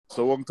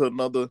So welcome to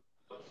another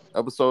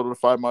episode of the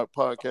Fight Mike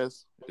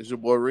Podcast. It's your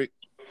boy Rick.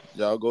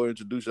 Y'all go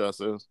introduce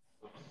yourselves.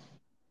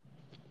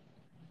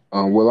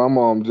 Well,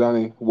 I'm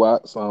Johnny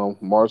Watts,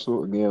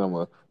 Marshall. Again, I'm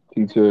a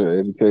teacher,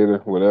 educator,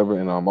 whatever,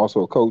 and I'm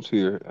also a coach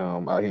here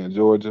out here in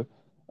Georgia.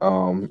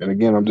 And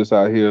again, I'm just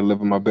out here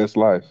living my best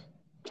life.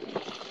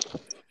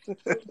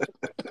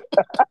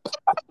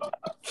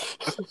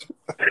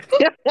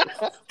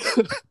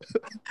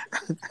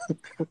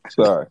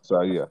 Sorry,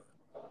 yeah.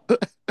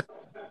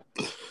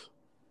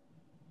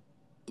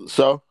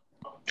 So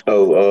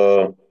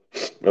Oh,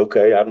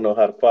 okay. I don't know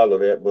how to follow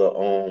that, but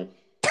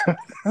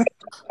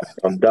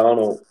I'm down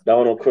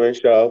on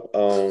Crenshaw. You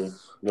know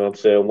what I'm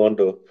saying?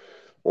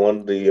 One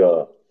of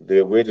the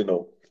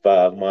original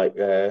five Mike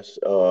guys.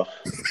 There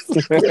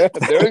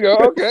we go.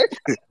 Okay,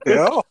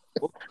 Yeah,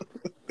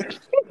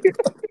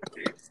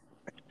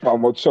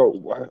 almost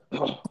choked.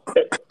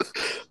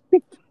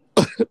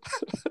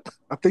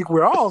 I think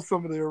we're all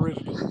some of the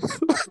originals.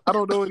 I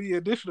don't know any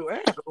additional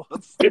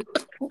add-ons.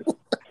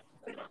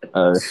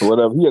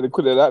 Whatever. He had to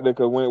put that out there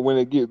because when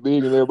it get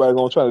big and everybody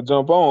gonna try to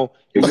jump on,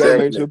 you gotta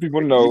make Exactly. sure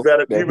people You know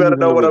better that you he's better an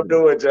know what I'm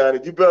original. doing, Johnny.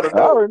 You better I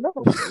know. already know.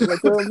 You gotta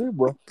tell me,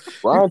 bro.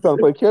 Ryan trying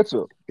to play catch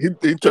up.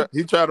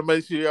 he tried to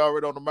make sure he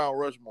already on the Mount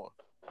Rushmore.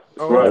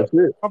 Oh, Right. That's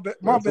it.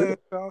 my That's bad, it.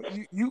 y'all.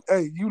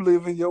 You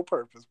live in your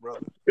purpose,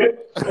 brother.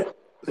 All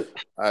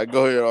right,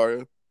 go ahead,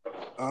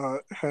 Aria.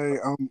 Hey,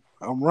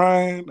 I'm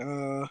Ryan.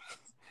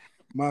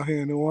 I'm out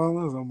here in New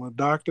Orleans. I'm a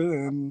doctor,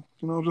 and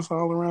just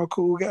all around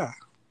cool guy.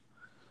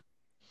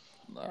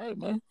 All right,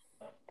 man.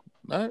 All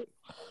right,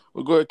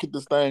 we'll go ahead and kick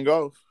this thing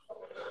off.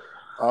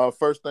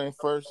 First thing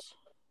first,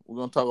 we're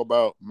gonna talk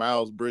about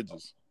Miles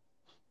Bridges.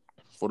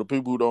 For the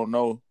people who don't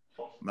know,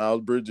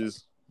 Miles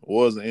Bridges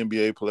was an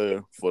NBA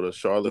player for the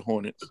Charlotte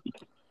Hornets.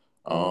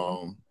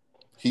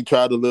 He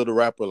tried to live the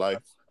rapper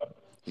life.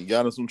 He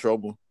got in some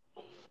trouble,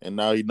 and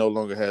now he no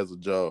longer has a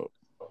job.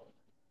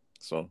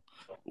 So,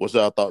 what's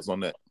y'all thoughts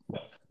on that?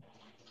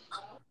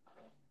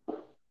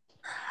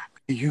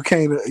 You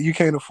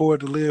can't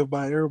afford to live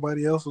by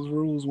everybody else's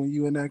rules when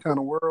you in that kind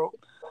of world.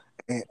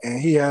 And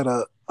he had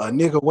a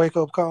nigga wake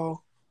up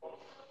call.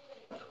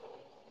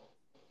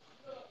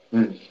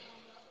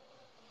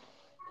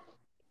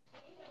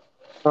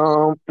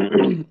 Um,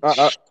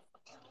 I,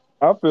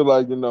 I feel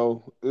like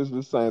it's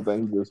the same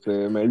thing he just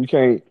said, man. You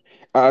can't.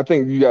 I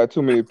think you got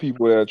too many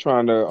people that are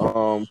trying to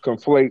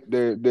conflate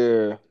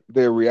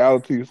their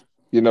realities.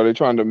 They're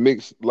trying to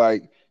mix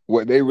like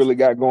what they really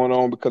got going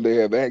on because they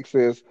have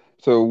access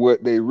to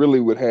what they really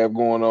would have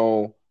going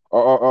on,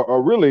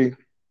 or really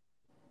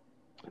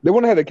they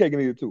want to have their cake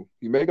and eat it too.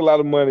 You make a lot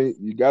of money,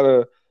 you got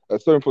a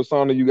certain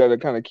persona you got to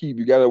kind of keep.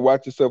 You got to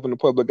watch yourself in the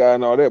public eye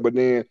and all that. But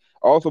then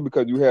also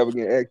because you have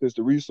again access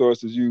to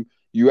resources,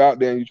 you out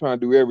there and you trying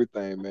to do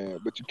everything, man.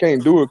 But you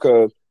can't do it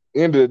because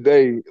end of the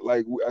day,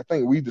 like I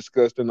think we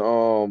discussed in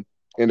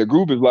the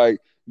group is like,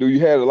 dude, you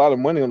had a lot of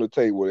money on the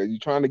table. And you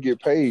trying to get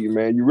paid,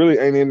 man. You really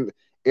ain't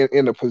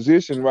in a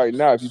position right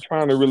now if you're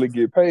trying to really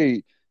get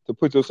paid to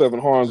put yourself in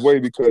harm's way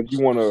because you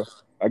want to,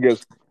 I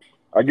guess,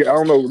 I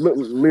don't know,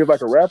 live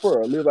like a rapper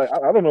or live like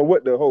I don't know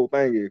what the whole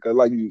thing is because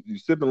like you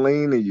sipping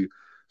lean and you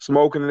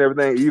smoking and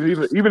everything.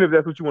 Even if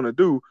that's what you want to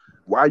do,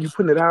 why are you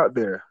putting it out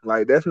there?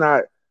 Like that's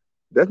not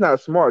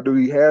smart. Do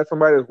he have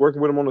somebody that's working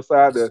with him on the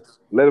side to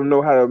let him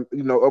know how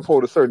to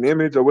uphold a certain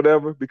image or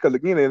whatever? Because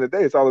again, at the end of the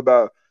day, it's all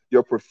about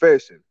your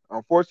profession.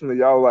 Unfortunately,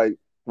 y'all like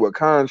what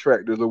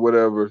contractors or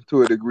whatever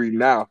to a degree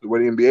now, where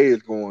the NBA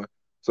is going.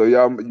 So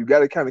y'all, you got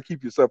to kind of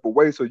keep yourself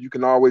away so you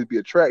can always be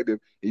attractive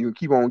and you can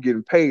keep on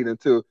getting paid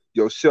until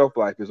your shelf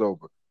life is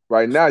over.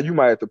 Right now, you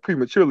might have to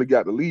prematurely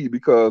got to leave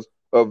because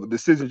of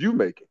decisions you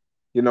making.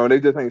 They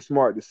just ain't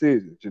smart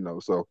decisions.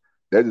 So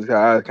that's just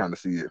how I kind of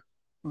see it.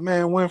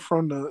 Man went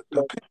from the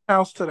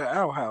penthouse to the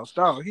outhouse.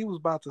 Dog, he was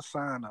about to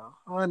sign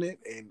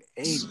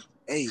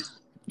 188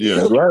 Yeah,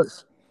 That's million.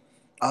 right.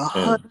 A and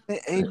hundred and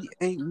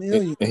 88 and,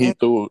 million. and he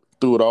threw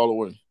it all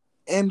away.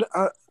 And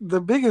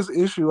the biggest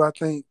issue I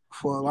think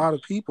for a lot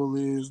of people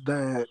is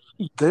that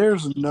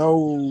there's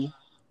no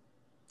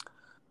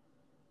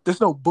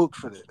there's no book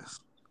for this.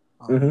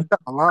 Hmm. You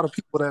got a lot of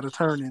people that are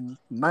turning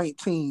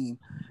 19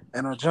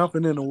 and are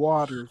jumping in the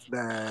waters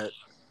that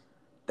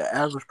the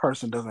average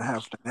person doesn't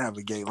have to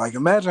navigate. Like,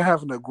 imagine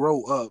having to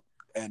grow up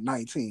at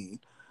 19,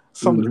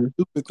 some of the Hmm.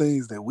 stupid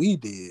things that we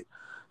did.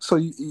 So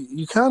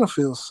you kind of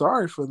feel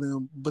sorry for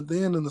them, but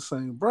then in the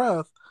same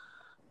breath,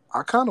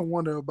 I kind of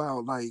wonder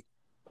about like,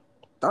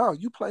 dog,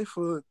 you play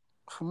for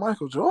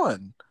Michael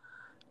Jordan.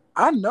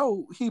 I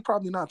know he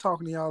probably not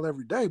talking to y'all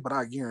every day, but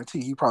I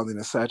guarantee he probably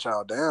done sat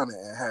y'all down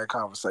and had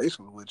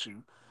conversations with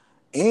you.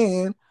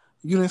 And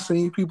you didn't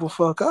see people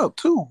fuck up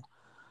too.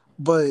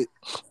 But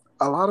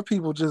a lot of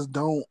people just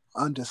don't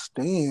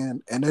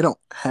understand and they don't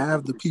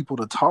have the people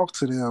to talk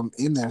to them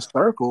in their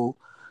circle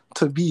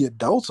to be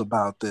adults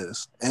about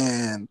this.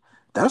 And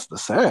that's the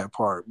sad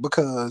part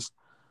because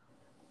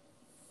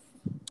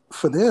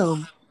for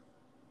them,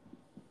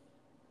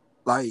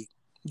 like,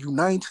 you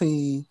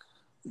 19,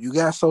 you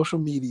got social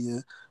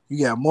media,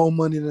 you got more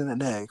money than the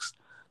next.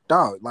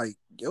 Dog, like,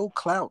 your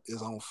clout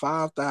is on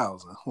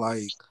 5,000.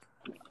 Like,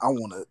 I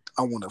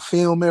wanna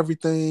film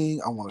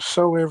everything. I wanna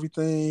show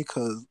everything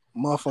because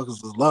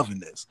motherfuckers is loving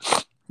this.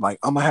 Like,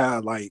 I'm gonna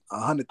have like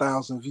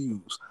 100,000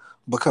 views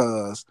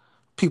because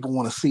people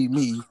want to see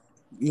me,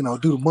 do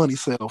the money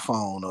cell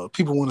phone, or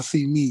people want to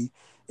see me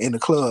in the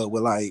club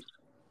with like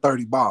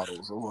 30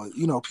 bottles, or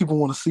people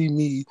want to see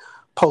me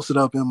posted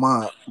up in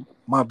my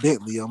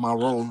Bentley or my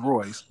Rolls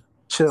Royce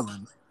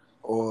chilling,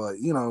 or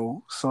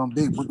some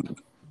big booty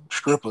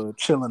stripper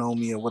chilling on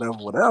me or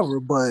whatever.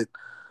 But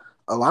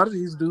a lot of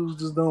these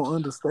dudes just don't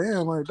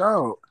understand. Like,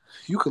 dog,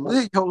 you can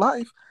live your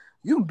life,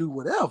 you can do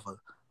whatever.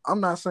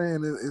 I'm not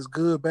saying it's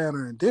good, bad,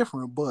 or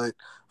indifferent, but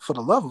for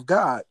the love of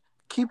God,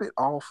 keep it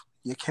off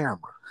your camera.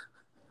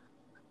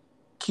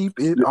 Keep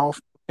it off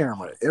your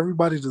camera.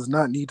 Everybody does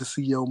not need to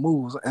see your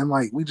moves. And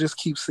like, we just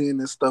keep seeing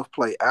this stuff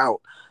play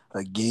out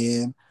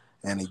again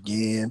and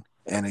again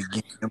and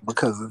again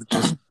because of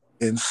just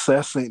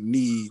incessant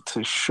need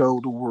to show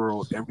the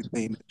world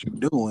everything that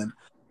you're doing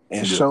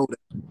and show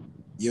that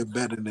you're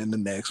better than the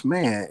next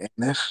man. And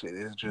that shit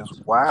is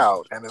just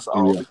wild. And it's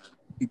all because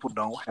people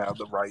don't have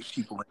the right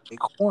people in their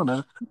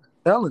corner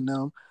telling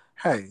them,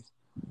 hey,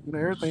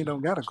 everything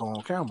don't gotta go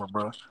on camera,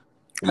 bro.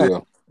 Hey, Yeah.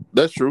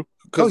 That's true.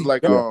 Because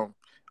like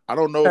I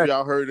don't know if Hey,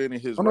 y'all heard any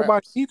of his don't nobody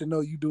raps. need to know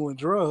you doing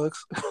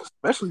drugs,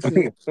 especially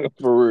seeing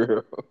For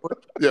real.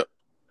 Yeah.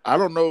 I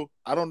don't know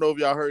if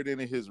y'all heard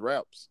any of his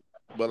raps,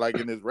 but like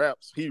in his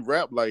raps, he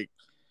rap like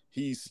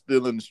he's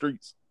still in the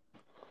streets.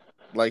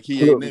 Like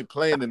he Look, ain't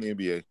playing in the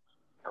NBA.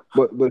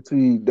 but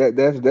see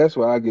that's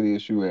where I get the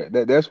issue at.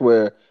 That's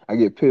where I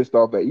get pissed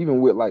off at.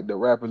 Even with like the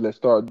rappers that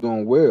start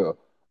doing well.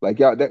 Like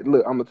y'all, that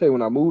look, I'm gonna tell you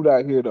when I moved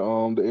out here to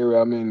the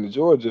area I'm in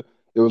Georgia,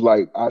 it was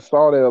like I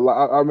saw that a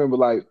lot. I remember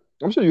like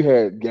I'm sure you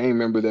had gang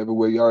members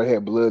everywhere. You already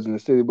had Bloods in the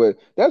city, but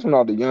that's when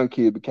all the young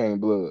kids became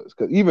Bloods.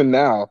 Because even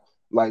now,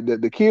 like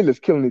the kids that's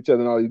killing each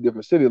other in all these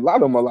different cities, a lot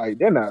of them are like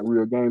they're not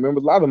real gang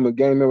members. A lot of them are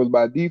gang members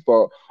by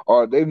default,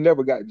 or they've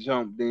never got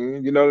jumped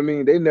in. You know what I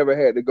mean? They never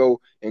had to go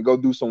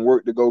do some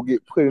work to go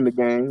get put in the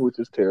game, which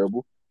is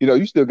terrible.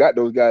 You still got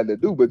those guys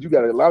that do, but you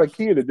got a lot of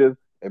kids that just,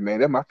 hey man,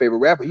 that's my favorite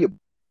rapper. He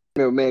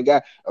a man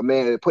guy, a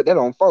man that put that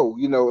on foe,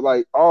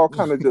 like all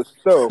kind of just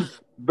stuff.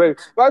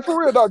 Like for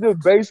real, dog,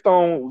 just based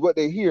on what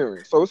they're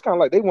hearing. So it's kind of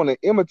like they want to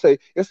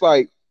imitate. It's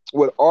like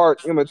with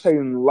art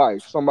imitating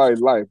life, somebody's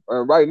life.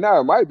 And right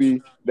now, it might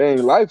be they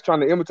ain't life trying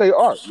to imitate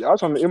art. Y'all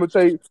trying to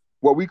imitate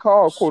what we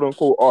call quote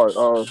unquote art,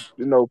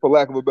 for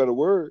lack of a better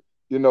word.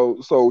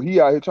 So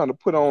he out here trying to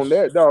put on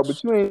that dog,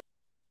 but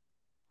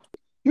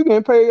you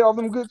getting paid off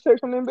them good checks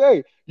from the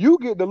NBA. You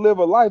get to live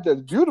a life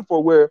that's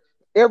beautiful where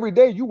every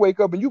day you wake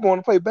up and you going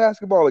to play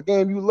basketball, a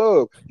game you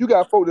love. You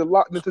got folks that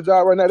locked into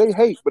job right now, they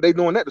hate, but they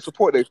doing that to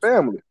support their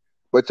family.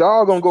 But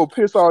y'all gonna go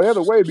piss all the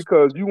other way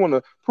because you want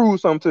to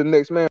prove something to the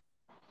next man.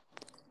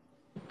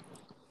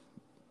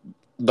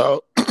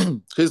 Dog,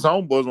 his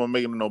homeboys weren't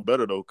making it no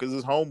better though, because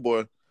his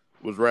homeboy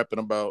was rapping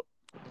about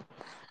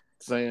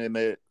saying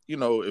that,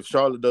 if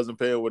Charlotte doesn't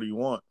pay him what he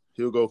want,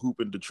 he'll go hoop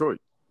in Detroit.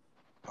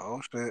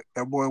 oh shit,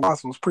 that boy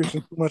Watson was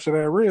preaching too much of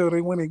that real.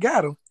 They went and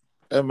got him.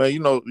 And man,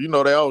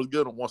 they always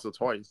get him once or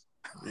twice.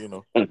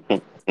 I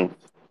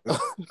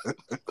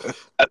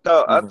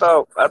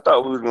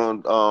thought we was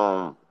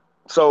gonna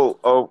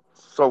so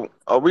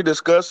are we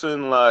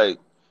discussing like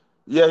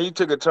yeah, he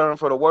took a turn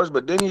for the worse,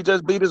 but didn't he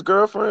just beat his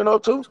girlfriend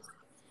up too?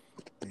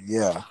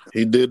 Yeah.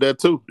 He did that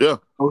too. Yeah.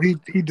 Oh, he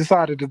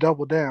decided to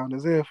double down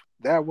as if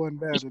that wasn't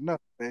bad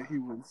enough that he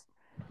was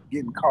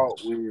getting caught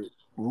with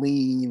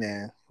lean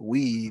and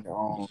weed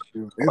on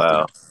his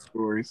Wow. Instagram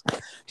stories.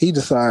 He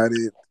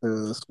decided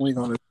to swing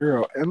on his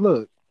girl. And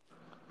look,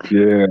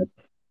 Yeah.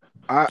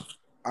 I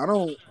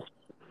don't.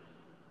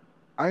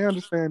 I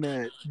understand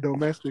that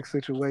domestic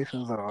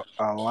situations are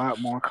a lot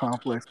more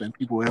complex than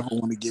people ever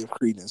want to give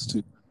credence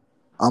to.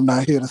 I'm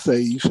not here to say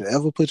you should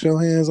ever put your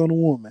hands on a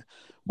woman,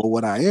 but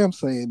what I am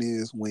saying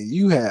is when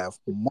you have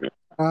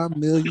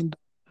multi-million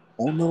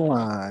on the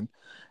line,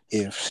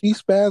 if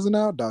she's spazzing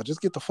out, dog,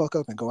 just get the fuck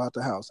up and go out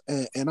the house.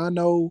 And I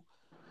know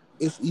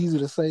it's easy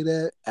to say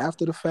that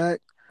after the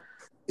fact.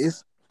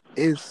 It's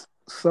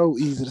so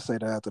easy to say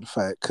that after the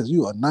fact because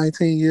you are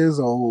 19 years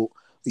old.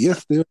 You're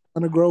still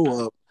trying to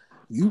grow up.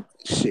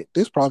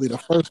 This probably the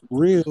first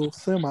real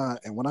semi,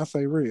 and when I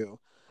say real,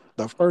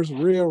 the first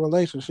real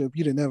relationship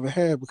you done ever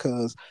had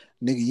because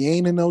nigga, you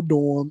ain't in no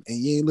dorm and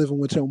you ain't living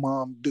with your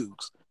mom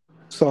dukes.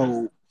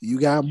 So you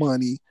got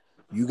money,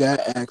 you got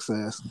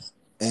access,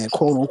 and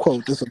quote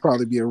unquote, this will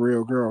probably be a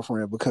real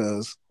girlfriend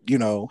because,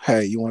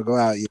 hey, you want to go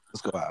out? Yeah,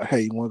 let's go out.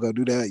 Hey, you want to go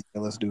do that?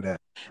 Yeah, let's do that.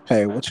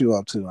 Hey, what you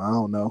up to? I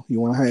don't know. You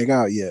want to hang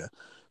out? Yeah.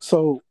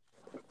 So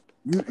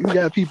you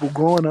got people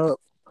growing up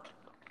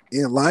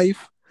in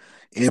life,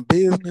 in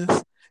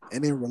business,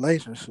 and in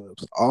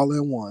relationships all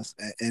at once.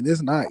 And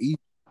it's not easy.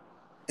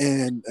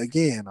 And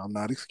again, I'm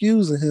not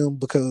excusing him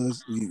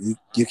because you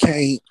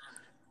can't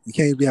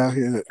be out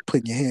here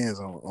putting your hands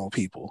on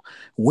people,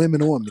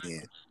 women or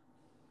men.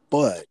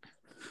 But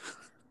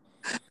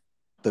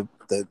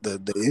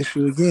the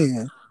issue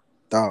again,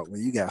 dog,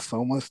 when you got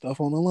so much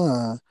stuff on the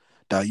line,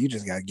 dog, you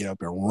just gotta get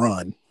up and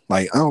run.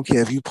 Like, I don't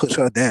care if you push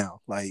her down.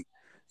 Like,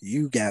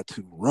 you got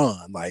to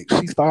run. Like,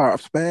 she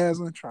starts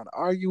spazzing, trying to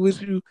argue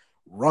with you,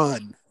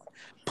 run.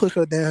 Push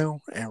her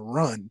down and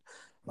run.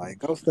 Like,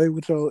 go stay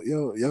with your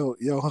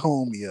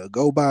homie, or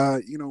go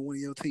by, one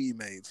of your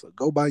teammates, or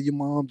go by your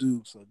mom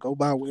dukes, or go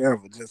by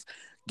wherever. Just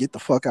get the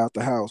fuck out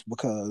the house,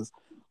 because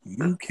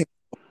you can't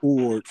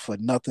afford for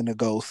nothing to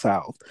go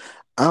south.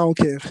 I don't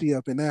care if she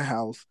up in that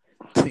house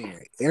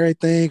tearing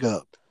everything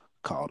up.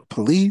 Call the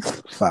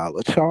police, file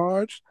a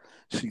charge.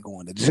 She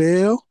going to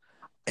jail,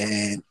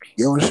 and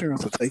your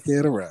insurance will take care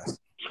of the rest.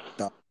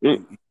 Dog, E-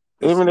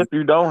 Even if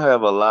you don't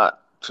have a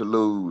lot to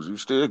lose, you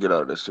still get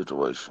out of that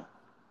situation.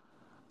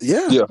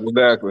 yeah. Yeah,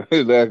 exactly,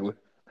 exactly.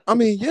 I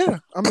mean, yeah.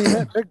 I mean,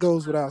 that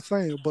goes without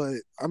saying, but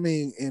I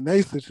mean, in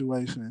a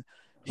situation,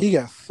 he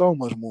got so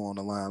much more on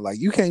the line. Like,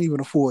 you can't even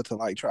afford to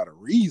like try to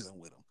reason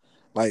with him.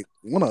 Like,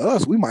 one of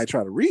us, we might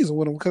try to reason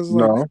with him, because it's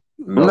like, man,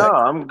 No, No, no,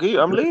 like,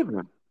 I'm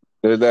leaving.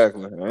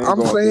 exactly. I ain't I'm going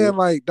through saying, it.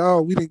 like,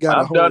 dog, we didn't got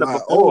a I've whole done it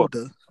lot before.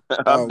 older.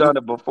 I've Dog, done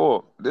it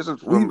before. This is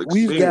from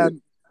we've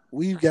experience.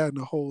 gotten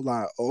a whole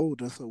lot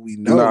older, so we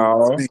know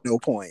No, it ain't no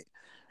point.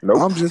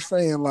 nope. I'm just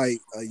saying, like,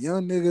 a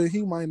young nigga,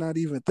 he might not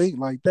even think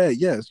like that.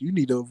 Yes, you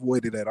need to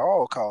avoid it at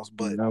all costs.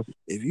 But No.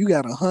 if you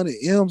got 100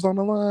 M's on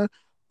the line,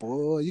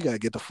 boy, you gotta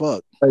get the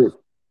fuck. Hey,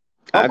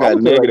 I'm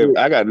gonna say it like this.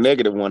 I got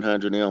negative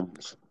 100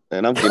 M's,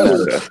 and I'm getting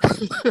out of Yeah,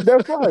 there.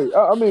 that's right.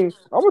 I mean,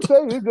 I'm gonna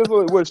tell you, it's just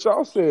what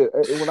Shaw said.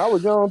 When I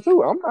was young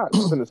too, I'm not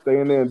gonna stay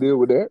in there and deal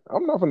with that.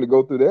 I'm not gonna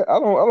go through that. I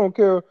don't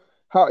care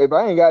how, if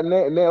I ain't got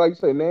like you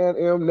say, nan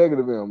M,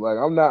 negative M. Like,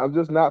 I'm not. I'm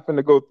just not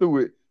gonna go through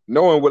it,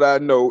 knowing what I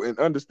know and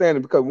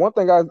understanding. Because one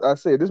thing I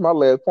said, this is my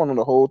last point on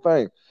the whole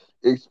thing.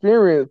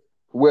 Experience,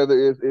 whether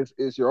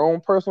it's your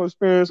own personal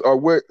experience, or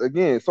what,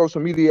 again,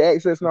 social media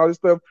access and all this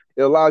stuff,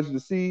 it allows you to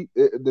see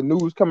the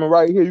news coming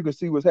right here. You can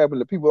see what's happening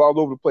to people all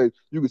over the place.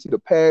 You can see the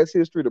past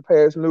history, the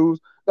past news.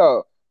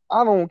 Dog,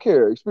 I don't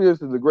care.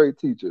 Experience is a great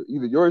teacher,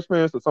 either your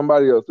experience or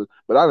somebody else's.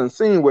 But I done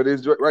seen what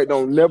is right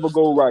don't never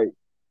go right.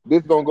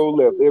 This gonna go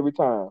left every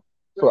time.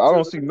 So I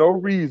don't see no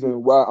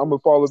reason why I'm gonna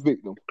fall a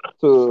victim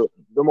to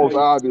the most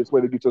obvious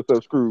way to get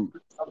yourself screwed.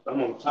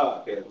 I'm on a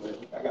podcast, man.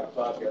 I got a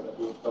podcast. I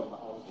do it from my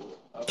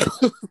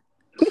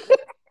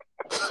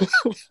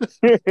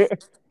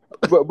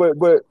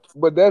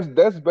but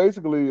that's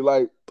basically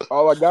like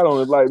all I got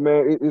on it. Like,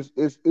 man,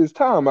 it's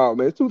time out,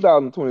 man. It's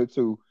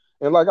 2022,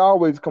 and like I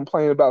always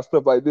complain about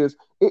stuff like this.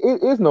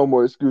 It's no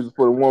more excuses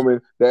for the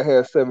woman that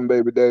has 7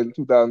 baby dads in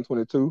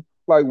 2022.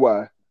 Like,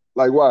 why?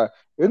 Like, why?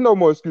 There's no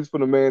more excuse for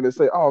the man that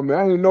say, "Oh man,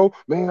 I didn't know,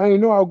 man, I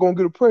didn't know I was gonna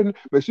get her pregnant,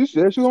 but she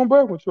said she on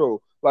birth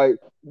control." Like,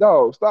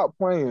 dog, stop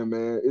playing,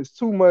 man. It's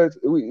too much.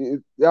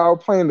 Y'all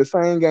playing the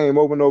same game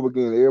over and over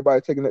again. Everybody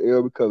taking the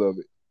L because of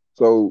it.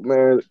 So,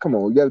 man, come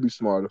on, you got to be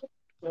smarter.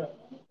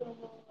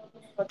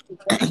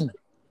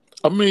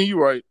 I mean,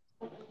 you're right.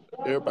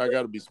 Everybody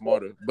got to be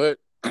smarter, but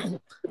I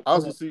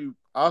also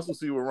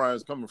see where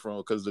Ryan's coming from,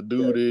 because the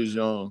dude is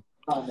young,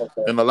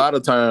 and a lot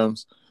of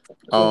times,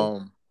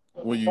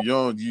 when you're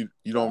young, you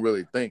don't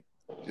really think.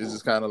 It's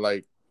just kind of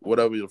like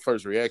whatever your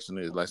first reaction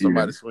is. Like, Yeah.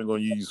 somebody swing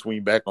on you, you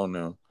swing back on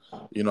them.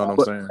 You know what I'm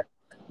But saying?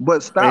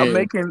 but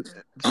And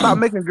stop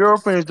making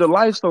girlfriends your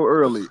life so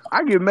early.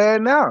 I get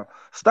mad now.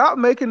 Stop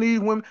making these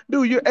women.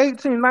 Dude, you're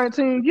 18,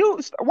 19.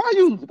 Why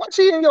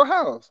she in your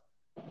house?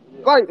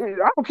 Like,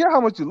 I don't care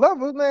how much you love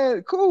her,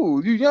 man.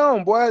 Cool, you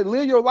young boy,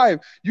 live your life.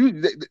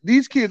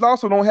 These kids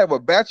also don't have a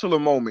bachelor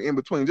moment in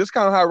between. Just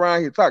kind of how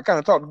Ryan here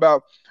talked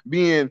about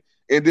being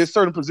in this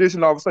certain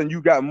position. All of a sudden,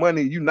 you got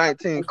money. You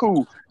 19,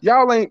 cool.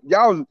 Y'all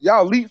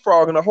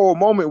leapfrogging the whole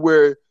moment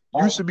where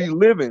you should be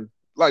living.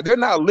 Like, they're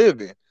not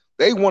living.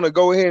 They want to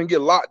go ahead and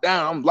get locked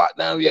down. I'm locked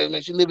down. Yeah,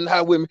 man, she living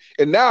high with me.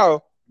 And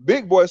now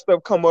big boy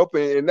stuff come up,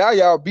 and now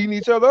y'all beating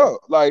each other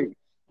up. Like,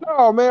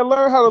 no, man,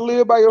 learn how to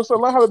live by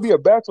yourself. Learn how to be a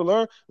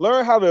bachelor.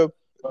 Learn how to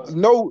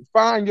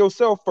find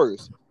yourself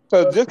first.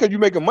 Because just because you're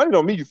making money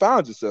don't mean you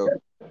found yourself.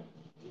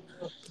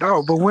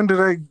 No, but when do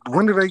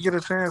they get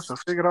a chance to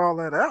figure all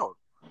that out?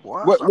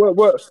 What?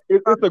 What?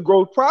 It's a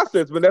growth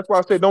process, but that's why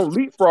I say don't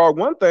leapfrog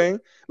one thing.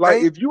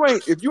 Like, Hey, if you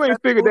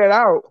ain't figured that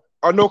out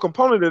or no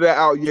component of that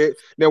out yet,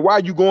 then why are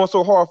you going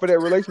so hard for that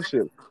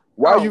relationship?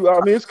 Why no, you? I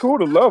mean, it's cool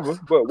to love her,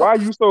 but why are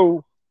you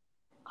so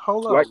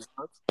hold like?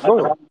 up.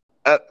 Go ahead.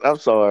 I'm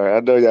sorry. I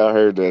know y'all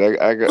heard that.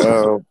 I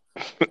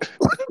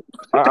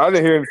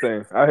didn't hear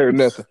anything. I heard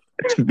nothing.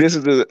 This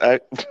is I,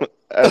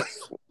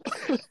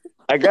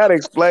 I gotta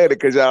explain it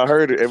because y'all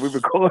heard it and we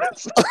recorded.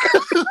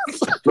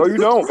 No, you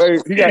don't. Hey,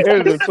 he got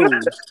editing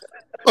tools.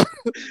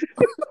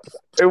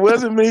 It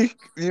wasn't me.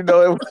 It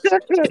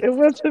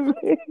wasn't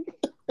me.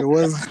 It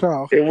wasn't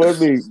Shaw. It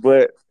wasn't me.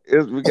 But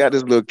we got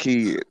this little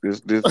kid,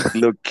 this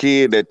little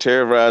kid that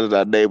terrorizes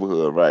our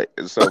neighborhood, right?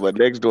 And so my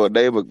next door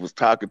neighbor was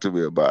talking to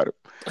me about it.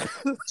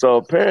 So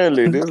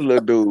apparently, this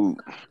little dude,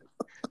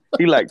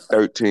 he like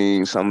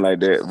 13, something like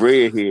that,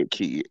 redhead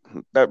kid,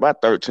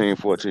 about 13,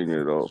 14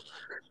 years old.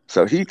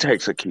 So he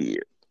takes a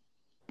kid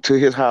to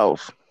his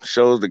house,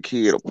 shows the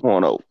kid a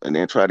porno, and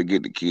then try to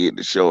get the kid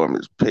to show him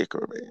his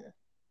picker, man.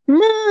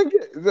 Man,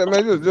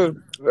 just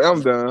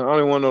I'm done. I don't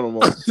even want to know no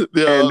more. And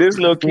Yeah, this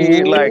little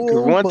kid, like, 'cause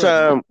Oh,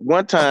 buddy.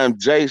 one time,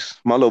 Jace,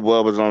 my little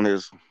boy, was on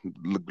his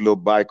little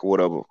bike or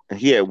whatever, and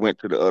he had went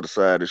to the other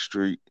side of the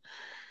street.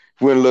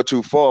 Went a little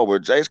too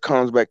forward. Jace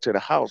comes back to the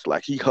house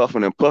like he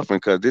huffing and puffing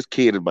because this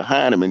kid is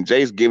behind him, and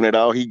Jace giving it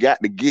all he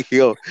got to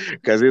give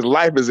because his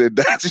life is in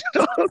danger.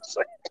 You know what I'm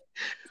saying?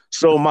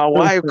 So my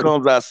wife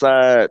comes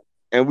outside,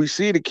 and we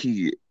see the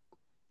kid.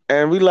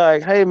 And we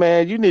like, hey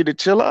man, you need to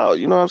chill out.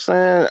 You know what I'm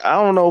saying? I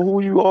don't know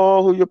who you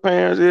are, who your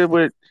parents is,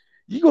 but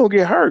you gonna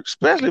get hurt,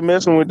 especially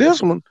messing with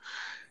this one.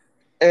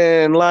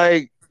 And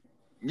like,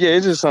 yeah,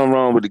 it's just something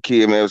wrong with the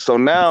kid, man. So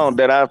now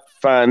that I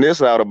find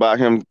this out about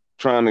him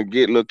trying to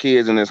get little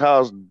kids in his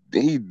house,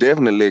 he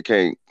definitely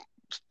can't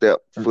step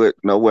foot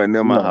nowhere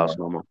near my No, house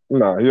no more.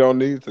 no, you don't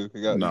need to.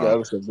 You got no.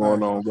 other stuff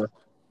going Exactly. on, bro.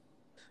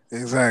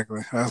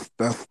 Exactly.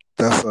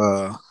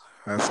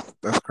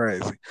 That's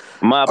crazy.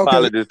 My Okay.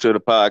 apologies to the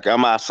podcast.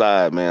 I'm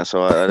outside, man.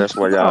 So that's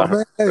why Oh y'all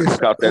man, hey,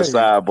 caught that hey,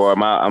 sidebar.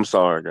 I'm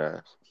sorry,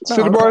 guys.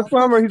 City no, boy no.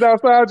 Summer, he's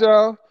outside,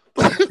 y'all.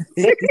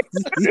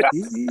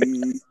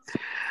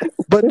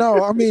 But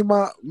no, I mean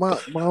my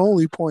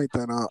only point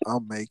that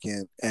I'm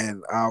making,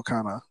 and I'll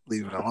kind of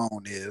leave it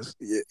alone, is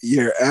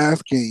you're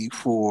asking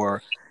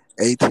for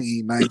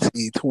 18,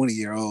 19, 20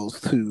 year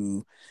olds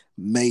to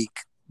make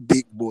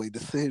big boy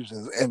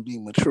decisions and be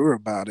mature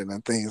about it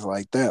and things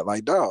like that.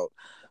 Like, dog,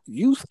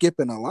 you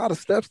skipping a lot of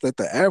steps that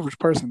the average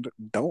person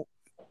don't,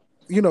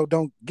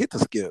 don't get to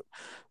skip.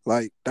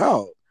 Like,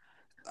 dog,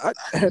 I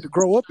had to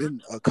grow up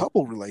in a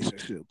couple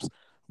relationships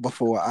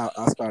before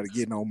I started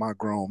getting on my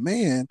grown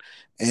man.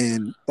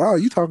 And oh,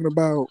 you talking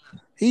about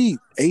he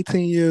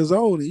 18 years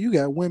old and you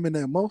got women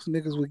that most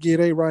niggas would get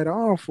a right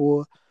arm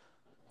for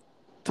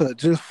to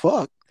just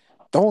fuck,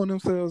 throwing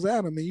themselves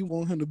at him, and you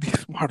want him to be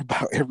smart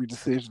about every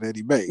decision that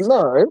he makes.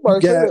 No, You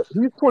everybody got said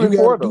he's you got a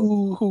 24 though.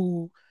 dude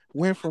who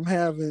went from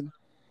having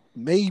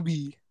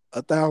maybe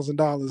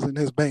 $1,000 in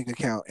his bank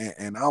account,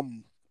 and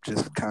I'm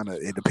just kind of,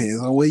 it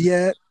depends on where you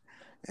at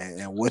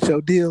and what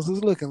your deals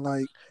is looking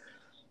like,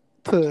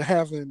 to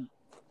having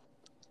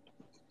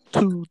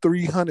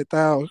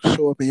 200,000-300,000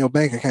 show up in your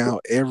bank account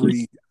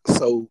every,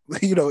 so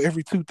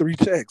every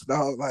 2-3 checks,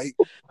 dog. Like,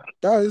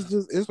 dog,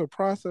 it's a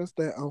process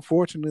that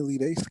unfortunately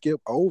they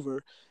skip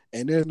over,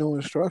 and there's no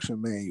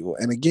instruction manual.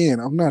 And again,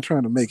 I'm not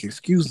trying to make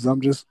excuses.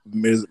 I'm just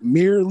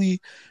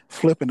merely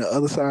flipping the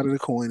other side of the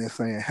coin and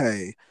saying,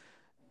 hey,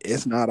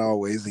 it's not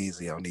always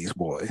easy on these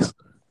boys.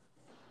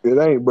 It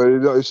ain't, but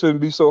it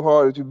shouldn't be so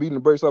hard that you beating the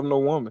brakes off no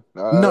woman.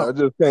 I No.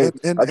 just can't. And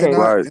and I and can't. I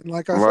Right, and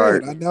like I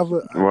right, said, I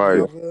never I right.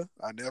 never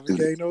I never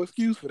gave no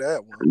excuse for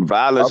that one. I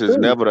Violence is feel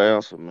you. never the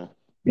answer, man.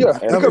 Yeah, I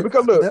because never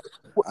because I, look,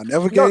 ne- I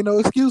never no, gave no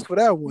excuse for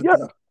that one, yeah,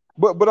 D.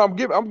 but I'm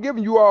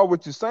giving you all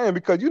what you're saying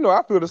because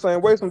I feel the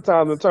same way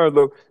sometimes in terms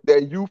of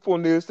that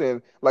youthfulness and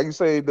like you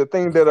say the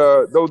thing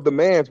that those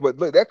demands. But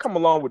look, that come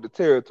along with the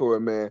territory,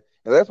 man.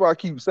 And that's why I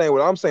keep saying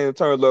what I'm saying in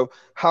terms of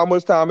how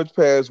much time has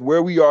passed,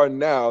 where we are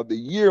now, the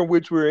year in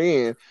which we're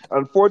in.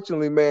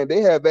 Unfortunately, man,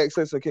 they have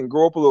access and can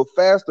grow up a little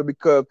faster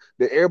because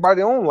they're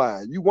everybody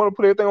online. You want to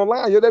put everything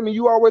online, yeah, that means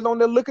you always on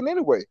there looking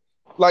anyway.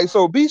 Like,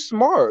 so be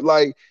smart.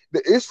 Like,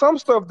 it's some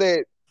stuff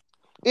that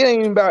it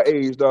ain't even about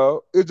age,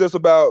 dog. It's just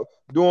about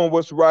doing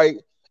what's right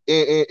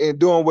and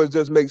doing what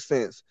just makes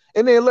sense.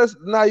 And then let's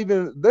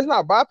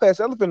not bypass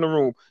the elephant in the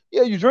room.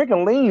 Yeah, you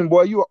drinking lean,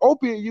 boy. You an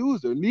opiate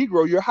user,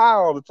 Negro. You're high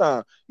all the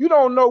time. You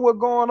don't know what's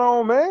going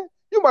on, man.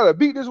 You might have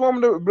beat this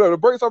woman, the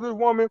brakes off this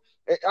woman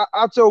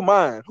out your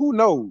mind. Who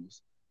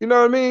knows? You know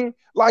what I mean?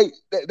 Like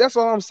that's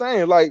all I'm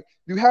saying. Like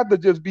you have to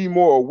just be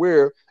more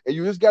aware, and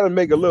you just got to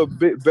make a little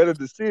bit better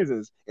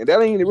decisions. And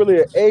that ain't really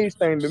an age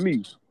thing to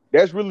me.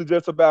 That's really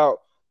just about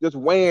just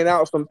weighing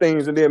out some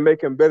things and then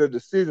making better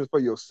decisions for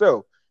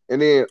yourself.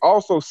 And then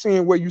also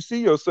seeing where you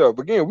see yourself.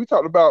 Again, we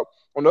talked about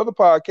on the other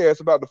podcast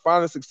about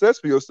defining success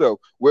for yourself.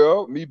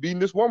 Well, me beating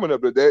this woman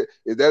up, is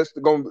that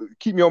going to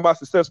keep me on my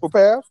successful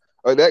path?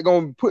 Or that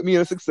going to put me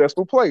in a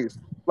successful place?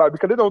 Like,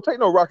 because it don't take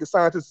no rocket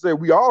scientist to say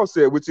we all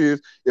said, which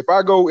is if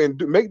I go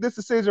and make this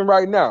decision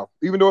right now,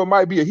 even though it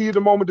might be a heat of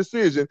the moment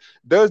decision,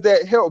 does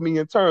that help me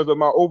in terms of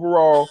my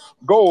overall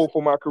goal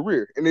for my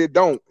career? And it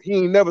don't. He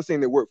ain't never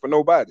seen it work for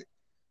nobody.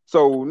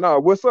 So nah,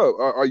 what's up?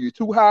 Are you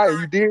too high and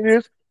you did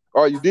this,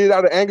 or you did it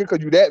out of anger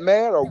because you that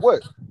mad, or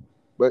what?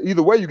 But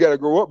either way, you got to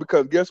grow up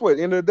because guess what? At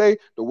the end of the day,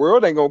 the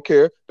world ain't gonna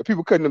care. The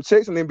people cutting them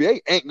checks in the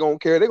NBA ain't gonna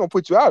care. They're gonna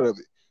put you out of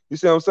it. You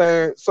see what I'm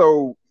saying?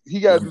 So he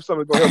got to do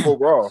something that's gonna help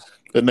overall.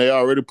 And they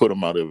already put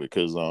him out of it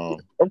because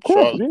Of course, he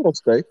Charlotte ain't gonna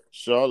stay.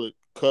 Charlotte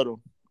cut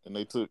him and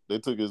they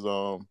took his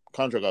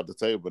contract off the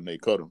table and they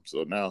cut him.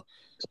 So now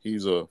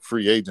he's a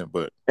free agent,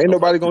 but Ain't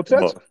nobody nobody gonna picked him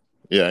touch up. him.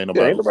 Yeah, ain't Yeah,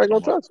 nobody ain't gonna nobody pick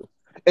gonna him up. touch him.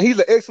 And he's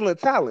an excellent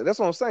talent. That's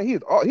what I'm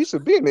saying. He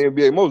should be in the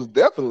NBA most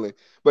definitely.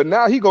 But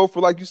now he go for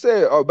like you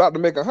said, about to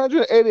make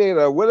 188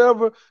 or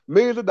whatever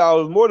millions of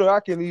dollars, more than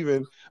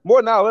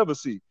I'll ever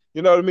see.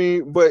 You know what I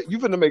mean? But you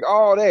finna make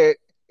all that,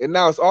 and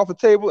now it's off the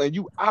table, and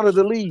you out of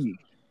the league.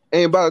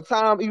 And by the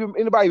time even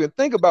anybody even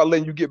think about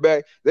letting you get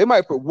back, they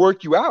might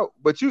work you out,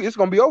 but it's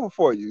gonna be over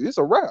for you. It's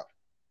a wrap.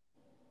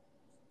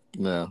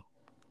 Yeah.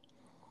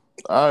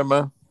 All right,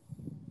 man.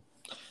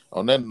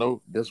 On that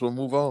note, guess we'll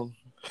move on.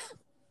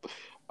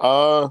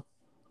 Uh,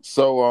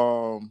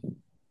 so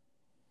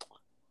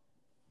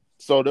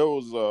so there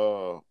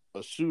was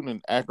a shooting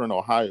in Akron,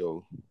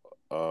 Ohio.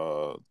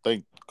 I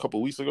think a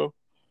couple weeks ago.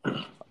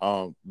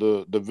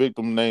 The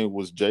victim name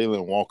was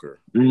Jalen Walker,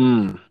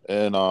 Mm.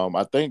 and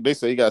I think they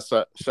say he got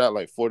shot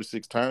like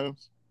 46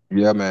 times.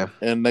 Yeah, man.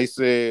 And they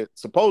said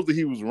supposedly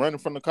he was running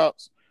from the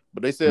cops,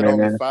 but they said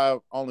Man.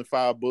 only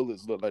five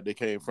bullets looked like they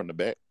came from the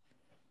back.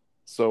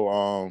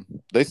 So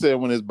they said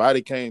when his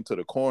body came to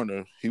the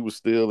coroner, he was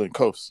still in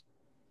cuffs.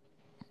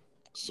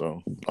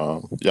 So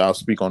y'all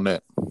speak on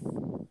that.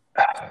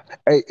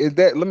 Hey, is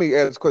that? Let me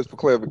ask this question for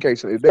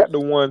clarification. Is that the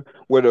one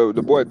where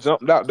the boy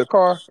jumped out the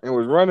car and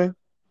was running?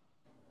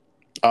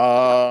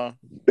 Uh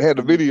They had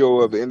the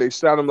video of it, and they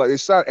shot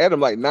at him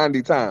like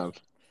 90 times.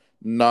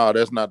 no,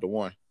 that's not the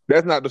one.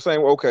 That's not the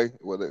same. Okay,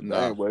 well, No.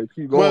 anyway,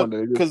 keep Well, going.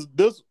 There. because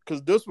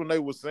this one they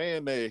were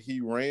saying that he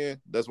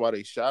ran, that's why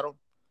they shot him.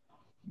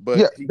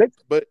 Yeah,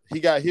 But he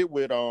got hit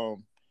with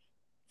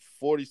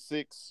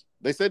 46.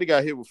 They said he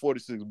got hit with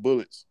 46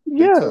 bullets.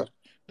 yeah,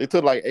 They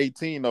took like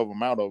 18 of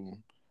them out of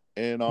him,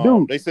 and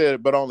dude. they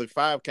said but only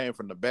 5 came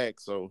from the back.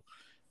 So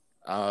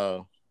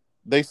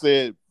they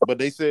said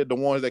the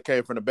ones that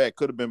came from the back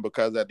could have been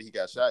because after he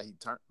got shot, he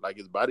turned like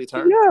his body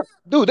turned. Yeah,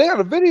 dude, they had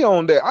a video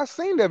on that. I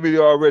seen that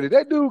video already.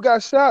 That dude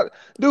got shot.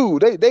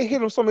 Dude, they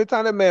hit him so many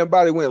times that man's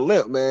body went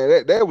limp,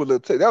 man. That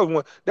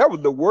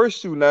was the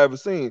worst shooting I ever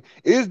seen.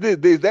 Is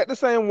that the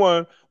same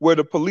one where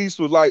the police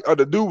was like, or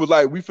the dude was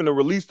like, we finna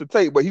release the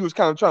tape, but he was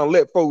kind of trying to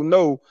let folks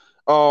know,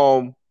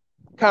 kind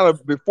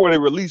of before they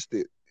released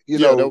it,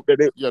 Yeah,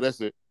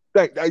 that's it.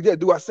 yeah,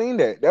 dude, I seen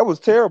that. That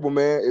was terrible,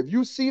 man. If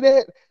you see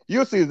that,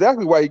 you'll see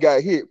exactly why he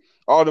got hit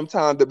all them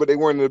times, but they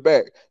weren't in the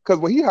back. Because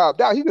when he hopped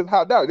out, he just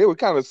hopped out. They were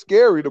kind of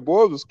scary. The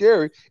boys were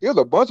scary. There was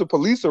a bunch of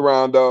police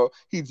around, though.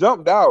 He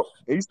jumped out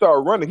and he started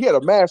running. He had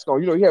a mask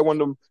on. He had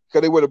one of them,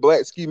 because they wear the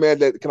black ski mask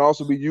that can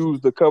also be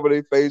used to cover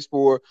their face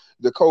for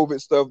the COVID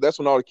stuff. That's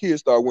when all the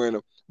kids start wearing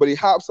them. But he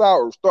hops out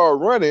or start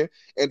running,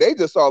 and they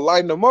just start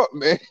lighting him up,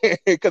 man.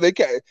 Because they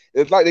can't.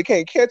 It's like they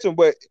can't catch him,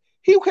 but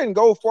he couldn't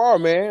go far,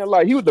 man.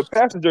 Like he was the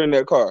passenger in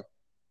that car.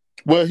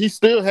 Well, he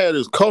still had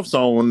his cuffs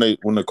on when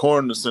the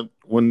coroner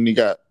when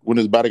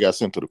his body got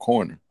sent to the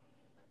coroner.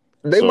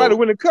 They might have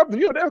went and cuffed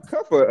him. They'll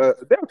cuff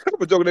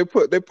a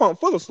joker. They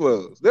pump full of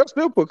slugs. They'll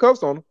still put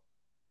cuffs on him.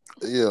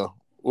 Yeah.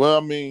 Well,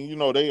 I mean,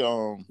 they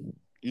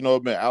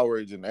it's been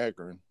outrage in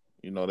Akron.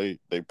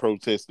 They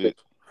protested.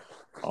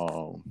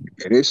 And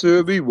it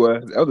should be, boy.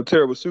 That was a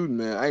terrible shooting,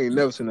 man. I ain't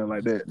never seen nothing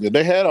like that. Yeah,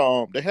 they had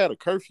a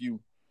curfew.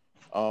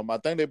 I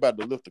think they about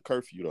to lift the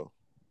curfew though.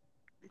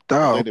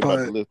 I think they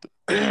about to lift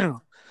it.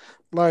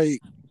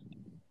 Like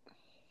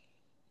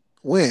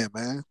when,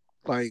 man?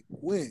 Like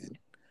when?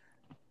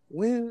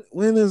 When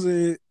is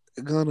it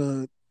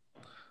gonna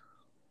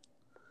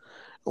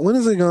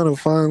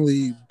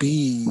finally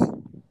be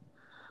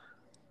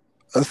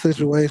a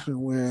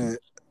situation where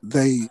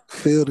they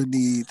feel the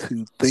need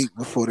to think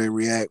before they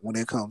react when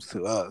it comes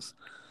to us?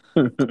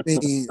 I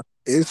mean,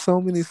 it's so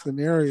many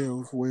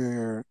scenarios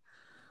where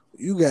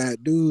you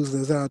got dudes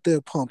that's out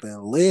there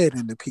pumping lead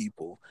into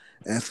people,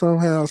 and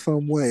somehow,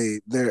 some way,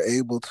 they're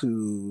able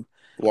to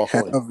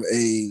have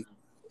a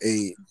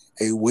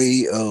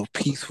way of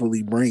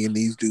peacefully bringing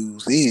these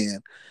dudes in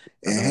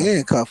and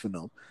handcuffing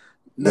them.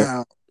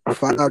 Now,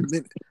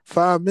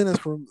 5 minutes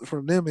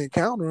from them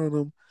encountering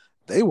them,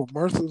 they were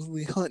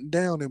mercilessly hunting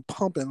down and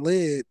pumping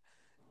lead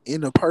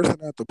into person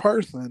after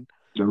person.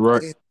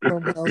 Right.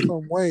 And somehow,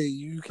 some way,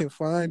 you can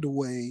find a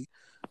way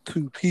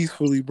to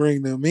peacefully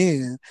bring them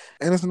in.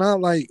 And it's not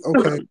like,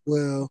 okay,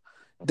 well,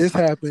 this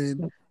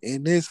happened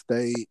in this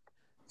state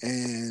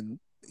and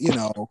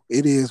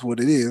it is what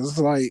it is. It's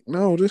like,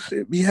 no, this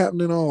shit be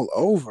happening all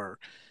over.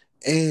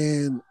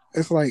 And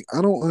it's like,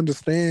 I don't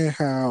understand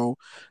how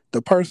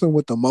the person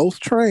with the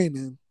most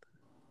training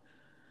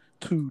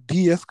to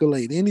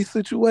de-escalate any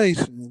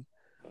situation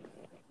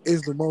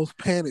is the most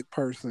panicked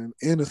person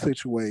in a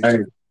situation. Hey,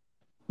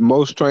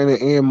 most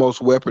training and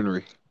most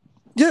weaponry.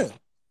 Yeah.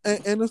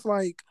 And it's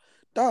like,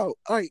 dog,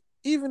 like,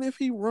 even if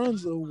he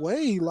runs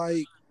away,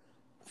 like,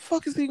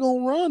 fuck is he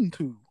gonna run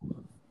to?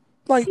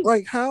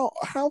 Like how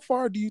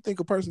far do you think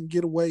a person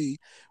get away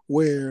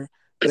where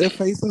their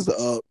face is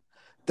up,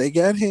 they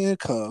got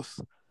handcuffs,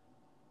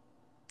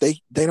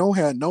 they don't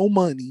have no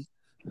money,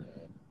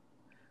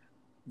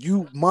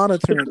 you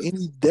monitoring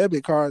any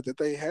debit card that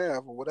they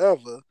have or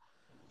whatever.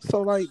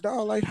 So like,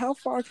 dog, like how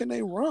far can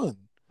they run?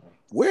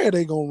 Where are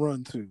they gonna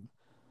run to?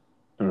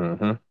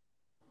 Mm-hmm.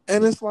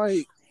 And it's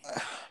like,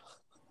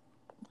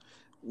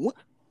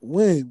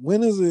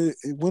 when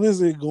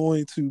is it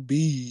going to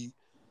be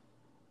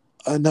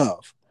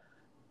enough?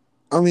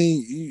 I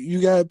mean,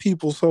 you got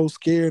people so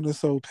scared and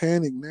so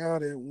panicked now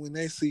that when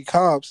they see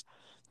cops,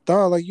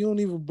 dog, like you don't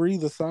even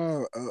breathe a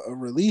sigh of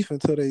relief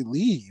until they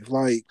leave.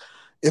 Like,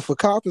 if a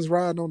cop is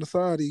riding on the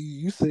side of you,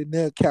 you sitting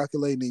there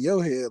calculating in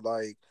your head,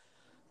 like,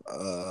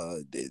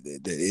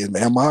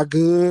 am I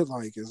good?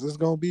 Like, is this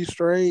gonna be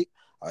straight?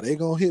 Are they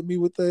gonna hit me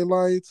with their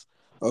lights?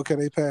 Okay,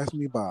 they pass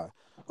me by.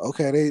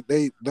 Okay,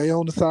 they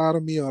on the side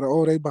of me,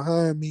 or they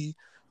behind me.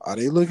 Are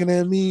they looking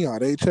at me? Are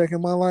they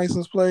checking my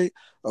license plate?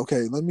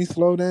 Okay, let me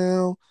slow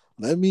down.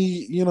 Let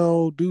me,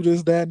 do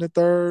this, that, and the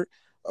third.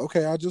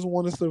 Okay, I just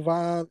want to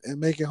survive and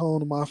make it home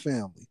to my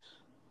family.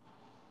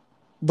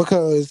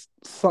 Because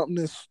something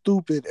as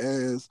stupid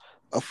as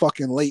a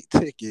fucking late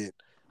ticket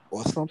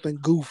or something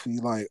goofy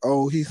like,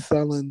 oh, he's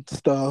selling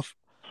stuff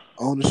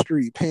on the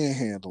street,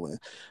 panhandling.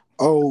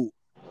 Oh,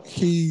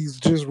 he's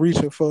just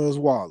reaching for his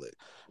wallet.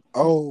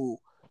 Oh,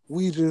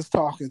 we just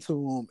talking to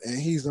him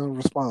and he's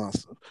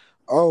unresponsive.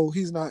 Oh,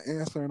 he's not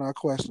answering our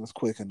questions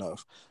quick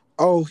enough.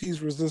 Oh,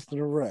 he's resisting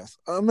arrest.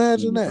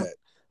 Imagine Mhm. that.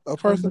 A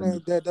person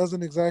Mhm. that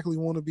doesn't exactly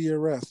want to be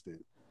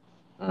arrested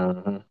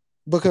Mhm.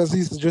 because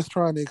he's just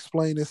trying to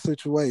explain his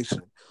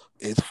situation.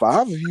 It's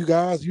five of you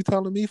guys. You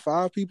telling me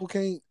five people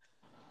can't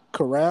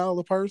corral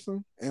a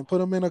person and put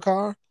them in a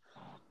car?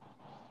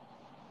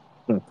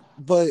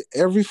 But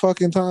every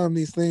fucking time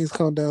these things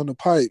come down the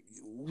pipe,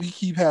 we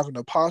keep having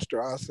to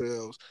posture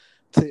ourselves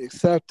to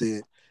accept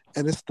it,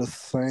 and it's the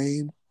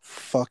same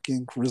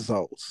fucking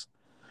results.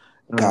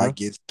 Guy Mhm.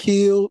 gets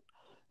killed,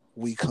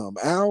 we come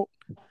out,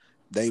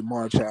 they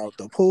march out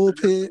the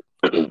pulpit,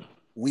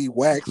 we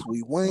wax,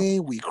 we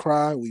wane, we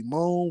cry, we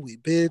moan, we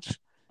bitch,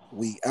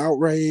 we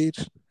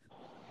outrage.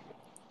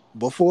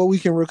 Before we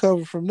can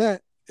recover from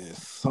that,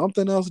 it's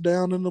something else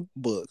down in the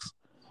books,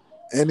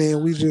 and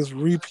then we just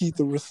repeat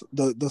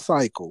the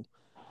cycle.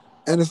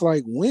 And it's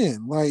like,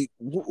 when? Like,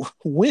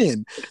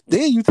 when?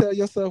 Then you tell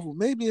yourself, well,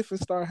 maybe if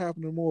it start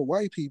happening to more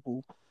white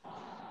people,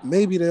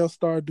 maybe they'll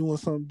start doing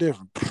something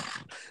different.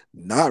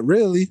 Not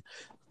really,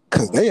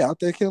 because they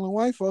out there killing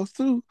white folks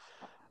too.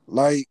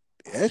 Like,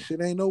 that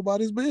shit ain't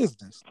nobody's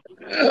business.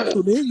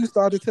 So then you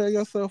start to tell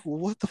yourself, well,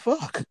 what the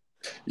fuck?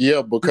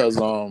 Yeah, because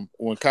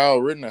when Kyle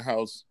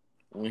Rittenhouse,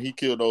 when he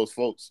killed those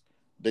folks,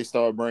 they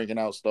started bringing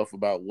out stuff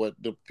about what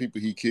the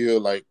people he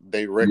killed, like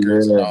they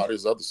records and Yeah. all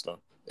this other stuff,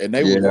 and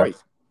they was Yeah. white.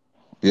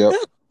 Yep.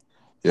 Yeah,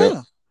 Yep.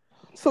 yeah.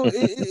 So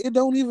it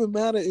don't even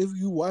matter if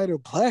you white or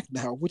black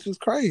now, which is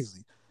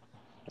crazy.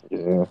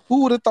 Yeah.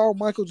 Who would have thought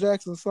Michael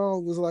Jackson's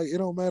song was like, it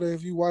don't matter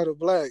if you white or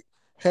black,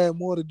 had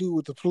more to do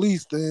with the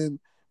police than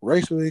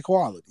racial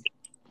equality?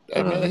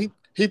 Hey man,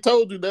 he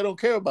told you they don't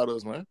care about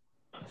us, man.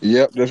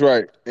 Yep, that's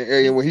right.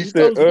 And when he He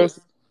said told you that. us,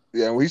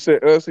 yeah, when he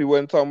said us, he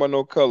wasn't talking about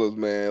no colors,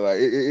 man. Like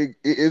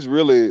it's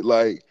really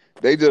like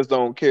they just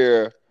don't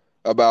care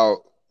about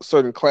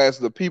certain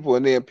classes of people,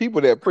 and then people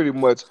that pretty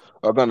much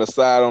are gonna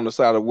side on the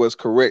side of what's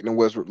correct and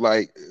what's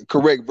like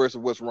correct versus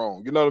what's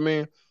wrong. You know what I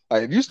mean?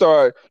 Like if you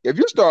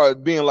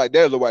start being like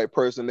that as a white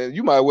person, then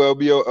you might well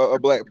be a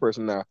black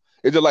person now.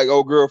 It's just like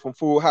old girl from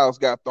Full House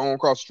got thrown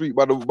across the street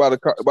by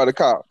the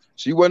cop.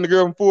 She wasn't the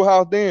girl from Full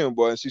House then,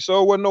 but she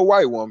sure wasn't no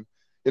white woman.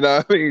 You know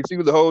what I mean? She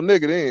was a whole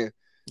nigga then.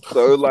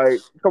 So it's like,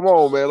 come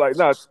on, man. Like,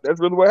 nah,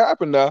 that's really what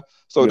happened now.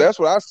 So Yeah. that's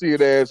what I see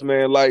it as,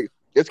 man. Like,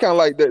 it's kind of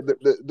like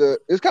the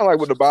it's kind of like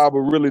what the Bible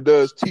really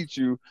does teach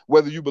you,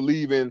 whether you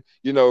believe in,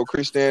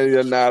 Christianity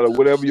or not, or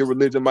whatever your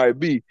religion might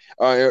be.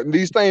 And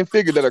these same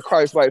figures that are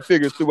Christ-like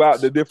figures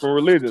throughout the different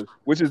religions,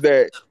 which is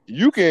that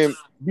you can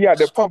be out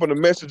there pumping a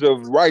message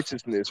of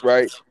righteousness,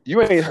 right?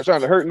 You ain't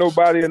trying to hurt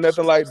nobody or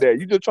nothing like that.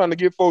 You just trying to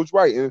get folks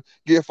right and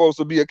get folks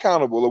to be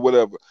accountable or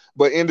whatever.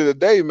 But end of the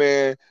day,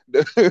 man,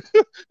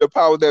 the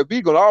powers that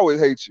be gonna always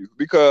hate you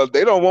because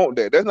they don't want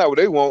that. That's not what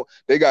they want.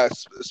 They got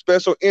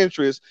special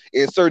interests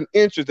in certain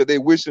interests that they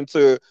wishing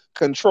to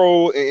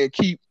control and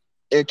keep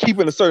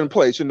in a certain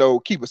place.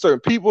 Keep a certain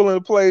people in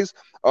a place.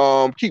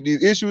 Keep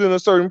these issues in a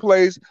certain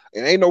place,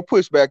 and ain't no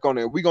pushback on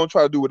it. We're gonna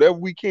try to do whatever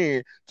we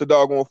can to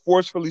doggone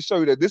forcefully show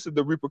you that this is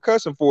the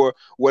repercussion for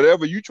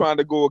whatever you trying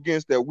to go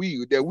against that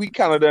we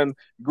kind of done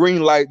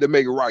green light to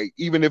make it right,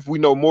 even if we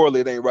know morally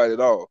it ain't right at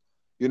all.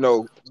 You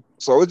know,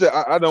 so it's just,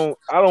 I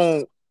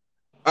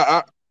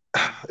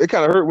it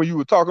kind of hurt when you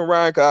were talking,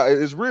 Ryan. Cause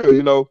it's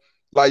real,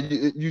 like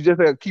you just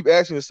have to keep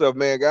asking yourself,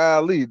 man,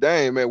 golly,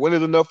 dang, man, when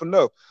is enough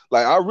enough?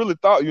 Like I really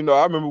thought, I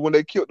remember when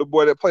they killed the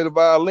boy that played the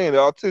violin, the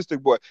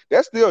autistic boy.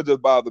 That still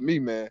just bothered me,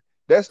 man.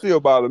 That still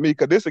bothered me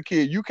because this a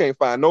kid you can't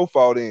find no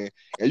fault in,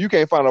 and you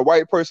can't find a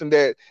white person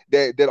that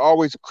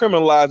always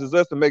criminalizes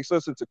us and makes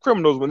us into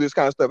criminals when this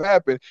kind of stuff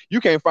happens. You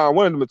can't find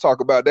one of them to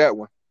talk about that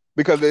one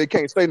because they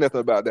can't say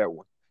nothing about that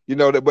one.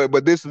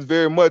 But this is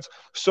very much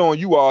showing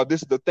you all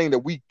this is the thing that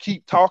we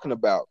keep talking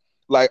about.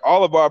 Like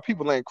all of our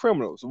people ain't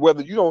criminals.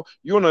 Whether you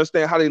don't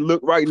understand how they look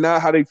right now,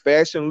 how they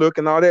fashion look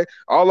and all that.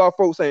 All our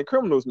folks ain't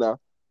criminals now.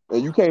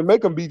 And you can't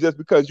make them be just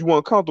because you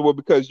uncomfortable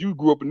because you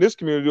grew up in this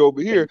community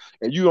over here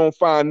and you don't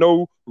find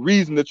no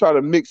reason to try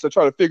to mix or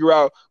try to figure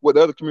out what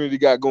the other community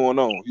got going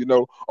on,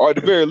 or at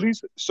the very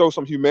least show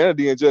some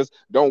humanity and just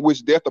don't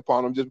wish death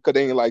upon them just because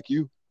they ain't like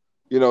you,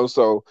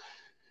 so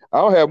I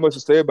don't have much to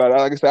say about it.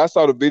 Like I said, I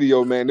saw the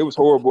video, man. It was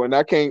horrible, and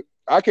I can't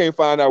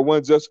find out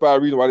one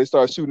justified reason why they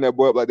started shooting that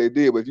boy up like they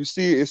did. But if you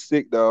see it, it's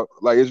sick, dog.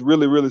 Like it's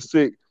really, really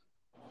sick.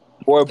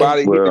 Boy And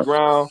body hit the Well,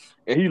 ground.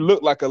 and he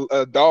looked like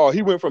a doll.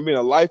 He went from being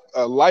a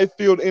life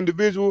field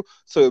individual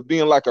to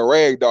being like a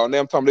rag doll. Now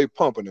I'm talking they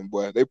pumping him,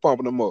 boy. They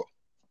pumping him up.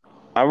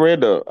 I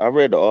read the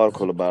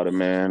article about it,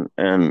 man,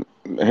 and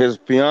his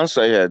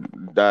fiance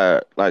had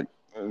died like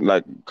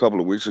a couple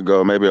of weeks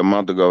ago, maybe a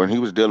month ago, and he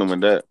was dealing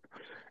with that.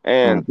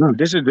 And Mm-hmm.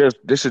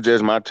 this is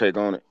just my take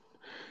on it.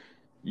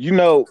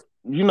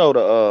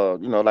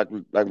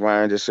 Like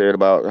Ryan just said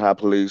about how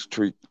police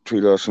treat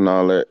us and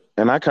all that.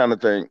 And I kind of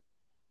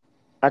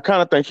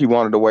think he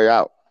wanted a way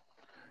out.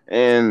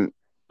 And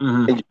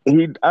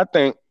Mm-hmm. I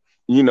think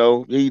he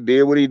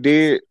did what he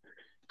did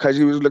because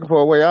he was looking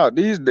for a way out.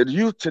 The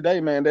youth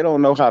today, man, they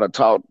don't know how to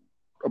talk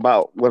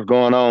about what's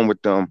going on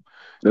with them.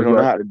 They That's don't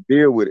know right. how to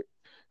deal with it.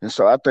 And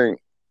so I think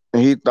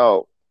he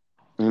thought,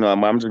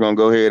 I'm just gonna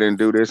go ahead and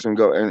do this and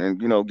go and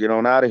get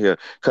on out of here.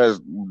 Because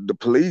the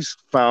police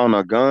found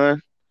a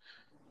gun,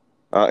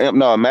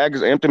 no,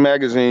 a empty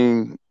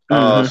magazine,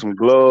 Mm-hmm. some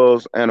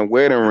gloves, and a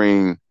wedding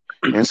ring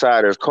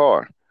inside his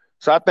car.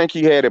 So I think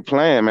he had it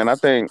planned, man. I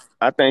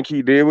think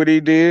he did what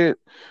he did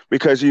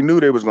because he knew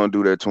they was gonna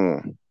do that to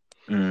him.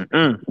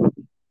 Mm-hmm.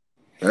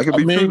 That could I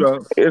be true, mean,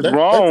 though. It's that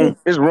wrong. could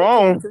It's that could be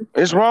wrong. true.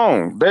 It's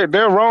wrong.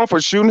 They're wrong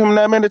for shooting him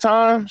that many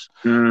times.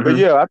 But Mm-hmm.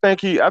 yeah, I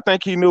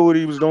think he knew what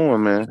he was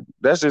doing, man.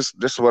 That's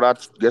what I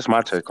guess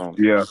my take on it.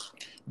 Yeah.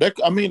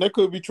 That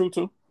could be true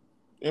too.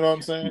 You know what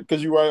I'm saying?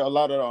 Because you're right. A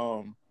lot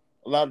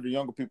of the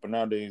younger people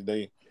nowadays,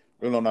 they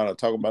really don't know how to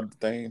talk about the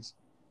things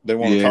they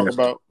want to Yeah. talk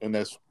about, and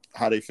that's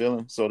how they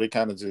feeling. So they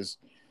kind of just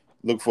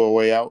look for a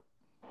way out.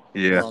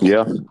 You Yeah. know what I'm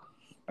Yeah,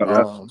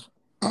 saying?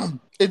 Yeah.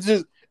 It's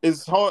just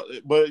it's hard,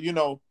 but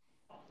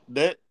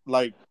that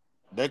like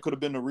that could have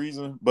been the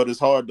reason, but it's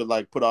hard to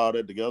like put all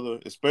that together,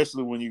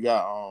 especially when you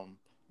got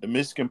the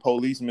Michigan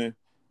policemen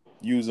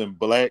using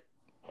black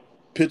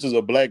pictures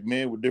of black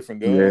men with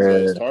different guns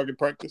as Yeah. target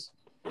practice.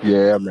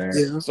 Yeah, man.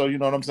 Yeah. So you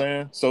know what I'm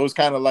saying? So it's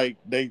kind of like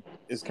they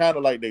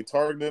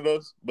targeted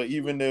us, but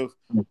even if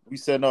we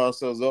setting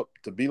ourselves up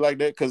to be like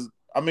that, because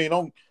I mean,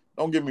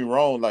 don't get me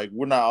wrong, like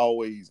we're not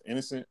always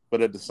innocent,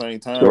 but at the same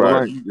time, That's like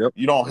right. right. Yep.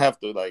 you don't have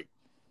to like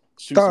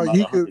shoot Thought somebody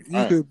you a could hundred you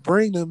times. could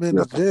bring them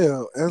into Yeah.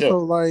 jail, and Yeah, so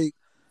like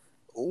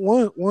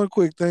one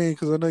quick thing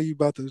because I know you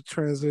about to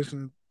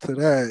transition to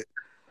that.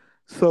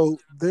 So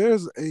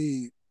there's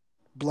a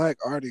black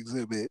art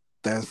exhibit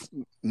that's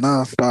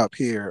nonstop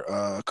here,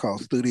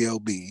 called Studio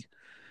B,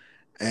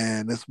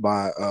 and it's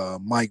by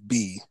Mike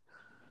B.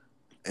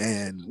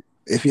 And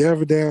if you're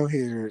ever down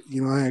here,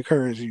 I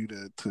encourage you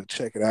to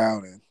check it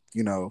out. And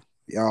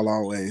y'all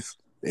always,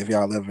 if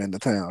y'all ever in the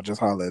town, just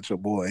holler at your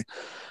boy.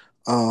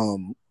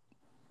 Um,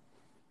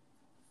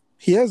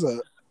 he has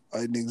an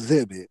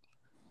exhibit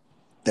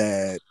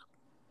that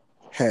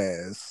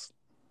has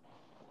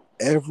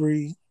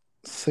every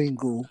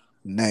single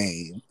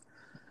name,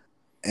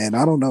 and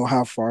I don't know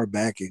how far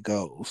back it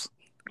goes,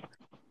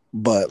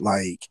 but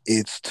like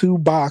it's two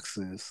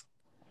boxes,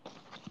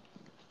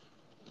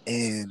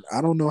 and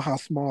I don't know how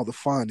small the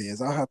font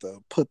is. I'll have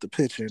to put the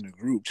picture in the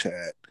group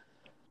chat.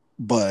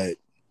 But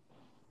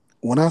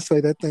when I say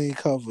that thing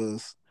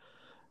covers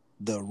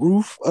the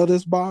roof of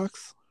this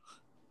box,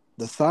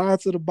 the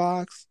sides of the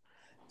box,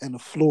 and the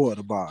floor of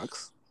the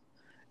box,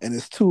 and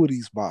it's two of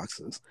these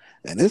boxes,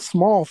 and it's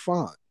small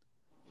font.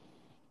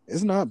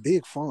 It's not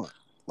big font.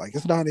 Like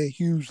it's not in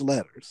huge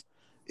letters.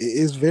 It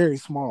is very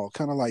small,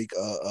 kind of like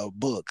a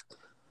book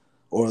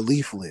or a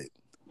leaflet.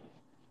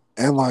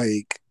 And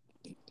like,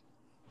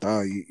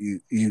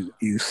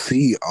 you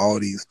see all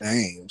these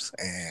names,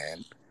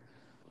 and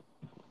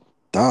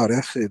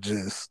that shit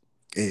just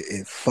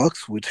it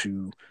fucks with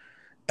you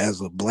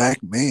as a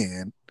black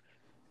man.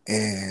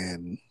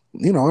 And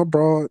I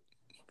brought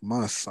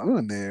my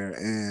son there,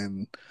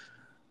 and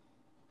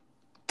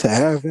to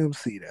have him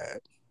see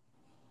that,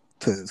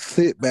 to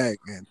sit back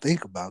and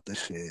think about the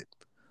shit,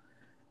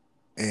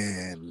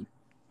 and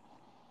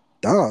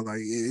like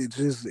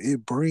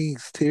it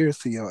brings tears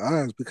to your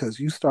eyes because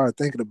you start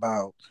thinking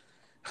about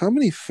how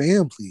many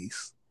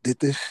families did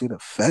this shit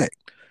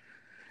affect?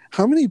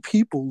 How many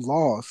people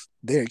lost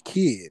their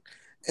kid?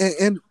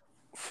 And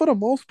for the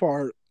most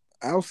part,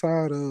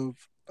 outside of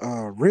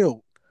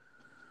real,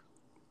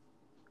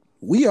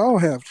 we all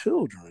have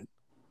children.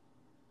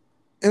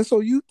 And so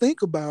you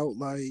think about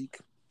like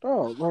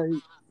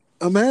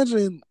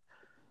imagine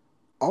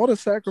all the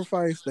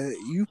sacrifice that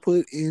you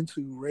put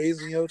into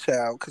raising your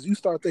child, because you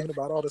start thinking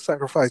about all the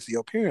sacrifice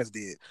your parents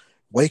did,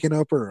 waking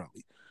up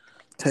early,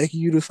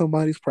 taking you to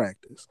somebody's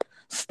practice,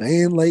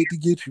 staying late to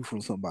get you from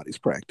somebody's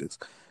practice,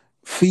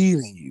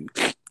 feeding you,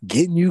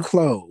 getting you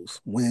clothes.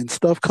 When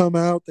stuff come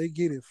out, they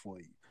get it for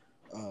you.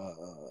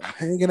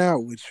 Hanging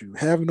out with you,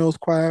 having those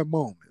quiet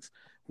moments,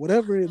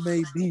 whatever it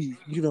may be,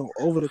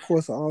 over the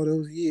course of all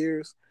those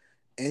years.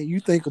 And you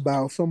think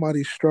about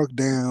somebody struck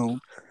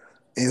down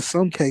in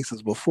some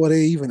cases before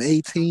they even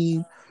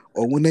 18,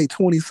 or when they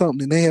 20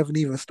 something and they haven't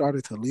even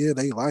started to live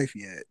their life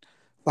yet.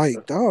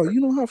 Like, dog, you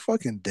know how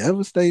fucking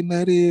devastating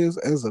that is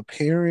as a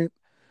parent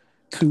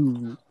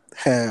to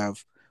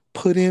have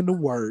put in the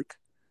work,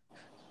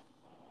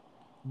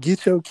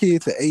 get your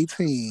kid to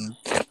 18,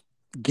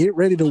 Get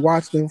ready to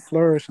watch them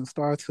flourish and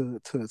start to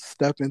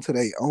step into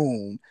their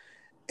own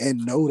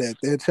and know that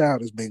their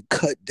child has been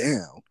cut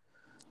down.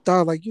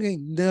 Dog, like you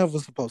ain't never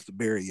supposed to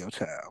bury your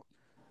child.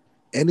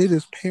 And it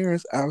is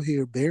parents out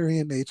here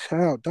burying their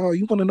child. Dog,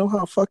 you wanna know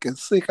how fucking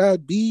sick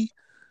I'd be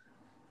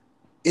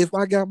if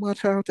I got my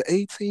child to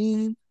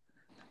 18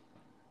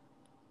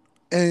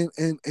 and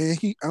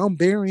I'm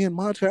burying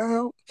my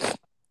child?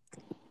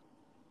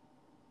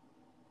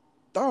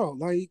 Dog,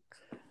 like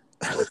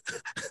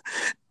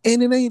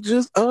and it ain't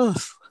just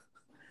us.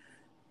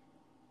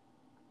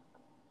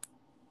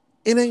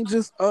 It ain't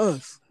just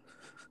us.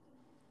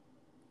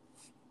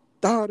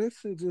 Dog, that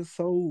shit just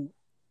so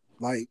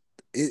like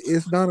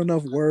it's not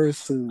enough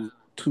words to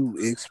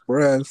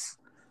express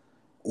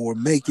or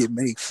make it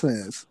make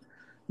sense.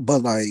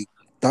 But like,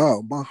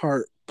 dog, my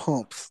heart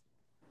pumps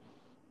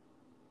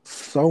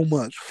so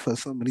much for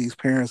some of these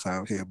parents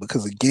out here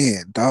because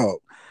again, dog,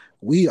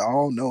 we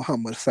all know how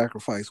much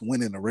sacrifice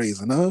went into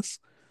raising us,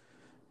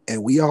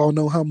 and we all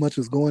know how much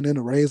is going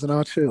into raising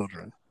our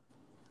children.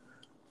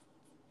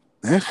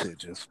 That shit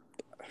just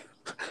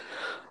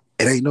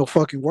it ain't no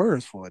fucking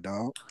words for it,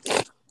 dog.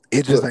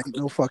 It just Look, ain't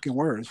no fucking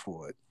words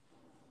for it.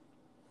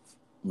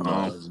 No,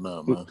 um, it's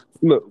not, man.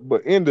 look,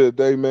 but end of the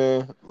day,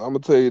 man, I'm gonna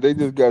tell you, they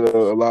just gotta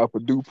allow for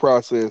due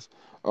process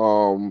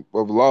of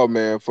law,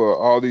 man, for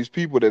all these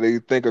people that they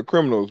think are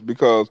criminals.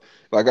 Because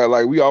like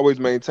we always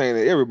maintain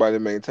that everybody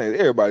maintains,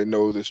 everybody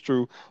knows it's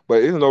true,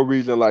 but there's no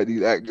reason like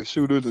these active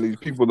shooters and these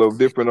people of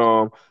different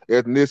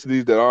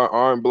ethnicities that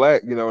aren't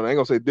black, and I ain't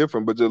gonna say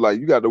different, but just like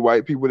you got the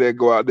white people that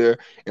go out there,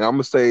 and I'm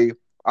gonna say.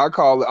 I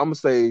call it. I'm gonna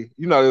say,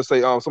 they'll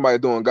say, somebody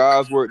doing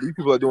God's work. These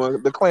people are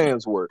doing the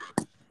Klan's work,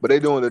 but they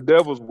doing the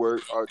devil's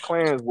work or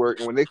Klan's work.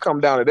 And when they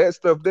come down to that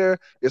stuff there,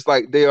 it's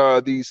like they are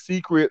these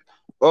secret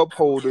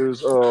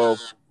upholders of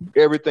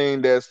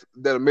everything that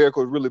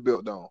America was really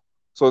built on.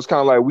 So it's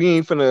kind of like we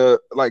ain't finna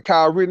like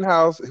Kyle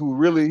Rittenhouse, who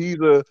really he's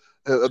a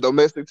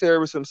domestic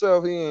terrorist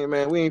himself. He ain't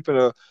man. We ain't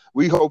finna.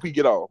 We hope he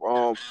get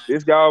off.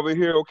 This guy over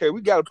here, okay,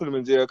 we got to put him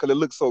in jail because it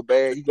looks so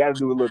bad. He got to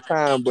do a little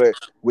time, but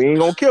we ain't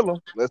gonna kill him.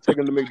 Let's take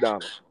him to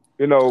McDonald's.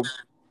 You know,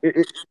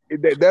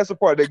 that's the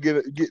part that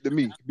get to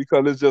me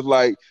because it's just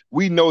like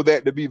we know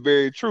that to be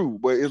very true,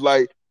 but it's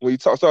like when you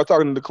start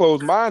talking to the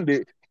closed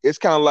minded, it's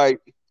kind of like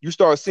you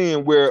start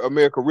seeing where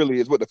America really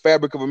is, what the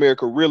fabric of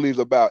America really is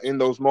about in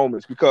those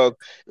moments. Because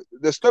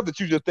the stuff that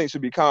you just think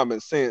should be common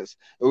sense,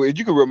 if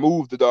you can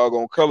remove the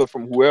doggone color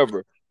from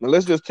whoever. Now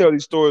let's just tell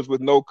these stories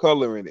with no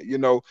color in it.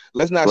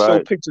 Let's not show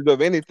Right. pictures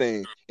of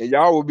anything, and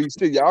y'all will be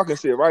still. Y'all can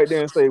sit right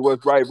there and say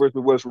what's right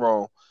versus what's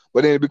wrong.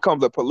 But then it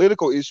becomes a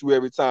political issue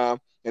every time.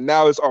 And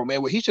now it's, oh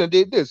man, well, he should have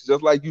did this.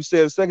 Just like you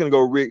said a second ago,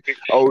 Rick.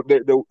 Oh,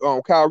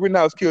 Kyle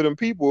Rittenhouse killed them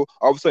people.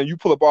 All of a sudden, you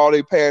pull up all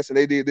they past and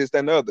they did this, that,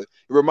 and the other. It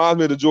reminds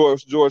me of the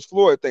George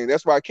Floyd thing.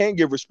 That's why I can't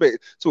give respect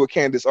to a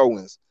Candace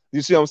Owens.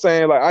 You see what I'm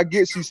saying? Like, I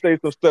get she says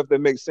some stuff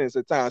that makes sense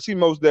at times. She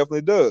most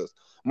definitely does.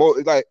 More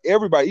like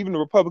everybody, even the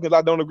Republicans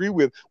I don't agree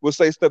with, will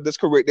say stuff that's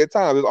correct at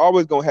times. It's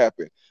always gonna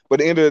happen.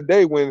 But at the end of the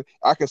day, when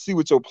I can see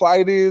what your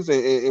plight is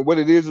and what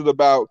it is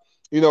about,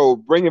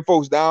 bringing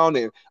folks down,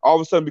 and all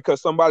of a sudden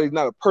because somebody's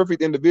not a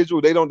perfect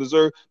individual, they don't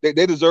deserve they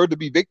deserve to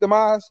be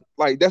victimized.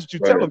 Like that's what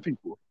you're Right. telling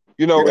people,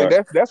 and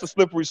Right. that's a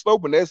slippery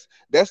slope, and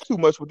that's too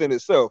much within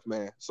itself,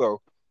 man.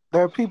 So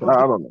That people I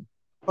just don't know.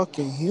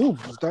 fucking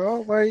humans,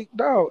 dog. Like,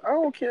 dog, I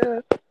don't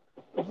care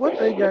what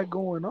they got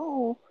going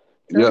on.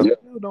 That Yeah,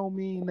 still don't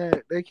mean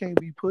that they can't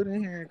be put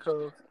in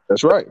handcuffs,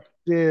 that's right.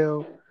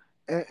 jail,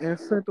 and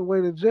sent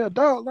away to jail.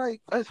 Dog,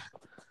 like,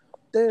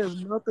 there's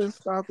nothing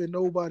stopping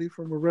nobody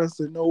from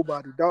arresting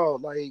nobody,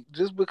 dog. Like,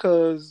 just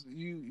because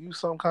you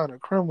some kind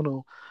of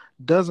criminal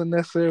doesn't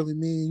necessarily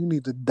mean you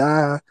need to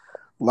die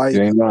You like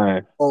ain't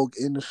lying. dog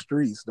in the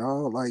streets,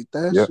 dog. Like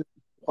that Yep. shit.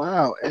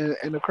 Wow.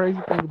 And the crazy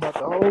thing about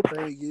the whole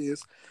thing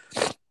is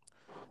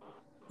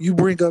you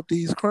bring up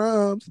these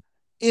crimes,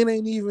 it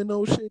ain't even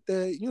no shit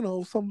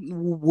that, some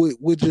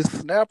would just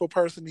snap a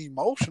person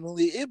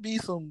emotionally. It be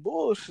some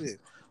bullshit.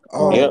 Yep.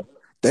 Oh,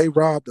 they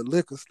robbed the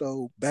liquor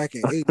store back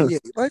in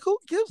 '88. Like, who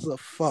gives a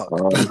fuck?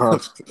 Uh-huh.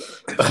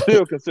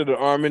 Still considered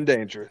armed and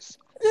dangerous.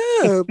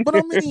 Yeah, but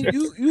I mean,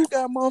 you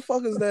got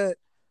motherfuckers that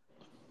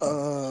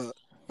uh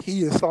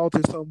he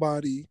assaulted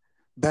somebody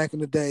back in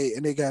the day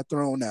and they got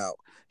thrown out.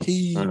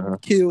 He Uh-huh.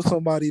 killed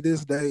somebody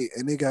this day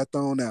and they got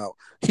thrown out.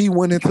 He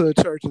went into a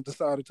church and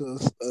decided to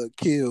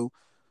kill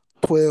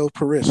 12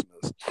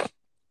 parishioners.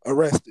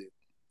 Arrested.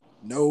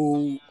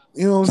 No,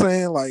 you know what I'm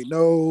saying? Like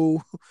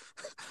no,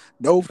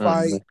 no Uh-huh.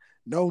 fight,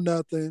 no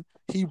nothing.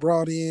 He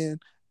brought in.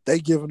 They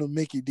giving him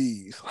Mickey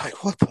D's.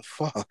 Like what the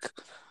fuck?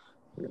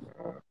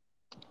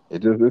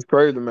 It's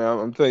crazy, man.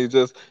 I'm telling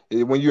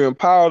you, when you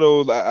empower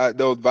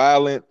those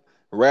violent,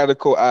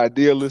 radical,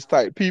 idealist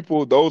type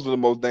people, those are the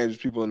most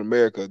dangerous people in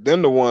America.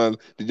 Them the ones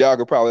that y'all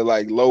could probably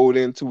like load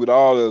into with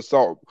all the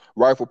assault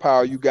rifle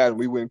power you got, and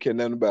we wouldn't care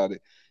nothing about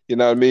it. You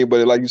know what I mean?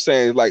 But like you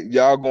saying, it's like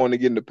y'all going to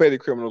get into petty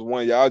criminals.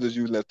 One, y'all just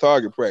using that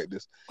target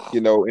practice.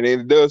 And then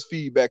it does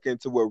feed back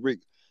into what Rick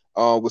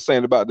was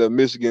saying about the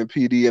Michigan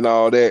PD and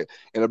all that,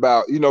 and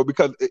about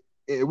because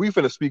we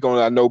finna speak on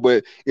it, I know,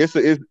 but it's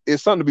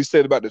something to be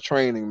said about the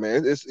training,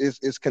 man.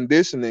 It's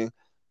conditioning,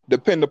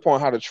 depending upon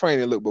how the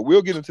training look. But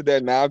we'll get into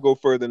that now. I'll go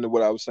further into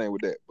what I was saying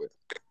with that. But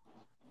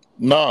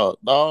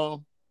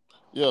No,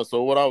 yeah.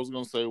 So what I was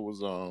gonna say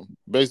was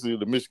basically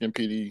the Michigan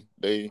PD,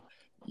 they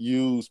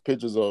use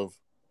pictures of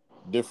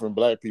different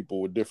black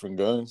people with different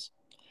guns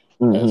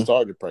hmm as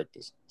target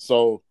practice.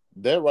 So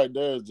that right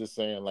there is just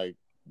saying like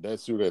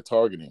that's who they're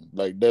targeting.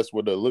 Like that's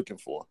what they're looking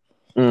for.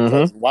 hmm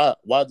Because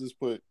why just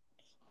put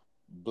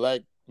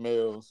black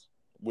males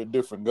with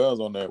different guns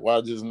on there?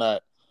 Why just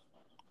not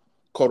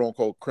quote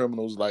unquote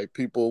criminals like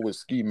people with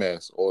ski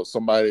masks or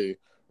somebody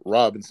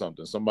robbing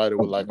something, somebody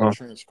with like a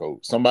trench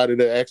coat, somebody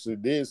that actually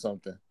did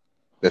something.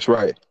 that's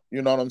right.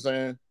 You know what I'm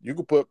saying? You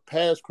could put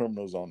past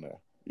criminals on there.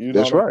 You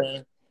know That's what I'm right.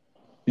 saying?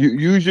 You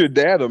use your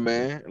data,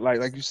 man.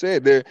 Like you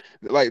said, they're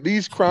like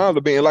these crimes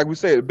are being, like we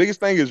said, the biggest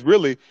thing is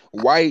really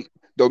white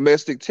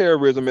domestic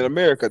terrorism in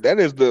America. That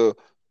is the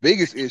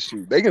biggest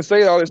issue. They can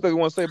say all this stuff they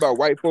want to say about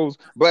white folks,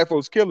 black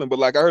folks killing, but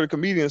like I heard a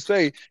comedian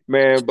say,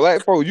 man,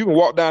 black folks, you can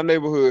walk down the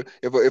neighborhood.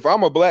 If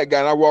I'm a black guy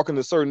and I walk in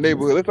a certain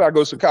neighborhood, let's say I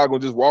go to Chicago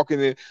and just walking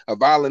in a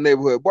violent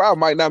neighborhood, boy, I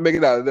might not make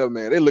it out of there,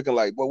 man. They looking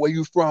like, boy, where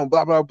you from?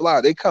 Blah blah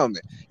blah. They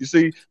coming. You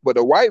see, but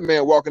the white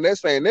man walking that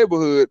same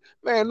neighborhood,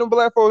 man, them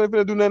black folks ain't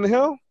finna do nothing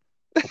to him.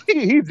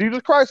 He's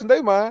Jesus Christ in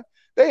their mind.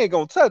 They ain't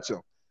gonna touch him.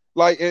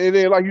 Like and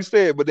then like you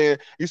said, but then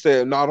you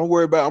said, no, don't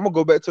worry about it. I'm gonna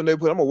go back to the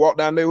neighborhood. I'm gonna walk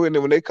down the neighborhood, and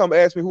then when they come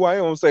ask me who I am,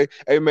 I'm gonna say,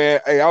 hey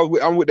man, hey,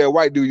 I'm with that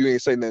white dude you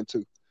ain't say nothing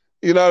to.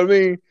 You know what I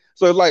mean?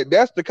 So it's like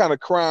that's the kind of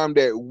crime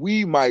that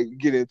we might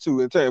get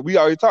into in terms. We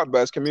already talked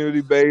about it's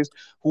community based,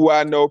 who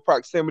I know,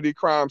 proximity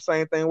crime,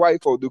 same thing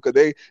white folk do,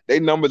 because they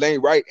numbers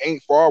ain't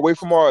far away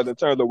from ours in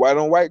terms of white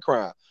on white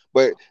crime.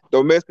 But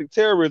domestic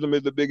terrorism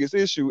is the biggest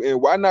issue.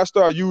 And why not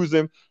start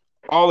using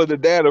all of the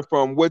data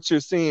from what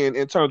you're seeing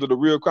in terms of the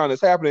real crime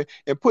that's happening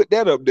and put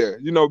that up there,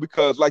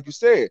 because like you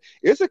said,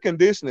 it's a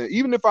conditioning.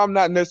 Even if I'm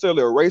not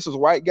necessarily a racist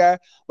white guy,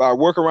 but I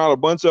work around a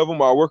bunch of them,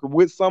 or I work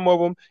with some of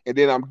them, and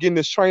then I'm getting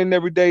this training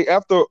every day.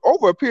 After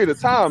over a period of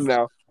time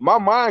now, my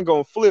mind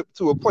gonna flip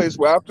to a place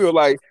where I feel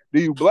like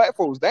these black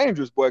folks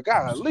dangerous, boy.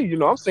 Golly,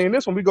 I'm seeing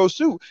this when we go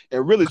shoot,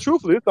 and really,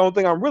 truthfully, it's the only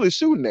thing I'm really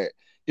shooting at.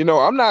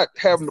 I'm not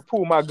having to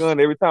pull my gun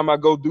every time I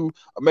go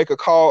make a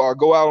call or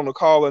go out on a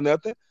call or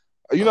nothing.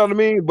 You know what I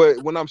mean?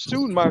 But when I'm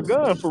shooting my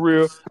gun for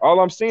real, all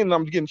I'm seeing and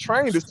I'm getting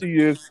trained to see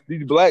is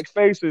these black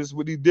faces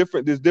with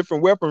this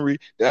different weaponry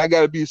that I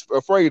got to be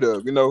afraid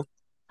of.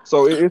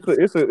 So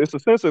it's a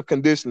sense of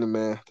conditioning,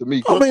 man. To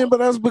me, I mean, but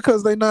that's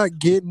because they're not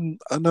getting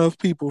enough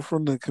people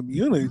from the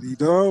community,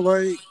 dog.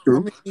 Like,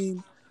 true. I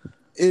mean,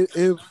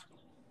 if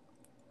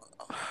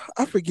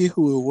I forget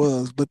who it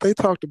was, but they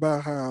talked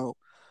about how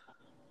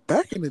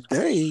back in the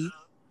day,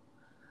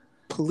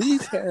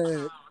 police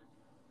had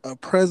a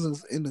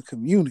presence in the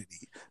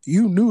community.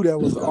 You knew that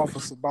was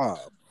Officer Bob.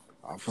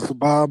 Officer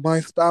Bob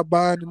might stop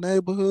by in the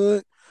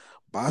neighborhood,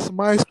 buy some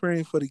ice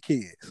cream for the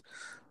kids,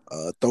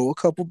 throw a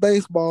couple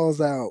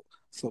baseballs out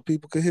so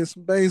people could hit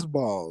some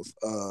baseballs,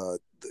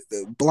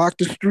 block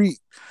the street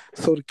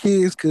so the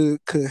kids could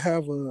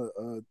have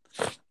a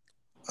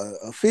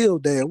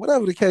field day or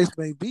whatever the case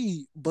may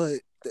be.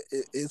 But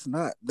it's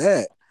not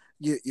that.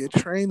 You're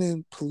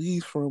training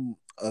police from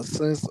a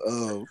sense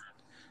of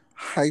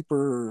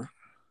hyper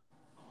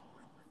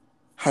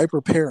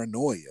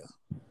paranoia,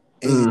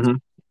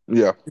 and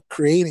Yeah. you're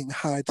creating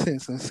high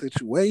tension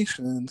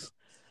situations,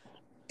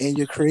 and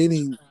you're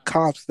creating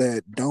cops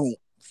that don't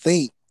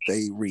think,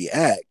 they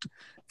react.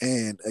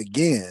 And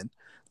again,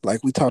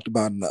 like we talked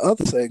about in the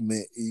other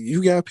segment,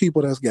 you got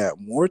people that's got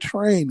more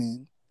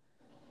training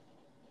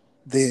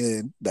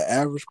than the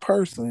average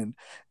person,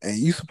 and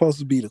you're supposed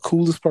to be the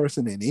coolest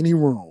person in any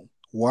room.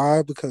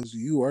 Why? Because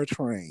you are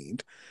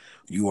trained.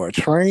 You are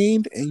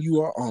trained and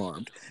you are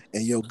armed,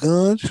 and your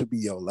gun should be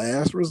your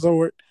last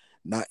resort,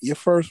 not your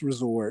first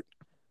resort.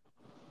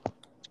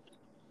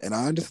 And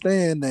I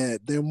understand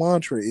that their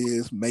mantra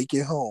is make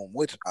it home,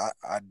 which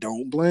I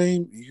don't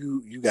blame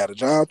you. You got a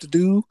job to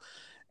do,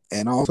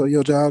 and also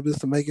your job is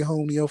to make it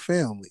home to your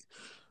family.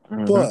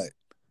 But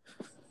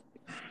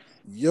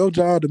your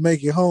job to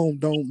make it home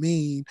don't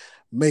mean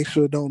make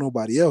sure don't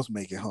nobody else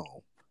make it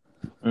home.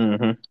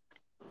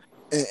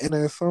 And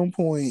at some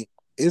point,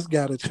 it's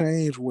got to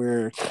change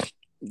where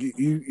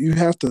you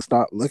have to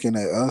stop looking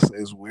at us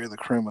as we're the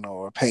criminal,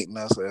 or painting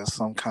us as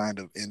some kind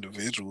of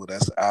individual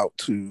that's out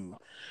to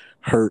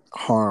hurt,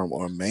 harm,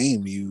 or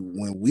maim you,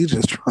 when we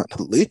just trying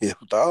to live,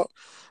 dog.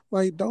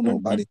 Like, don't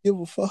nobody give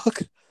a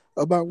fuck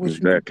about what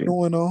you got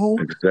going on.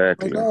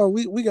 Exactly. Like, oh,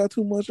 we got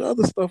too much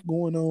other stuff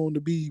going on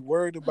to be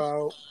worried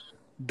about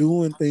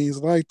doing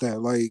things like that.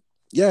 Like,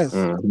 yes,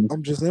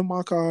 I'm just in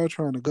my car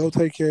trying to go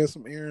take care of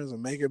some errands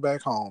and make it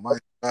back home. I'm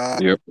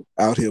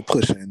out here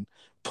pushing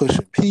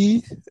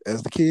P,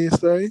 as the kids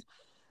say.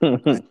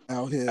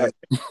 Out here.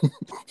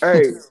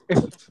 Hey,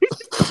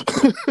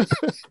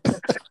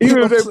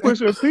 even if they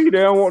pushing P, they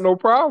don't want no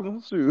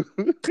problems. Shoot.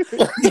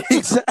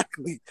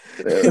 Exactly.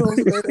 You know what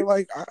I'm saying?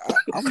 Like,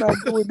 I'm not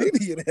doing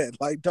any of that.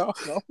 Like, dog,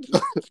 I'm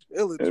just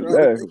chilling, trying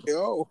to make it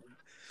home.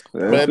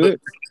 That's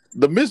it.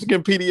 The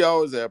Michigan PD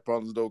always had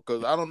problems though,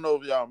 because I don't know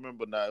if y'all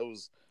remember now. It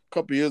was a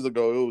couple years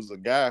ago. It was a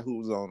guy who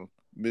was on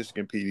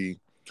Michigan PD.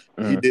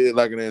 He did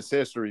like an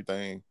ancestry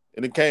thing,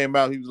 and it came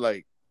out he was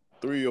like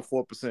 3 or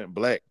 4%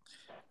 black,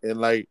 and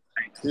like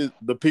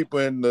the people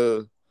in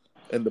the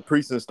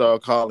precinct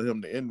started calling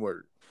him the N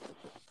word.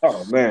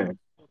 Oh man.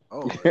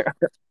 Oh,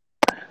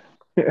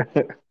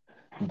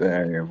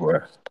 Damn boy.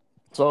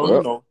 So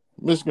Well,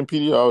 Michigan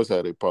PD always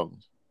had their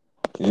problems.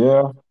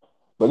 yeah.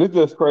 But it's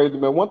just crazy,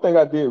 man. One thing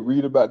I did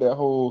read about that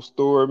whole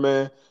story,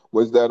 man,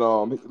 was that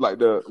like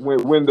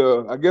when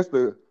the I guess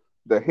the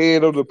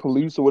head of the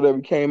police or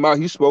whatever came out,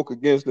 he spoke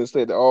against it and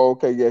said that, oh,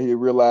 okay, yeah, he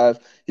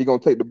realized he gonna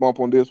take the bump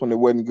on this when it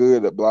wasn't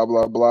good, that blah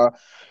blah blah.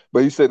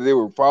 But he said that they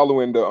were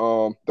following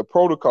the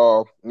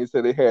protocol, and he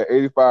said they had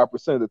 85%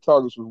 of the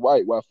targets was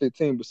white, while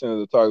 15% of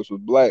the targets was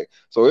black.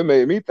 So it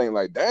made me think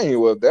like, dang,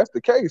 well, if that's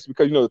the case,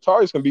 because the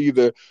targets can be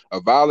either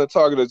a violent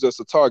target or just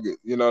a target.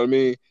 You know what I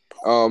mean?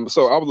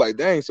 So I was like,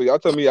 dang. So y'all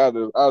tell me out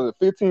of the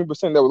 15%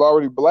 that was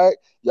already black,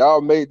 y'all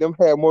made them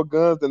have more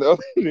guns than the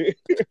other than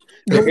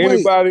But wait,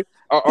 anybody,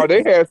 or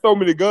they had so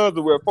many guns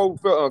where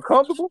folks felt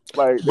uncomfortable.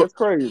 Like But that's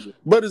crazy.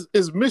 but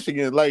it's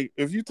Michigan. Like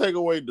if you take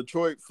away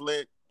Detroit,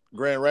 Flint,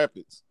 Grand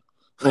Rapids,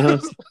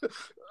 Mhm.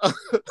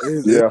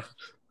 it- Yeah,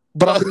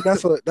 but I mean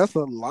that's a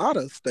lot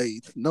of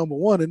states. Number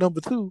one and number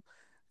two,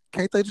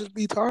 can't they just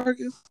be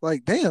targets?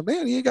 Like, damn,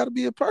 man, you ain't got to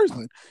be a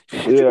person.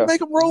 Shit, you can yeah, make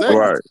them exactly.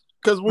 right, robots.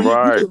 Because You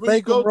right. can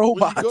make them when you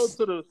go robots.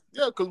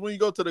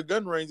 to the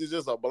gun range, it's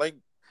just a blank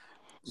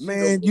sheet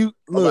Man, you of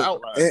an look,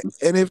 outline.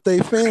 and if they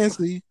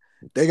fancy,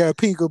 they got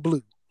pink or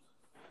blue.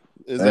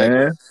 Exactly.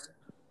 Man,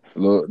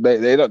 look,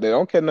 they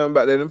don't care nothing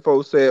about that. Them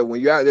folks said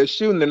when you're out there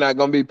shooting, they're not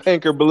gonna be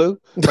pink or blue,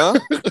 huh?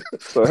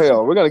 So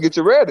hell, we're gonna get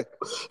you ready.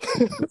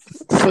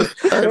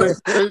 Hey,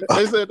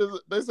 they said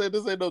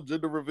this ain't no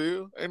gender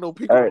reveal. Ain't no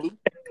pink or Hey. blue.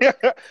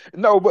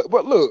 No, but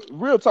look,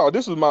 real talk.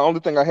 This was my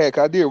only thing I had.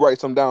 'Cause I did write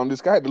some down.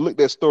 I had to look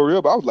that story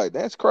up. I was like,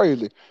 that's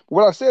crazy. But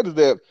what I said is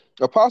that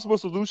a possible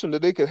solution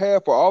that they could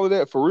have for all of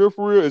that, for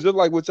real, is just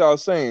like what y'all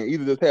saying.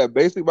 Either just have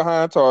basic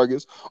behind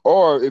targets,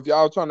 or if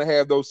y'all trying to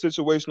have those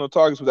situational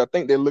targets, which I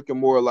think they're looking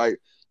more like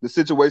the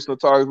situational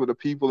targets with the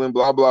people and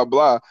blah blah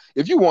blah.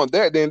 If you want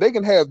that, then they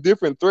can have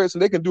different threats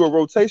and they can do a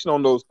rotation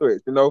on those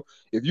threats.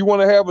 If you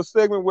want to have a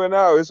segment where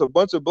now it's a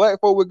bunch of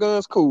black folk with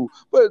guns, cool.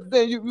 But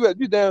then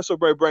you damn sure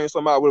bring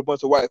some out with a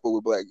bunch of white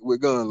folk with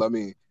guns. I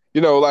mean,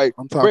 like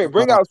I'm bring talking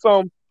bring about. out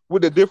some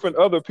with the different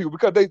other people,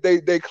 because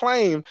they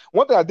claim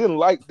one thing I didn't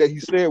like that he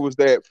said was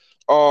that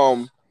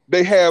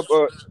they have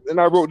and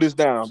I wrote this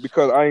down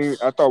because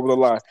I thought it was a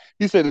lie.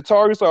 He said the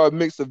targets are a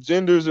mix of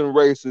genders and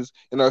races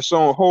and are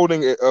shown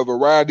holding a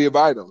variety of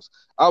items.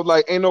 I was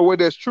like, ain't no way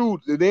that's true.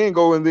 They then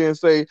go and then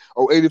say,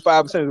 oh,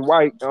 85% is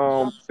white,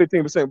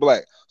 15%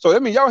 black. So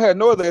that means y'all had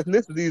no other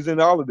ethnicities in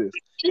all of this.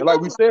 And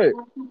like we said,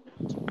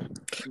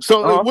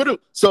 So uh-huh,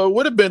 it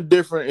would have been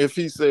different if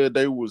he said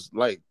they was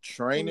like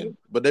training,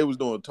 but they was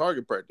doing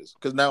target practice.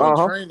 Because now in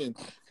uh-huh. training,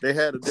 they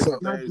had the So,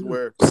 different things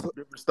where so,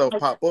 different stuff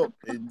pop up,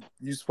 and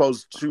you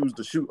supposed to choose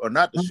to shoot or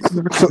not to shoot.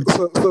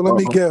 so let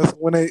me Uh-huh. guess.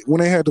 When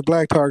they had the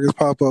black targets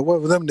pop up,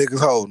 what were them niggas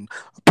holding?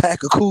 A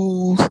pack of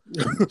cools,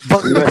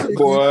 bucket of Man, chicken.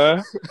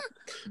 boy,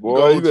 you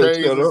Gold better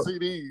chains shut and up.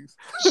 CDs.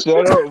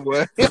 Shut up,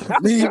 boy.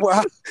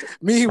 meanwhile,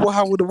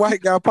 meanwhile, when the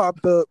white guy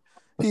popped up,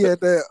 he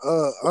had that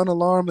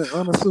unalarmed and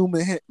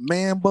unassuming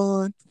man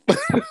bun.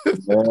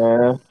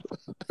 Man,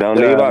 Don't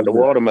leave God, out the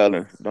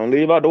watermelon. Don't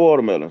leave out the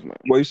watermelons, man.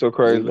 boy, you so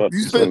crazy. You Don't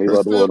still leave you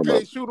out the still watermelon.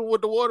 can't shoot them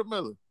with the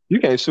watermelon. You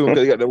can't sue him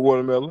because you got that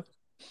watermelon.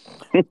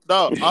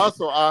 No,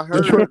 also I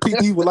Detroit heard.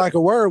 PD would like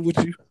a word with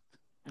you.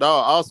 No,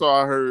 also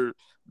I heard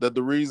that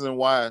the reason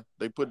why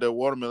they put that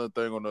watermelon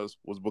thing on us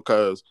was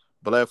because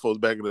black folks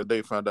back in the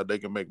day found out they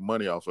can make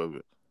money off of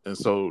it, and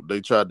so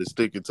they tried to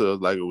stick it to us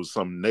like it was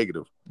something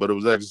negative, but it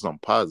was actually something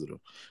positive.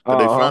 Because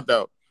they Uh-huh. found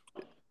out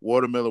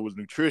watermelon was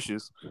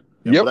nutritious,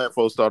 and Yep. black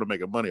folks started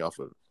making money off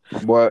of it.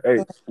 But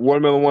hey,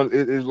 watermelon one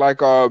is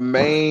like our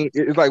main.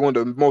 It's like one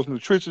of the most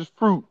nutritious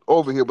fruit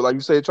over here. But like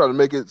you say, try to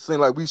make it seem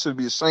like we should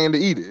be ashamed to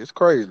eat it. It's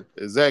crazy.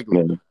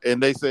 Exactly, Man,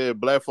 and they said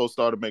black folks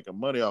started making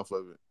money off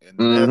of it, and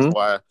that's Mm-hmm.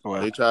 why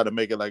Well, they tried to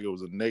make it like it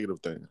was a negative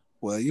thing.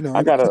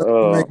 I got anytime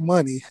you a make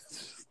money,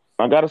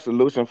 I got a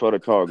solution for the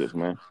targets,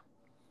 man.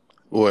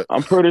 What?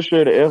 I'm pretty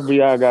sure the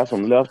FBI got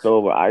some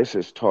leftover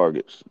ISIS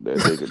targets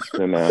that they could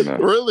send down there.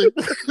 Really?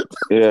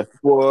 Yeah,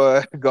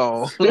 Boy,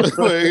 gone.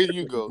 Well, here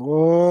you go.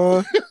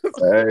 boy,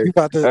 Hey, you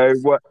about to. hey,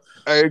 what?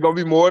 Hey, it's gonna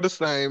be more of the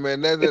same,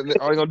 man. All they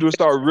gonna do is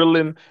start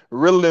riddling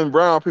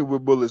brown people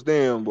with bullets.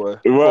 Damn, boy.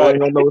 Boy, right. ain't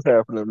gonna know what's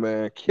happening,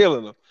 man.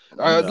 Killing them.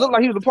 It looked No.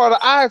 like he was a part of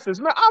ISIS,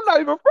 man. I'm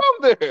not even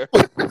from there.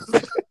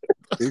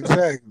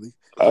 Exactly.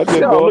 I just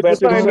Y'all going look the back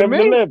to the same to Seven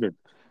me. Eleven.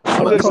 I'm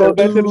Some just some going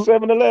back to the dude.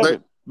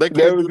 7-Eleven. They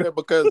There can't we do go. that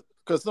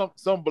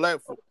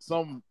because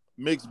some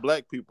mixed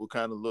black people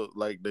kind of look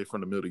like they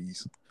from the Middle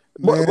East.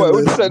 But Man,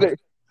 what you say? listen.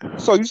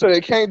 So you say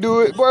they can't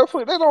do it, boy?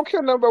 They don't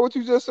care nothing about what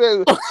you just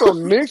said.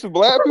 Some mixed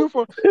black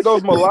people,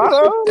 those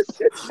mulattoes,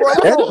 boy.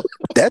 They That don't.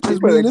 that You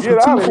just better mean it's a get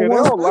out two of for here. They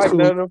one don't like special.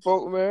 none of them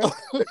folk, man.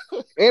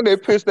 And they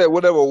pissed that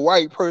whatever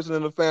white person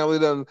in the family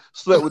done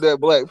slept with that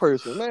black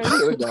person. Man, you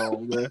better go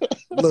on, man.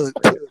 Look,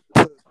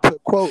 to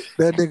quote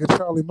that nigga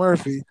Charlie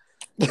Murphy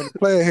in the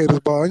Player Haters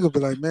Ball, he gonna be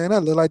like, man,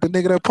 that look like the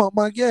nigga that pumped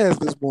my gas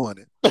this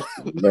morning.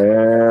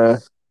 Man,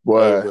 Hey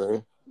boy.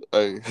 man.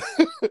 Hey.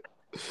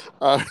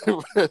 All right,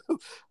 man.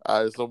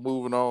 All right, so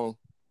moving on.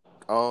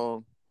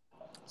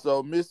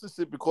 So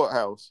Mississippi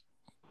courthouse,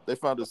 they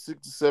found a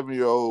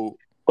 67-year-old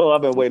Oh,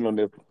 I've been waiting on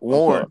this. I'm sorry.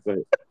 warrant Go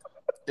ahead.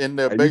 in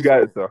their Hey, you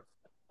got basement. it, sir.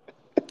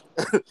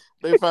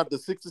 They found the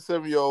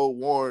 67-year-old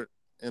warrant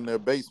in their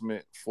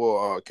basement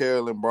for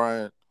Carolyn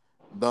Bryant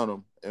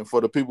Dunham. And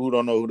for the people who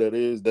don't know who that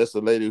is, that's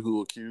the lady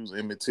who accused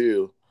Emmett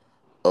Till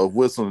of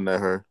whistling at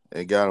her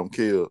and got him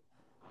killed.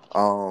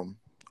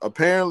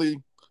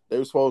 Apparently, they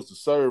were supposed to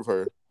serve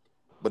her,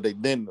 but they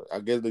didn't. I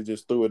guess they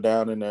just threw it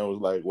down in there and was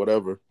like,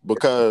 whatever.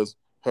 Because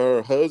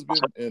her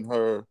husband and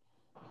her,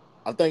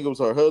 I think it was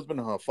her husband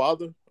and her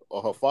father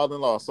or her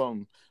father-in-law or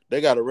something,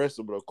 they got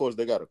arrested, but of course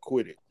they got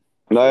acquitted.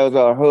 No, it was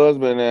her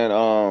husband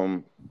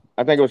and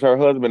I think it was her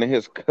husband and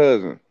his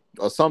cousin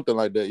Or something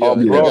like that. or Yeah,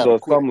 and they got brother or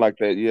acquitted. something like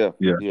that. Yeah,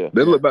 Yeah, yeah.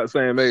 they Yeah. look about the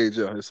same age.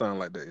 Yeah, it sounds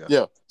like that. Yeah.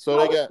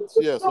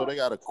 Yeah. So they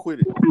got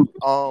acquitted.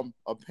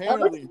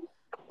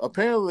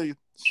 Apparently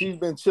she's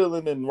been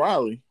chilling in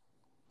Raleigh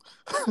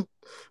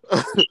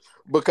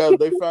because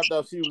they found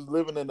out she was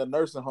living in a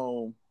nursing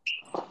home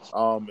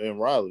in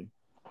Raleigh.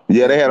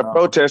 Yeah, they And had a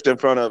protest in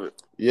front of it.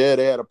 yeah,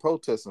 they had a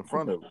protest in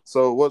front of it.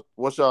 So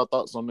what's y'all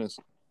thoughts on this?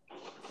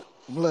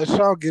 Let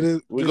Shaw get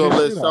it. We're Get gonna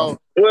his let shit Shaw off.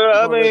 Well,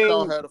 I let Shaw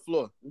mean, have the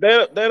floor.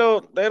 they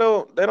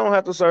don't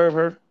have to serve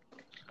her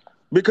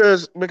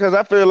because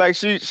I feel like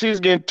she's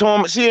getting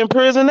tormented. She in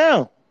prison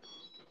now.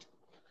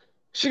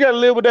 She got to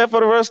live with that for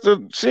the rest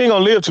of. She ain't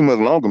gonna live too much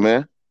longer,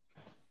 man.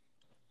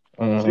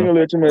 She ain't Mhm. gonna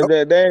live too much.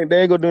 They ain't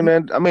gonna do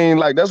that. I mean,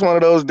 like that's one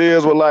of those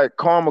deals where like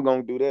karma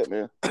gonna do that,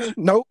 man.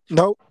 Nope.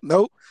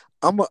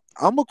 I'm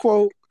a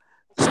quote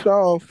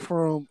Shaw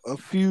from a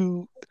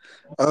few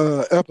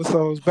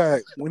episodes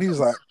back when he was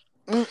like,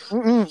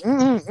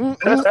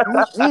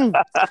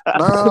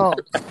 no,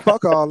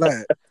 fuck all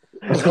that.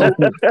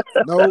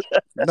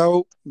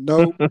 Nope,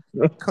 nope.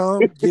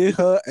 Come get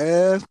her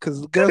ass,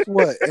 cause guess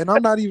what? And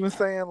I'm not even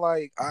saying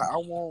like I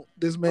want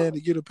this man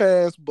to get a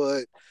pass,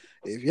 but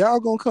if y'all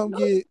gonna come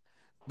get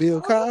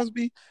Bill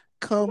Cosby,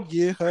 come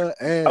get her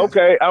ass.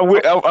 Okay, I'm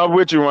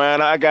with you,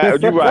 Ryan. I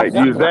got you right.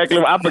 You exactly.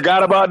 I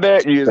forgot about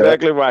that. You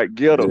exactly right.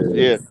 Get him.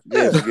 Yeah.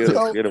 Yeah,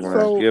 Yeah. get him,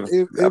 Ryan. So Get him. I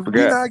if we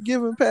forgot. not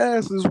giving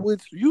passes,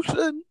 which you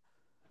shouldn't,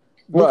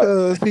 Right,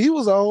 because he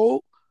was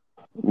old.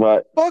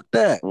 right, Fuck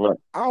that. right,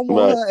 I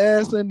want right, her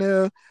ass in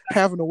there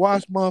having to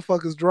wash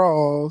motherfuckers'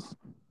 drawers.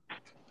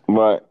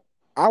 right.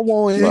 I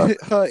want Right.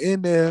 her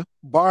in there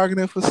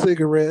bargaining for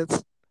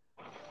cigarettes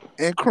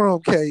and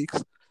crumb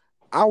cakes.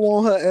 I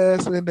want her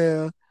ass in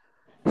there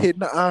hitting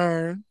the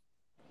iron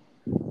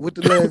with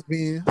the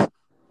lesbians.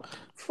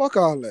 Fuck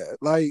all that.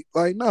 Like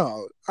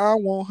no. I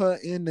want her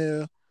in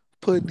there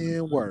putting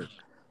in work.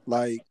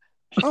 Like,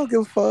 I don't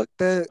give a fuck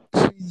that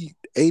she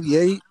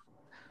 88.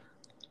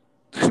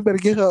 She better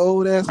get her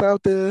old ass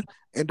out there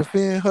and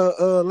defend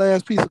her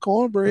last piece of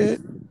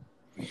cornbread.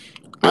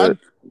 I But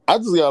I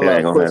just got a it lot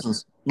ain't of gonna happen.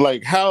 questions.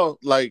 Like how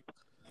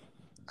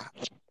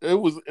it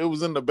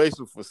was in the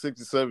basement for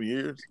 67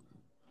 years.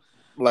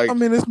 I Like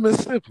mean, it's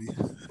Mississippi.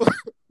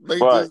 they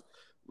Right, just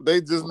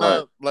they just right.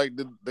 not like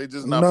they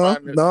just not No,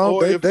 finding it. no,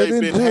 Or if they they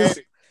didn't been had just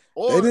it. they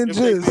Or didn't if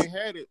they just been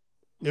had it.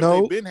 If they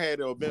no been had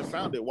it or been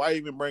found it, why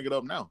even bring it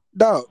up now?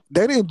 no,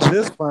 they didn't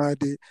just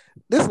find it.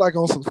 This like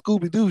on some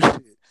Scooby Doo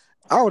shit.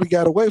 I would have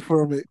got away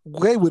with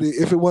it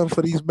if it wasn't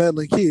for these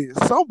meddling kids.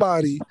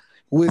 Somebody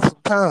with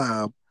some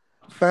time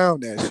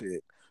found that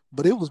shit,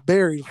 but it was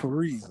buried for a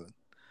reason.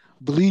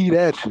 Believe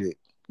that shit.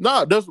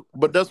 No,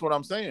 that's what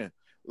I'm saying.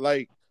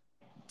 Like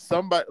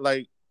somebody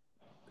like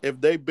if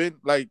they been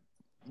like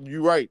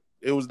you right,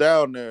 it was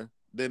down there,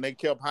 then they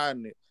kept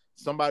hiding it.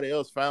 Somebody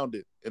else found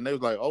it and they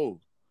was like, oh,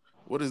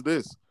 what is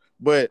this?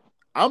 But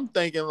I'm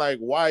thinking like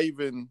why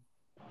even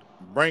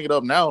bring it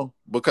up now?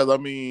 Because I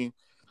mean,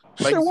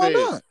 like Shit, you why said,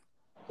 not?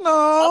 I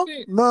No,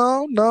 mean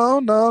no, no,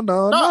 no,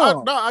 no,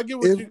 no, no. I get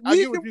what If you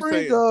we can bring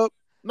saying. up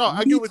No, I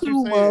get Me what you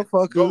Too saying.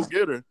 Go motherfuckers,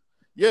 get her.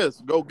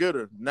 Yes, go get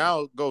her.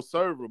 Now go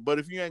serve her. But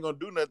if you ain't gonna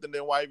do nothing,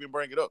 then why even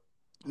bring it up?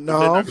 If they're no,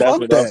 not gonna That's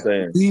fuck do what I'm nothing. that.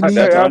 saying. We I, That's need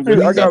hey, what to, I I'm feel,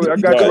 we I just got, need I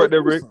to got you go right right.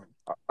 there, do Rick. something.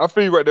 I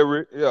feel you right there,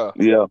 Rick. Yeah.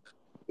 Yeah, yeah.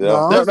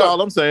 No, No, That's no,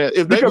 all I'm saying.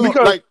 If they gonna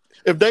because like,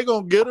 if they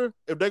gonna get her,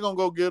 if they gonna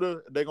go get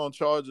her, they gonna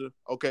charge her.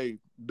 Okay,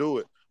 do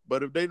it.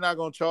 But if they not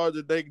gonna charge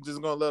her, they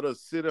just gonna let her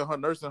sit in her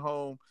nursing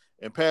home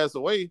and pass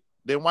away.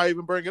 Then why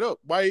even bring it up?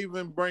 Why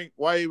even bring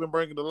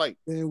it to light?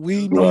 and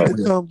we No, need Right.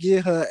 to come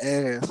get her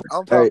ass.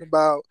 I'm hey, talking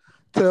about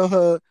tell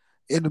her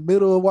in the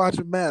middle of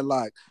watching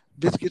Matlock,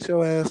 bitch, get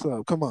your ass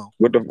up. Come on.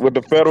 With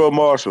the federal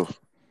marshals.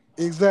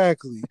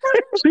 Exactly.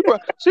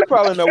 she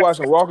probably not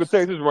watching Walker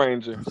Texas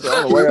Ranger, so I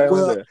don't know why It, y'all went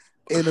well, there.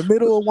 in the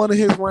middle of one of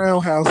his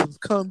roundhouses.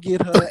 Come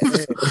get her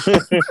ass.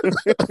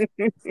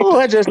 Oh,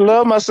 I just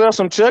love myself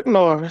some Chuck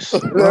Norris.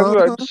 That's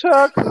right, Uh-huh.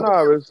 Chuck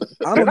Norris.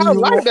 I And don't I even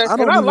like want. that. I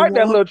And don't I even like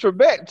that want. little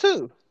Trebek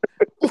too.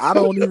 I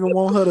don't even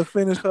want her to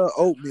finish her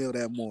oatmeal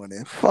that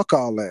morning. Fuck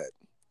all that.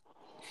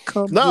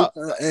 Come get Nah,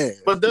 her ass.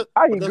 I but eat that's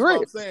what I'm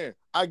grits. saying.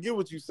 I get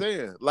what you're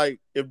saying. Like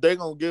if they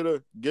gonna get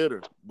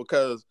her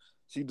because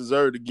she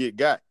deserved to get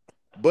got.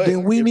 But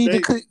Then we if need to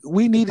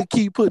they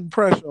keep putting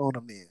pressure on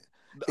them. Then,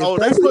 if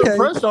they that's the putting case,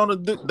 pressure on her,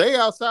 they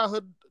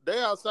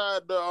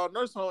outside the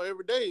nurse home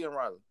every day in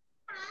Raleigh.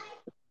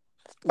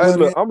 Hey, well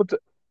look,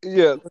 then,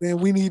 yeah. then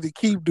we need to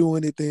keep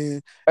doing it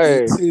then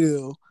Hey,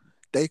 until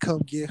they come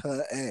get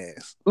her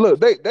ass. look,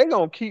 they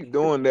gonna keep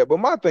doing that. But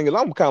my thing is,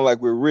 I'm kind of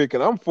like with Rick,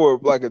 and I'm for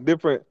like a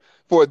different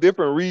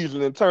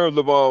reason in terms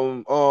of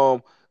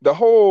the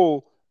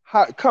whole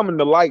coming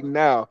to light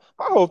now.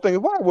 My whole thing is,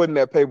 why wasn't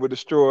that paper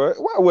destroyed?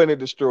 Why wasn't it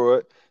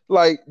destroyed?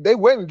 Like they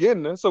wasn't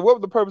getting it. So what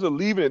was the purpose of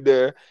leaving it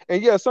there?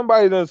 And yeah,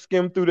 somebody done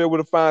skimmed through there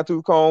with a fine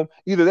tooth comb.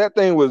 Either that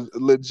thing was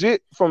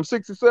legit from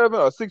 '67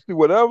 or '60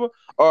 whatever,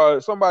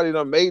 or somebody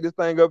done made this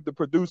thing up to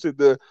produce it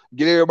to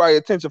get everybody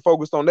attention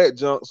focused on that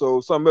junk so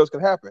something else can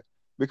happen.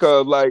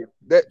 Because like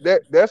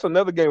that's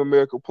another game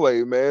America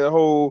play, man. The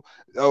whole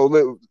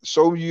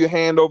show you your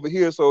hand over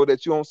here so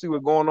that you don't see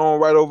what's going on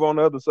right over on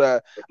the other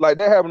side. Like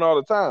that happen all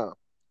the time.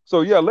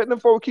 So yeah, let them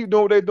folks keep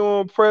doing what they're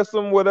doing, press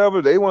them,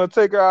 whatever. They want to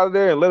take her out of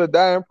there and let her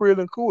die in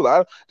prison. Cool.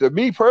 To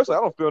me personally,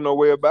 I don't feel no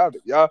way about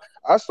it. Y'all,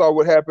 I saw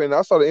what happened.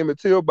 I saw the Emmett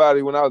Till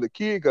body when I was a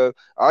kid because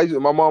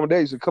my mom and dad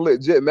used to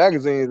collect Jet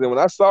magazines, and when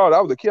I saw it,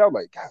 I was a kid. I was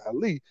like,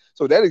 golly.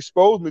 So that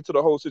exposed me to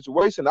the whole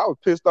situation. I was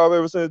pissed off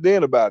ever since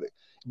then about it.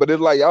 But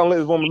it's like y'all let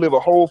this woman live a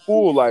whole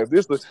full life.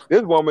 This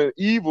woman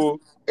evil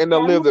and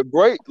done lived a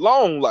great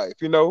long life,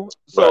 you know. Right.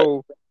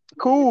 So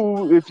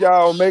cool if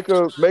y'all make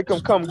them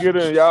come get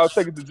her and y'all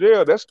take it to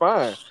jail. That's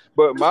fine.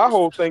 But my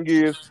whole thing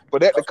is for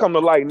that to come to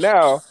light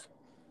now,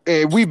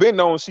 and we been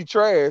known she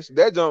trash.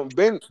 That jump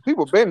been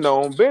people been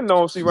known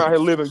she around here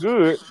living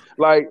good.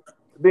 Like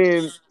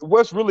then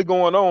what's really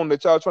going on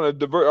that y'all trying to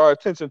divert our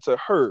attention to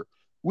her?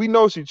 We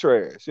know she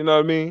trash. You know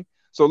what I mean?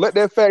 So let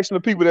that faction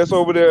of people that's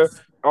over there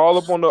all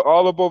up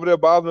over there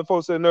bothering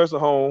folks at the nursing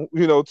home,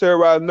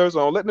 terrorizing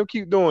nursing home. Let them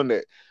keep doing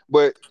that.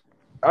 But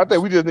I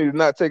think we just need to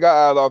not take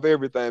our eyes off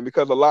everything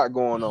because a lot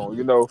going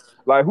on,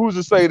 Like who's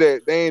to say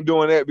that they ain't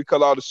doing that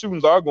because all the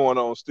shootings are going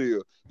on still?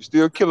 You're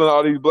still killing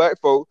all these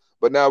black folk,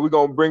 but now we're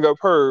gonna bring up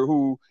her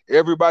who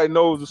everybody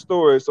knows the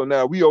story. So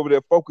now we over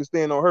there focused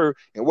in on her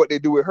and what they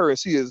do with her, and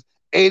she is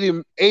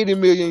 80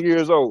 million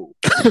years old.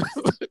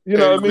 You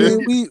know what I I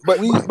mean, mean?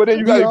 Amen. But then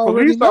you got we these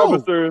already police know.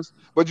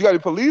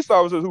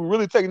 officers, who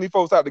really taking these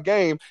folks out the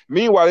game.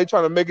 Meanwhile, they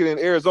trying to make it in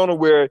Arizona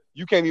where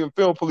you can't even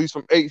film police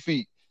from 8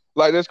 feet.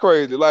 Like that's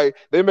crazy. Like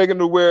they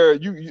making it where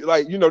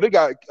they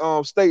got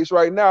states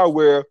right now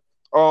where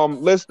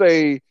let's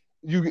say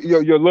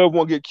your loved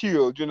one get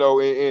killed,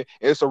 and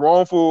it's a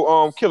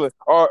wrongful killing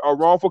or a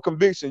wrongful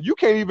conviction. You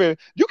can't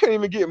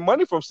even get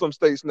money from some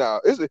states now.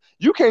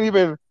 You can't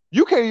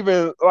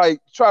even like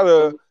try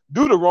to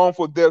do the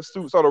wrongful death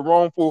suits or the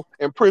wrongful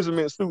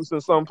imprisonment suits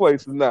in some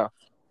places now.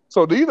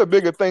 So these are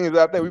bigger things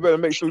that I think we better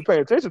make sure we pay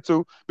attention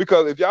to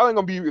because if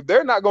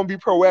they're not gonna be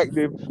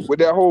proactive with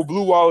that whole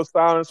blue wall of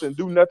silence and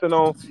do nothing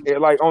on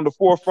the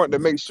forefront to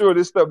make sure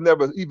this stuff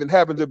never even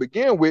happened to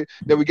begin with,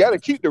 then we got to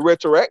keep the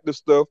retroactive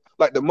stuff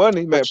like the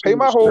money, man. Pay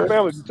my whole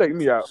family to take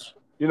me out,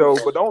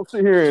 but don't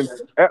sit here and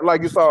act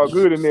like it's all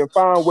good and then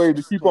find ways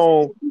to keep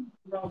on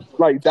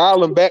like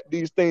dialing back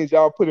these things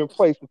y'all put in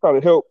place to try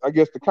to help, I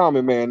guess, the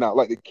common man out,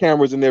 like the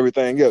cameras and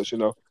everything else.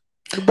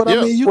 But I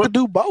Yeah. mean, you Well, could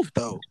do both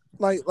though.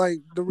 Like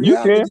the You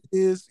can. reality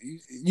is,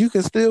 you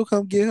can still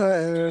come get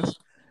her ass,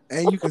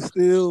 and you can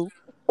still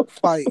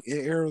fight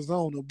in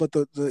Arizona. But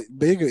the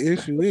bigger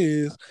issue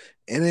is,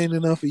 it ain't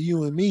enough of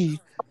you and me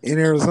in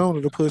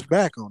Arizona to push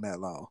back on that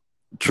law.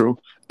 true.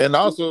 And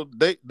also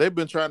they've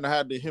been trying to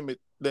hide the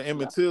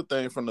Emmett Till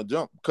thing from the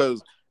jump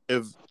because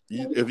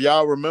if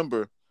y'all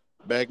remember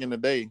back in the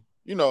day,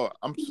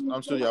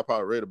 I'm sure y'all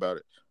probably read about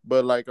it.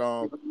 But like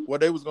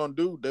what they was gonna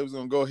do, they was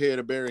gonna go ahead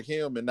and bury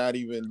him and not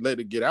even let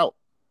it get out.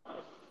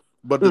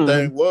 But the Mm-hmm.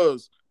 thing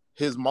was,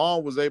 his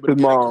mom was able to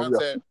His get in mom, yeah.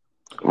 contact.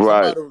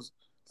 Right.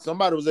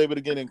 Somebody was able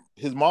to get in.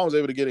 His mom was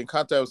able to get in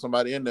contact with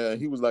somebody in there.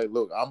 And he was like,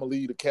 "Look, I'm gonna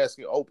leave the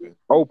casket open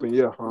Open,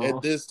 yeah. at Uh-huh.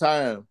 this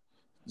time.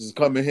 Just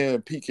come in here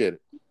and peek at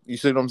it." You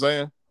see what I'm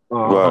saying?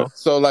 Uh-huh. Right.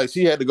 So like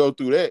she had to go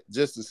through that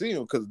just to see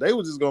him because they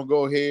was just gonna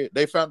go ahead.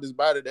 They found his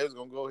body. They was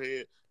gonna go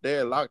ahead. They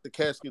had locked the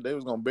casket. They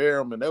was gonna bury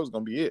him, and that was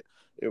gonna be it.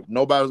 If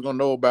nobody was gonna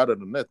know about it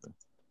or nothing.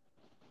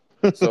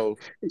 So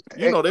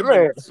Hey, they've been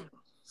man,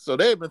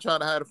 they've been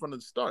trying to hide it from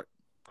the start.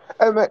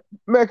 hey,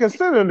 man,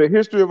 considering the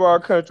history of our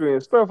country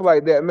and stuff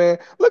like that, man,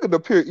 look at the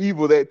pure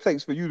evil that it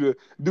takes for you to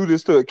do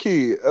this to a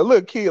kid. A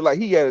little kid, like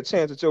he had a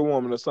chance at your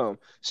woman or something.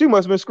 She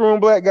must have been screwing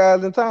black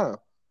guys in town.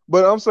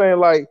 But I'm saying,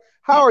 like,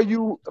 how are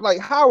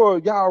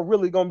y'all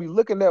really gonna be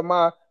looking at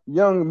my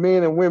young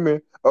men and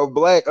women of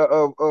black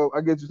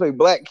I guess you say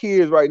black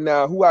kids right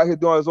now who out here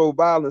doing this old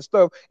violent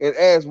stuff and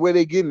ask where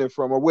they getting it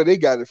from or where they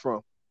got it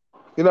from.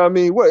 You know what I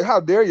mean? What? How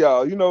dare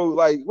y'all? You know,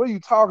 like, what are you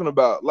talking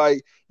about?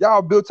 Like,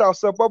 y'all built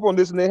yourself up on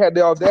this, and they had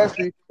the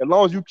audacity. As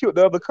long as you killed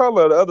the other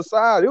color, the other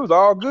side, it was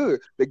all good.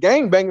 The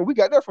gang banging, we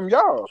got that from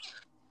y'all.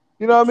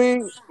 You know what I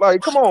mean?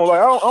 Like, come on, like,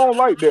 I don't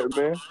like that,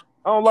 man.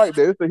 I don't like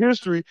that. It's a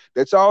history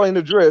that y'all ain't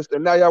addressed,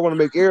 and now y'all want to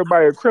make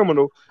everybody a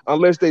criminal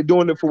unless they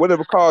doing it for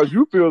whatever cause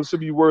you feel should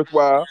be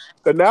worthwhile.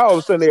 Because now all of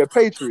a sudden they're a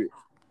patriot.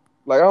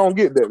 Like, I don't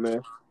get that,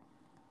 man.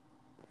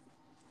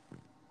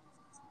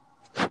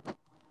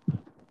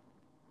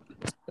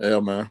 Yeah,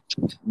 man.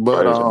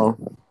 But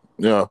Crazy.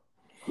 yeah,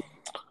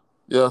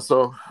 yeah.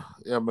 So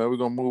yeah, man, we're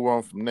gonna move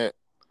on from that.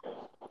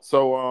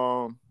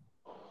 So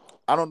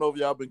I don't know if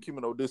y'all been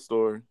keeping up this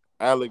story.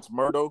 Alex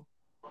Murdo,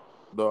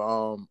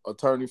 the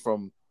attorney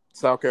from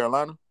South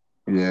Carolina.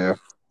 Yeah.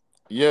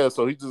 Yeah,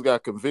 so he just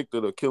got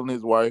convicted of killing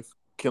his wife,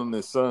 killing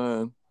his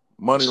son,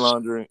 money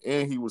laundering,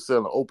 and he was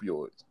selling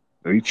opioids.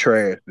 He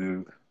trash,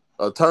 dude.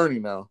 Attorney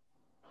now.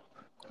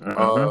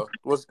 Uh-huh.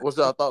 What's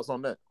y'all thoughts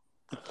on that?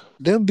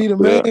 Them be the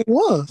Yeah. main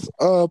ones.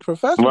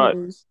 Right.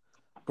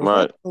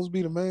 Right. Professionals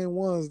be the main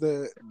ones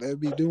that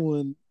be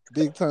doing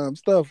big time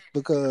stuff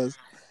because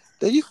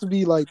there used to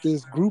be like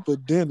this group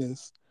of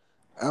dentists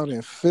out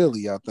in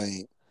Philly, I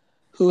think,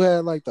 who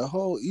had like the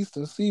whole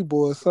Eastern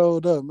Seaboard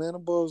sold up. Man, the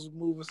boys was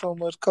moving so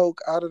much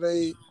coke out of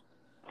they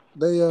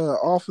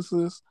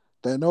offices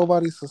that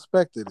nobody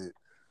suspected it.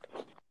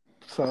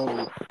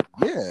 So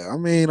yeah, I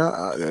mean,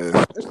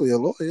 especially a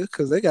lawyer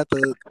because they got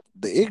the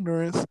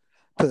ignorance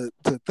to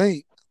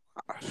think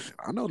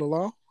I know the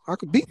law. I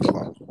could beat the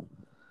law.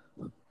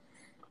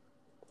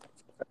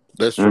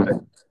 That's true.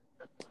 Mm.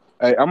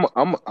 Hey,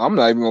 I'm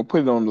not even gonna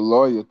put it on the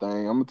lawyer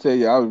thing. I'm gonna tell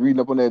you, I was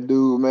reading up on that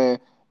dude, man.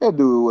 That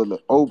dude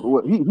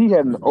was he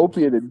had an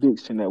opiate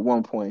addiction at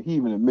one point. He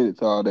even admitted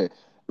to all that.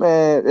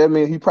 Man, I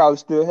mean, he probably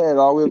still had it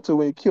all the way up to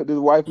when he killed his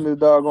wife and his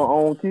doggone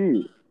own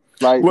kid.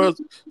 Like, Well,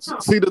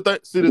 see the thing,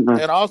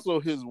 Mhm. and also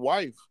his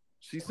wife,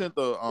 she sent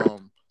a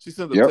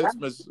yep. text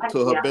message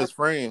to her best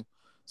friend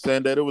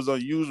saying that it was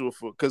unusual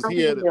for because he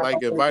had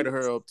like invited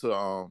her up to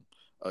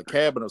a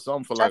cabin or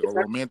something for like a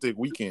romantic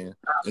weekend,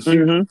 and she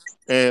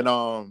Mm-hmm.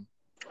 and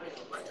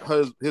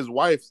his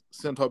wife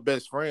sent her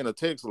best friend a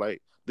text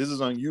like this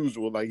is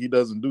unusual, like he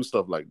doesn't do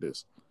stuff like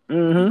this. You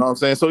Mm-hmm. know what I'm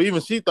saying? So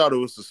even she thought it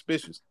was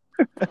suspicious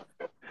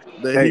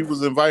that he Hey,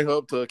 was inviting her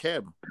up to a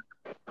cabin.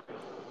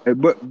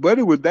 but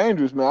it was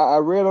dangerous, man. I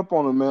read up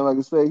on him, man. Like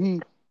I said,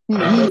 It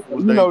definitely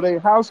was their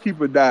dangerous.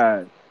 housekeeper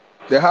died.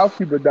 Their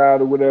housekeeper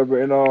died or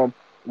whatever, and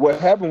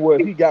what happened was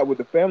he got with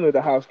the family of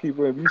the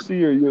housekeeper. If you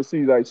see her, you'll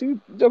see like she's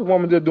just a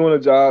woman just doing a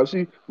job.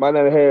 She might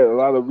not have had a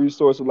lot of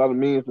resources, a lot of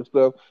means and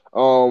stuff.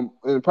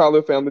 And probably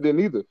her family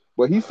didn't either.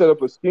 But he set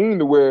up a scheme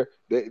to where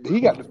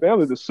he got the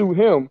family to sue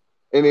him,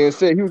 and then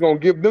said he was gonna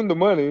give them the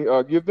money,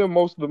 give them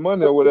most of the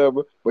money or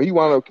whatever. But he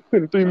wound up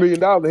putting $3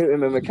 million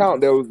in an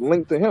account that was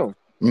linked to him.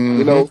 You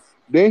Mm-hmm. know,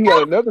 then he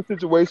had another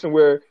situation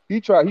where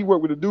he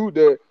worked with a dude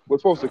that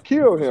was supposed to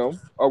kill him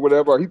or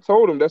whatever. He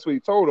told him that's what he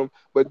told him,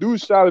 but dude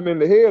shot him in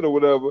the head or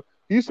whatever.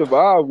 He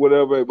survived,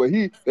 whatever, but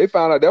they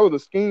found out that was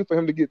a scheme for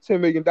him to get $10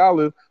 million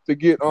to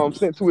get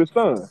sent to his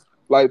son,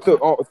 like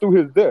through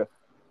his death.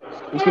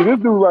 You see, this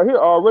dude right here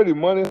already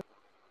money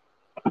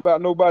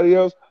about nobody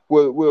else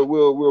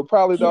will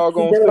probably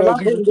doggone sell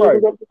Jesus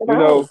Christ. You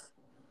know,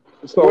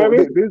 so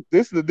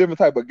this is a different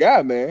type of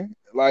guy, man.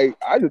 Like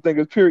I just think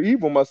it's pure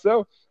evil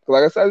myself.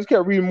 Like I said, I just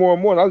kept reading more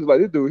and more, and I was like,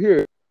 this dude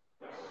here,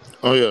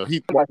 Oh yeah,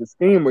 he like a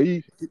schemer.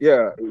 He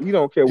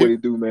don't care what he he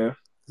do, man.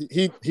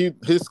 he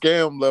his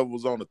scam level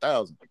was on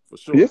 1,000 for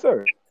sure, Yes,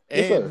 sir.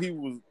 Yes, and sir.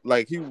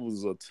 he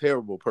was a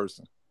terrible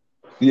person.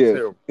 Yes.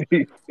 Terrible.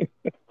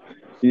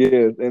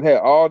 Yes, and had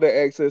all the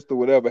access to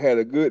whatever, had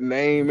a good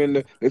name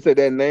in they said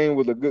that name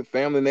was a good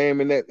family name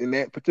in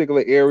that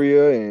particular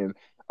area and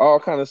all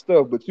kind of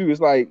stuff. But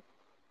it's like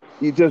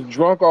you just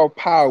drunk off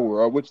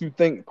power or what you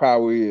think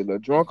power is, or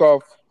drunk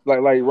off like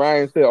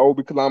Ryan said, oh,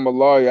 because I'm a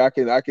lawyer, I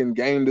can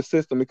game the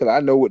system because I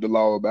know what the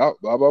law about,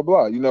 blah blah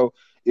blah.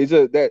 It's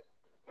just that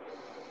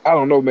I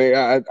don't know,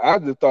 man. I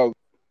just thought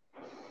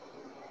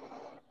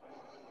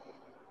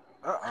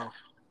Uh-oh.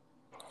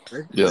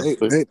 They, Yeah, they,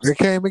 they, they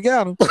came and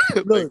got him.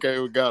 they Look,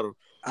 came and got him.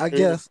 I It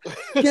was, guess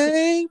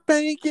gang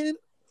banging,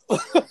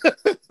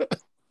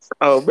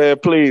 Oh man,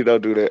 please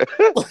don't do that.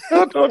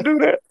 Don't do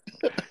that.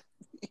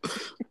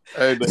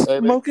 hey,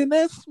 smoking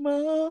that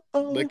smoke.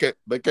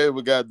 they came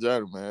and got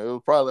Johnny, man.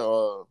 It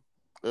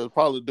was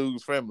probably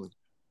dude's family.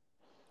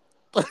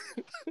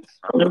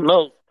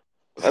 No.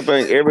 I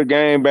think every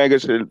game banger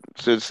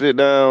should sit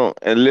down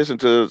and listen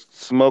to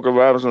Smokey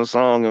Robinson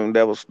song and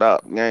that will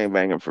stop game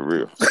banging for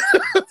real.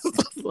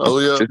 Oh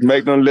yeah. Just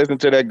make them listen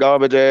to that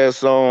garbage ass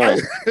Hey, song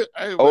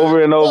hey man,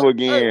 over and over what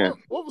again.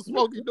 what was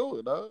Smokey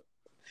doing, dog?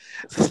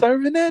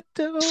 Serving that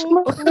dough.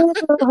 Slow,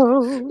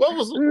 What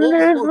was Smokey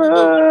doing?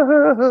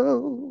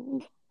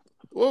 slow.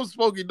 What was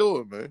Smokey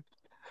doing, man?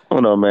 I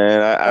don't know,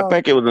 man. I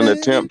think it was an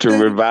attempt to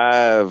Baby.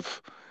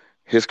 revive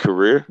his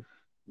career.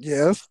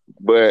 Yes.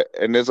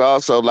 and it's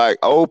also like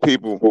old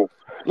people.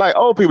 Like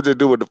old people just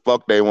do what the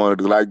fuck they want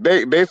to do. Like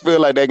they feel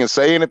like they can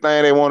say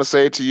anything they want to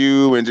say to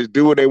you and just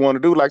do what they want to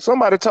do. Like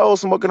somebody told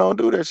Smokey don't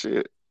do that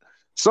shit.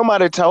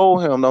 Somebody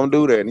told him don't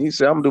do that, and he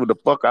said I'm gonna do what the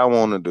fuck I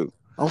want to do.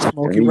 I'm And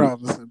Smokey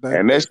Robinson,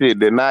 baby. that shit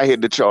did not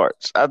hit the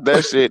charts.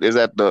 That shit is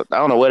at the I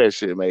don't know where that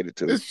shit made it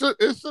to. It should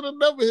have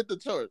never hit the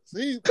charts.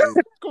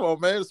 Come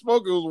on, man.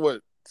 Smokey was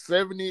what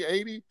 70,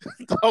 80?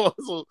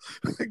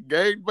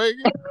 Gang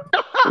banging.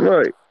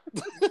 Right.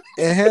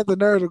 And had the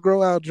nerve to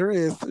grow out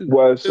dreads too.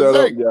 Boy, shut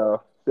up,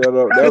 y'all. Shut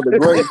up. That was a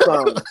great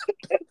song.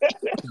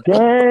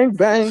 Gang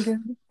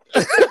banging.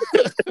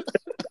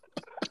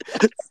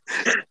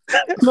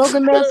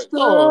 Smoking that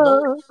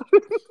stuff.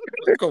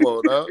 Come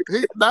on, dog.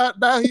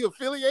 Now he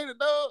affiliated,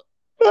 dog.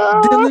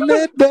 Dealing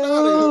that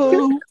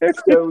dough.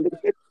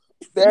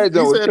 That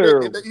joke was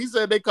terrible. He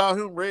said they call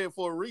him Red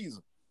for a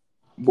reason.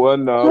 Boy,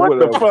 no, What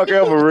whatever. the fuck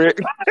ever, Rick?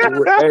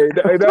 Hey,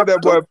 that's that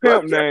boy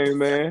pimp name,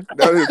 man.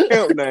 That's his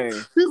pimp name.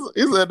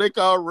 He said they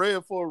call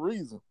Red for a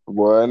reason.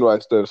 Boy, I know I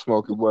studied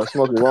Smokey. Boy,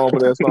 Smokey wrong for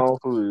that song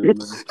for real,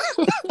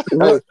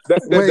 man.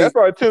 That's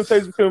why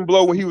Temptation couldn't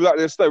blow when he was out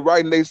there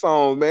writing their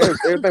songs, man.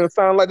 Everything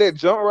sounded like that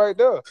jump right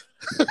there.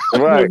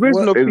 Right. The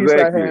original piece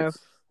exactly. I have.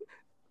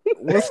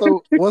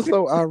 What's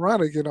so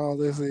ironic in all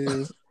this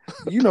is,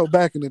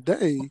 back in the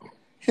day,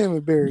 him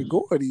and Barry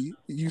Gordy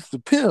used to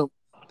pimp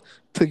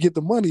to get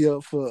the money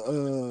up for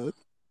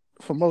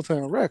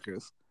Motown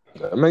Records.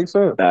 That makes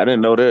sense. I didn't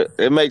know that.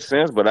 It makes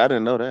sense, but I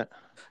didn't know that.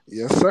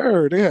 Yes,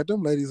 sir. They had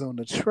them ladies on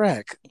the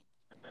track.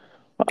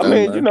 I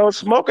mean,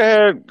 Smoker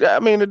had. I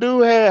mean, the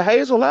dude had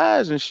hazel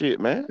eyes and shit,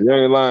 man. You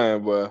ain't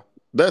lying, boy.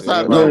 That's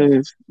how I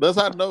know. That's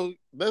how I know.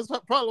 That's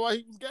probably why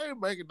he was game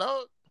making,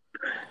 dog.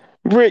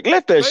 Rick,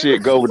 let that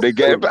shit go with the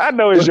game. I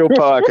know it's your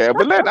podcast,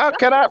 but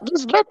can I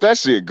just let that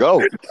shit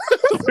go?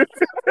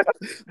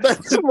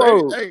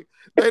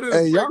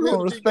 Hey, y'all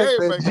gonna respect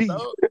that G.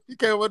 Dog. He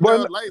came with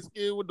the light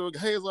skin with the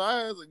hazel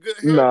eyes and good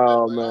hair.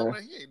 No, man.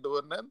 He ain't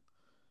doing nothing.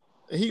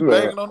 And he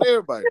banging on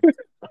everybody.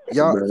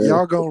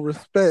 Y'all gonna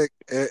respect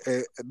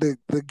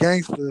the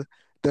gangster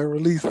that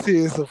released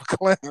Tears of a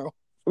Clown.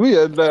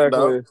 Yeah,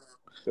 exactly.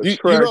 The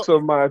tracks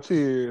of my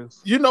tears.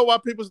 You know why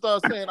people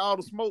start saying all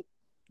the smoke?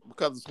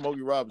 Because of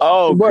Smokey Robinson.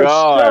 Oh, But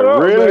God.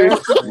 up, Really? man.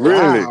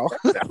 Really? Wow.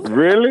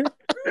 Really?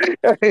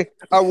 Hey,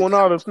 I want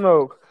all the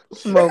smoke.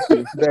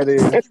 Smokey, that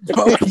is.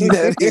 Smokey,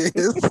 that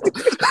is.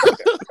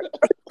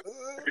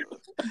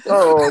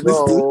 Oh,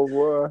 no,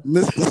 boy.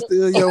 Mr.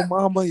 Steal your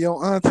mama,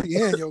 your auntie,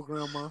 and your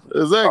grandma.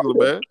 Exactly,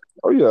 man.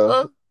 Oh,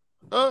 yeah.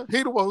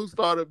 He the one who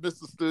started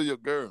Mr. Steal Your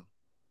Girl.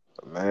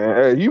 Man,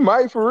 hey, you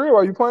might for real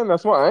while you playing that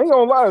song. I ain't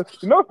gonna lie.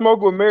 Smoke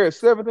was married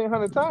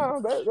 1,700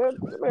 times.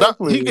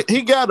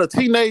 He got a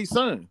teenage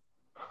son.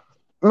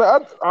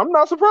 Man, I'm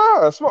not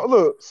surprised.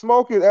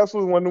 Smoke is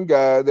absolutely one of them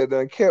guys that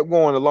done kept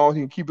going as long as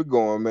he can keep it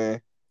going,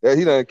 man. That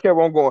he done kept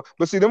on going.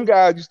 But see, them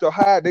guys used to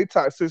hide their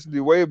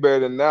toxicity way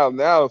better than now.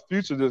 Now,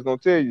 Future just gonna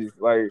tell you.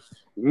 Like,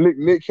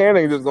 Nick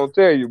Cannon just gonna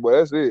tell you, but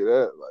that's it.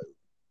 That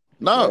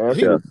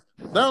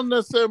don't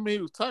necessarily mean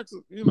he was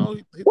toxic. He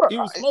was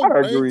smoking. I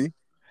agree.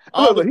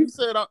 He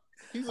said,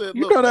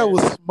 that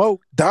was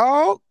smoke,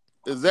 dog.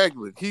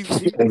 Exactly. He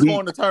was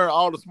going to turn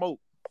all the smoke.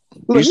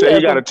 You said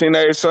he got a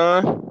teenage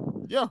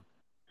son? Yeah.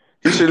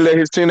 He should let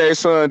his teenage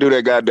son do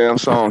that goddamn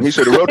song. He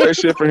should have wrote that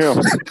shit for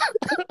him.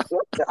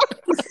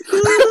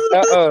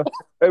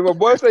 Hey, my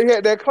boy say he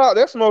had that clout.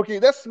 That's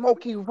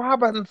Smokey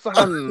Robinson.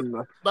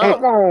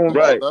 Come on,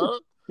 right?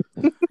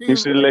 He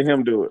should let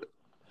him do it.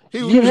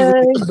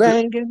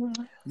 Banging.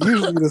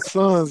 Usually the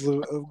sons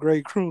of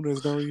great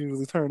crooners don't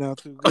usually turn out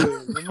too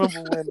good.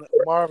 Remember when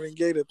Marvin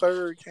Gaye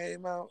III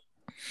came out?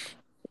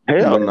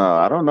 Hell no,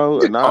 I don't know.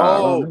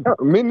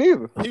 Me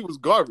neither. He was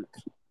garbage.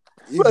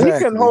 Exactly. He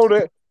couldn't hold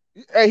it.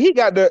 Hey, he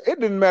got it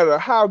didn't matter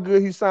how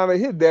good he sounded.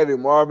 His daddy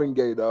Marvin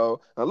Gaye,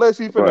 dog. Unless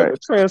he finna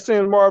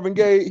transcend Marvin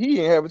Gaye, he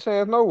ain't have a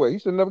chance no way. He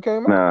should never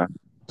came out.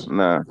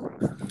 Nah,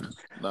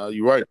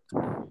 you're right.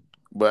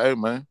 But hey,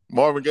 man,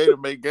 Marvin Gaye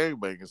made gang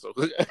banging, so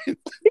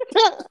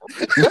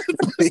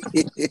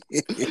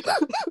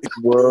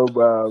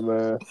worldwide,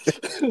 man.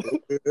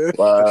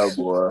 Wow,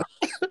 boy.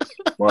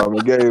 Marvin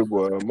Gaye,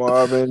 boy.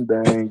 Marvin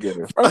dang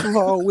Gaye. First of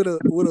all, with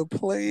a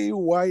plain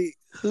white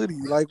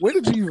hoodie. Like, where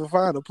did you even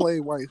find a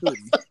plain white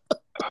hoodie?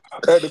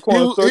 At the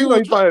corner store. He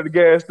found it at the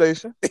gas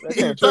station. In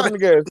the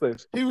gas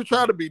station. He was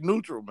trying to be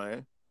neutral,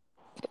 man.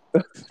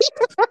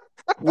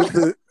 with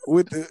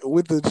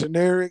the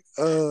generic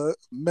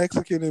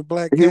Mexican and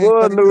black. He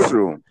was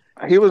neutral.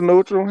 He was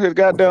neutral. His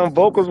goddamn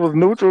vocals was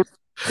neutral.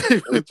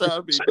 He was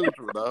trying to be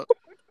neutral, dog.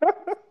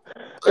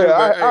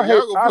 I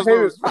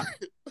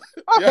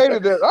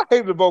hated that. I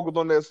hated the vocals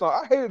on that song.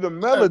 I hated the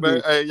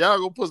melody. Hey, y'all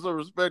gonna put some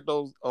respect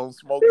on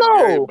Smokey.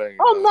 No,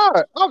 I'm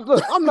not.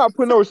 I'm not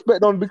putting no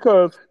respect on it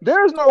because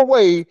there's no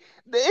way.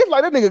 It's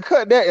like that nigga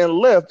cut that and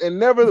left and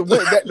never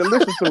went back to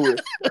listen to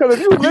it. Because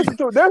if you listen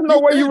to it, there's no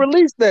way you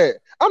release that.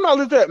 I'm not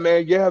listening to that,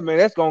 man. Yeah, man,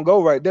 that's gonna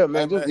go right there,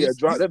 man. Just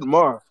drop that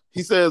tomorrow.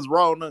 He says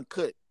raw and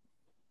uncut.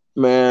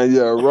 Man,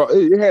 yeah, raw.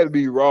 It had to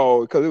be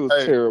raw because it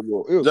was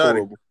terrible. It was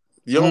horrible.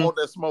 You don't want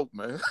that smoke,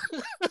 man.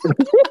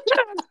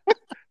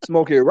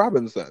 Smokey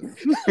Robinson.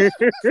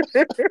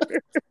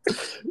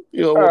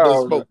 You don't want that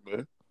Oh, smoke,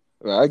 man.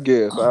 I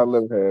guess I'll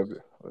let him have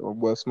it.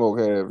 What Smoke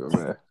have it,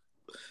 man.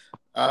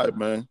 All right,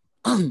 man.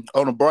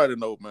 On a brighter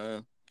note,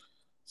 man.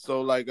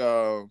 So like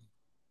the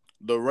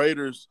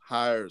Raiders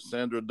hired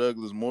Sandra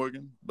Douglass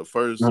Morgan, the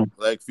first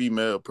black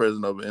female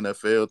president of an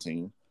NFL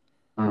team.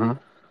 Mm-hmm.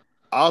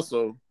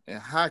 Also in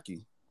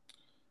hockey,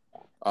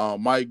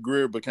 Mike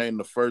Grier became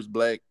the first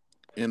black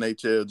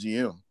NHL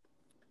GM.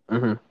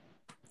 Mm-hmm.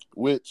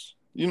 Which,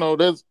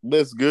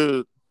 that's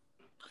good.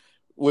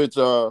 Which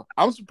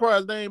I'm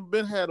surprised they ain't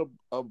been had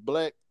a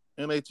black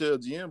NHL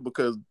GM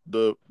because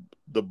the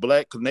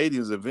black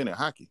Canadians invented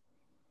hockey.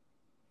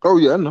 Oh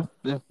yeah, I know.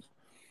 Yeah.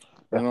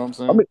 You know what I'm I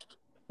saying? mean,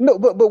 no,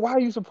 but why are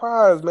you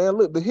surprised, man?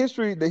 Look, the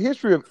history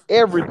of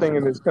everything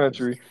in this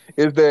country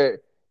is that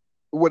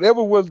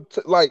whatever was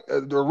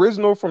the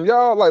original from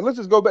y'all, like let's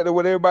just go back to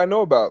what everybody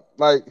know about,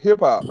 like hip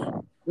hop.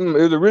 It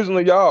was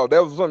originally y'all.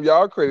 That was something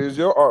y'all created. It's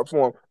your art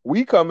form.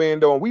 We come in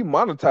though and we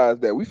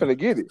monetize that. We finna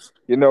get it,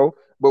 you know.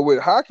 But with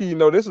hockey,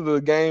 this is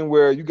a game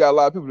where you got a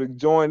lot of people to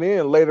join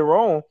in later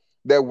on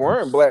that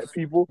weren't black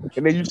people,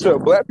 and then you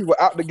shut black people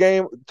out the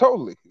game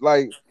totally.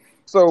 Like,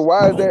 so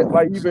why is that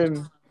like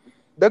even?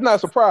 That's not a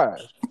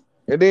surprise.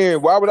 And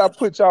then why would I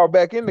put y'all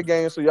back in the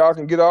game so y'all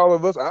can get all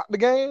of us out the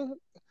game?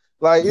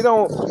 Like it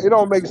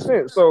don't make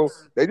sense. So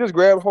they just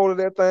grabbed hold of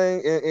that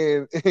thing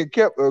and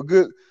kept a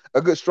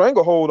good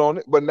stranglehold on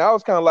it. But now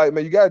it's kind of like,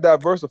 man, you gotta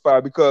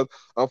diversify because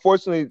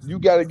unfortunately you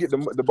gotta get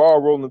the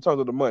ball rolling in terms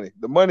of the money.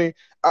 The money,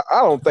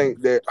 I don't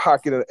think that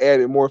hockey done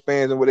added more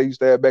fans than what they used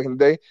to have back in the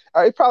day.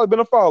 It's probably been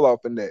a fall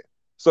off in that.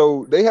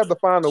 So they have to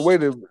find a way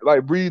to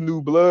like breathe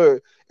new blood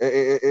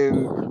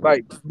and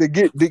like to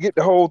get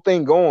the whole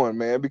thing going,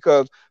 man.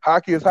 Because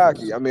hockey is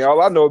hockey. I mean,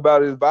 all I know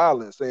about is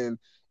violence and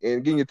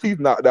getting your teeth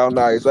knocked out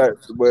nice.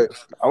 But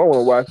I don't want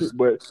to watch it.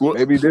 But Well,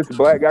 maybe this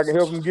black guy can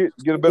help him get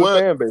a better well,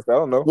 fan base. I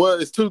don't know. well,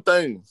 it's two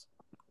things.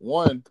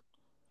 One,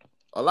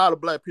 a lot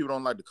of black people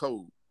don't like the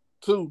cold.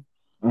 Two,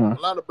 a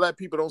lot of black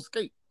people don't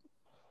skate.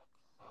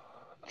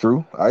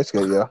 True, ice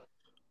skate, yeah.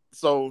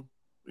 So,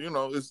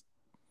 it's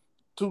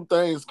two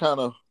things kind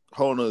of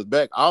holding us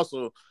back.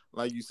 Also,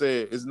 like you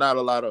said, it's not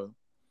a lot of.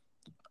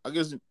 I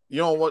guess you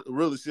don't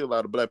really see a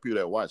lot of black people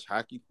that watch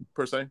hockey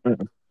per se.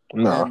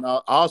 No. And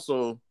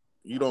also,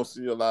 you don't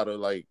see a lot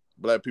of like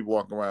black people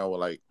walking around with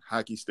like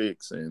hockey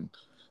sticks and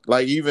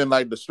like even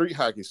like the street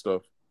hockey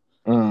stuff.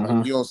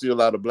 Like, you don't see a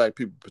lot of black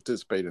people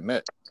participate in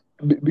that.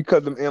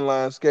 Because them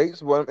inline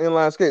skates. Well, them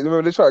inline skates.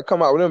 Remember they tried to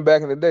come out with them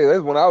back in the day.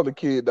 That's when I was a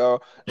kid,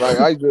 dog.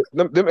 Like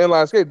them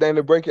inline skates, they ain't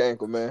to break your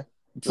ankle, man.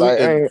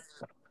 Like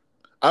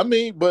I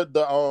mean, but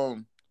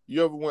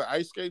you ever went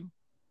ice skating?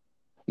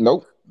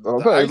 Nope.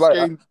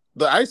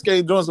 The ice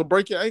skating joints will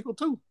break your ankle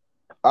too.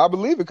 I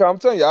believe it. Cause I'm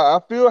telling you, I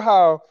feel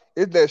how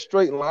it's that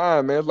straight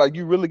line, man. It's like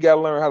you really got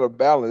to learn how to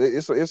balance.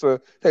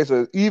 It takes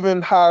an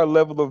even higher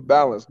level of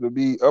balance to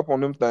be up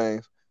on them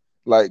things.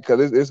 Like, cause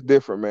it's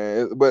different,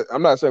 man. But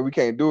I'm not saying we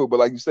can't do it. But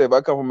like you said, if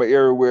I come from an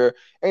area where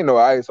ain't no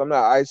ice, I'm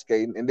not ice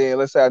skating. And then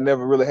let's say I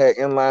never really had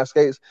inline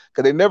skates,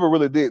 cause they never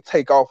really did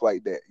take off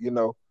like that,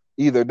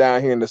 either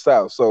down here in the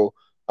South. So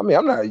I mean,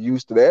 I'm not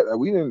used to that.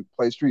 We didn't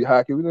play street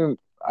hockey. We didn't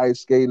ice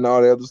skate and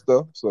all that other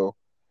stuff. So.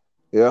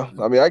 Yeah,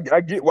 I mean, I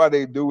get why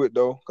they do it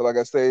though, because like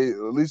I say,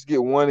 at least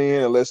get one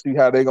in and let's see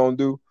how they gonna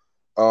do.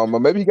 Or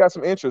maybe he got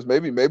some interest.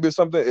 Maybe it's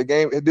something a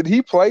game. Did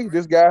he play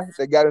this guy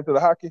that got into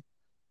the hockey?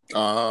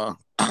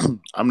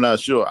 I'm not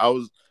sure. I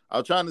was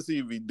trying to see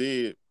if he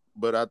did,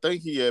 but I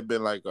think he had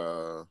been like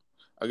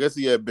I guess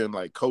he had been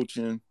like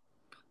coaching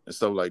and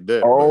stuff like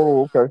that.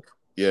 Oh, but, okay.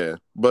 Yeah,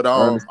 but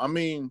I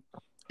mean,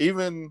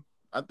 even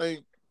I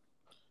think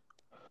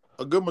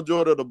a good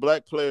majority of the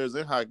black players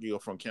in hockey are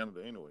from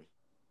Canada anyway.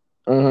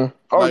 Mm-hmm.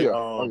 Oh like,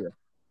 yeah.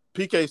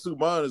 PK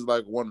Subban is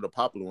like one of the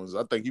popular ones.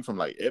 I think he's from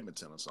like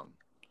Edmonton or something.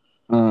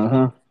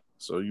 Mm-hmm.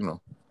 So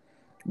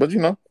but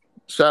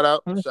shout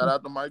out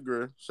to Mike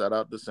Grier. Shout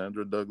out to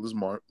Sandra Douglass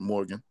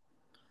Morgan.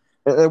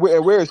 And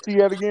where is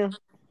she at again?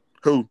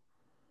 Who?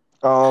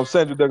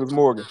 Sandra Douglass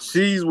Morgan.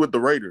 She's with the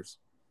Raiders.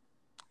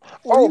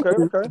 Oh,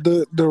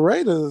 okay. The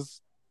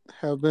Raiders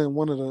have been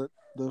one of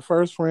the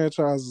first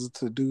franchises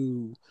to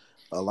do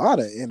a lot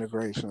of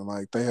integration.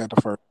 Like they had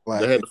the first black.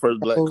 They had the first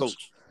black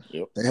coach.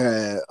 Yep. They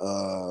had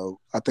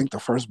I think the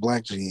first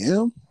black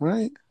GM,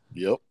 right?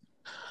 Yep.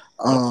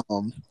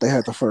 They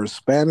had the first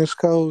Spanish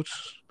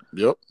coach.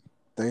 Yep.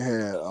 They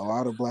had a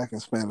lot of black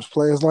and Spanish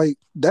players. Like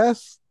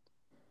that's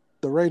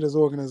the Raiders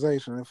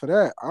organization, and for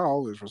that, I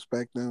always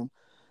respect them.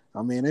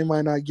 I mean, they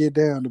might not get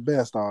down the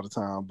best all the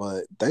time,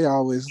 but they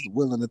always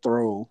willing to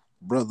throw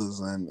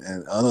brothers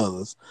and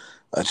others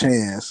a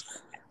chance.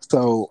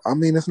 So, I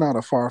mean, it's not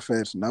a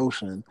far-fetched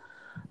notion.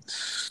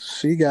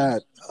 She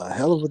got a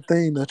hell of a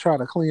thing to try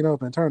to clean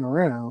up and turn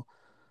around.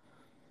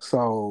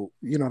 So,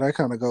 that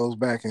kind of goes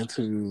back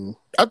into...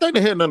 I think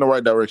they're heading in the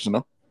right direction,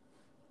 though.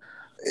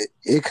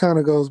 It kind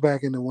of goes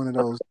back into one of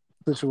those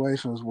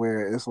situations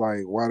where it's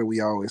like, why do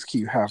we always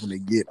keep having to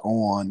get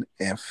on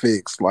and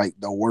fix like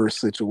the worst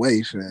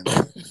situation,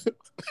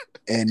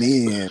 and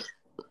then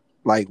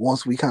like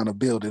once we kind of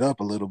build it up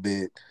a little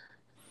bit,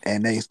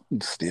 and they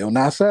still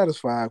not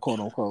satisfied, quote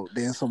unquote,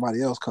 then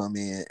somebody else come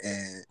in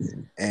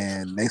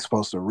and they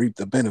supposed to reap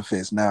the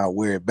benefits. Now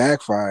where it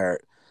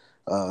backfired,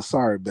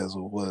 sorry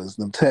Bezel, was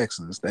them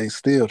Texans. They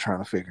still trying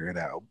to figure it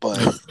out. But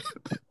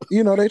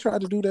they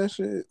tried to do that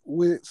shit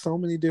with so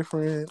many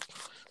different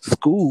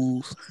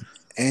schools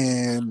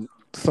and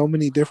so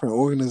many different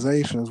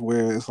organizations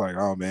where it's like,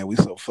 oh man, we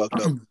so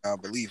fucked up in our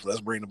belief. Let's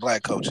bring the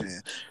black coach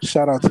in.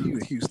 Shout out to you,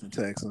 Houston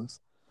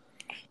Texans.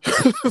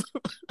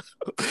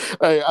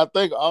 Hey, I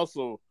think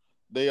also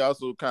they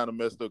also kind of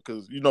messed up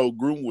because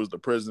Groom was the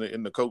president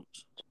and the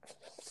coach.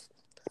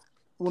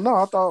 Well, no,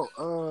 I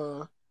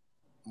thought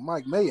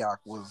Mike Mayock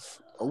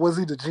was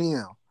he the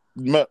GM?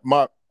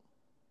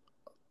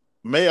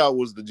 Mayock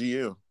was the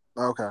GM.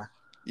 Okay.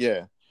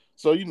 Yeah.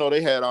 So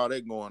they had all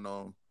that going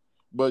on,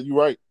 but you're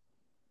right.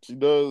 She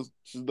does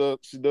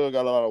got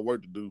a lot of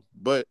work to do,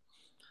 but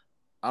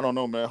I don't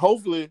know, man.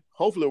 Hopefully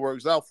it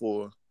works out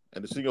for her,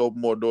 and that she can open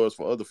more doors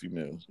for other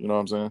females. You know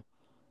what I'm saying?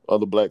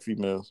 Other black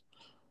females.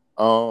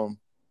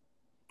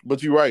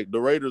 But you're right. The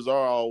Raiders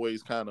are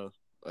always kind of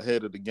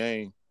ahead of the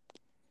game.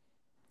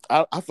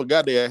 I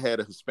forgot they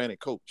had a Hispanic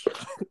coach.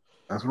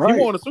 That's right.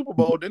 He won a Super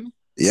Bowl, didn't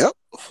he? Yep,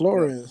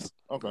 Flores.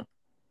 Okay.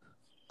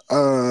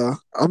 I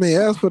mean,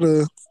 as for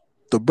the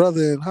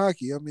brother in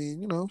hockey, I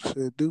mean,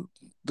 shit,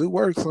 do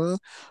work, son.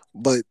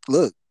 But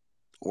look,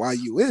 while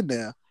you in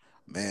there,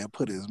 man,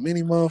 put as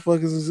many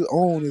motherfuckers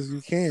on as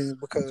you can,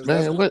 because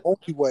that's the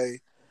only way.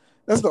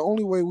 That's the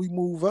only way we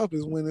move up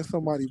is when it's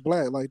somebody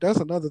black. Like, that's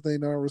another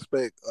thing that I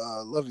respect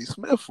Lovie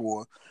Smith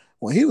for.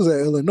 When he was at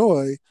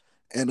Illinois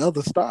and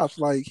other stops,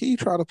 like, he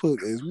tried to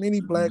put as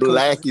many black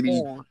coaches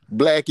on.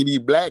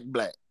 Blackity black.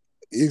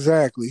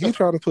 Exactly. He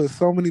tried to put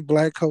so many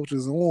black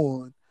coaches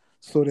on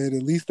so that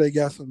at least they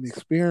got some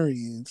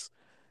experience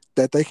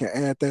that they can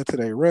add that to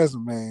their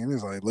resume. And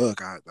it's like,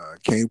 look, I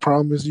can't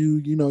promise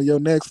you, your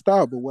next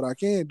stop, but what I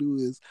can do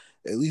is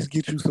at least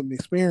get you some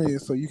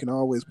experience so you can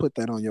always put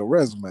that on your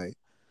resume.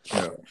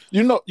 Yeah.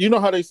 You know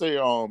how they say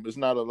it's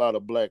not a lot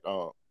of black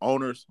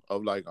owners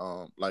of like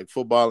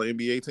football and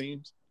NBA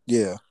teams?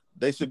 Yeah.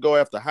 They should go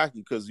after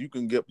hockey because you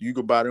can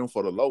buy them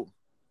for the low.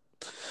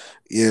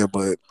 Yeah,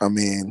 but I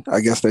mean,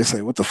 I guess they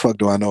say, what the fuck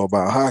do I know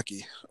about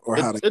hockey? Or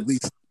how to at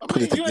least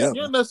put it together.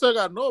 You don't necessarily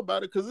got to know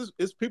about it because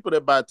it's people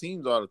that buy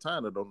teams all the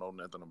time that don't know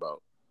nothing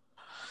about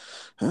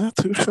it.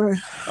 Touche.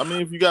 I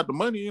mean, if you got the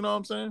money, you know what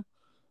I'm saying?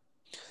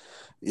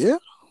 Yeah,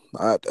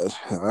 I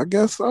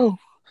guess so.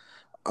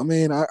 I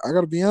mean, I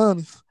got to be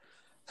honest.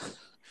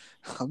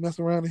 I mess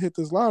around and hit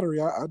this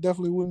lottery. I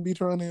definitely wouldn't be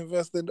trying to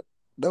invest in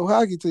no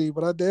hockey team,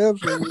 but I damn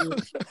sure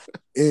would.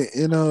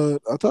 And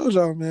I told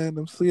y'all, man,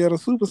 them Seattle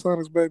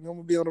Supersonics, baby, I'm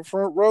gonna be on the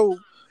front row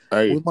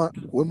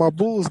with my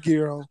Bulls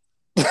gear on.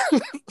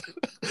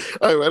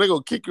 Hey, man, they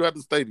gonna kick you out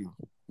the stadium.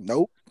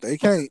 Nope, they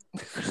can't.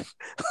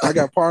 I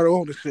got part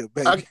ownership,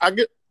 baby. I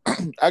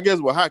guess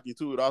with hockey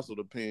too, it also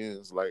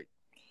depends like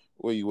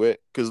where you at.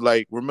 Cause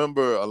like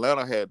remember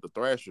Atlanta had the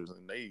Thrashers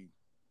and they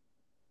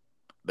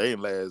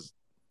didn't last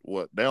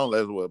they don't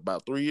last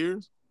about 3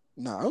 years?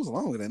 No, it was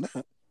longer than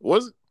that.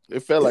 Was it?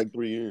 It felt like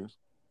 3 years.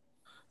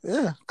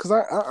 Yeah, because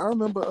I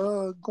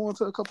remember going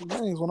to a couple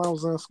games when I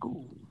was in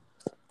school.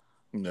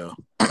 No.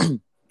 I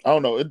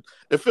don't know. It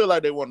felt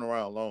like they weren't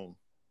around long.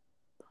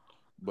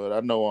 But I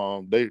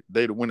know they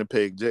the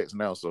Winnipeg Jets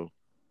now, so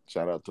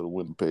shout out to the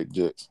Winnipeg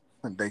Jets.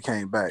 And they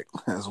came back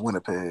as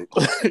Winnipeg.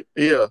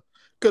 Yeah.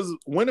 Because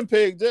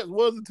Winnipeg Jets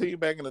was a team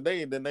back in the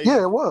day, and then it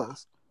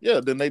was.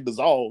 Yeah, then they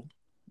dissolved.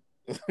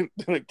 Then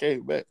it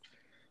came back.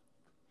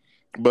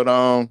 But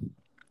all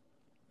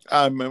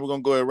right, man, we're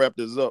gonna go ahead and wrap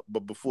this up.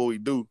 But before we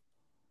do,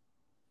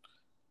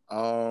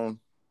 let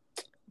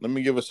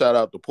me give a shout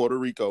out to Puerto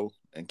Rico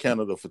and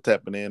Canada for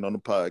tapping in on the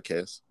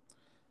podcast.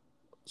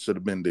 Should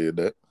have been did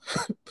that.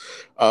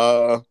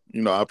 I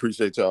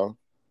appreciate y'all.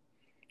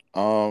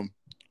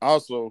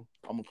 Also,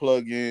 I'm gonna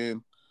plug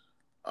in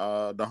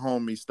the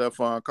homie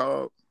Stefan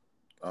Cobb.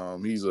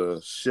 He's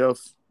a chef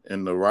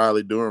in the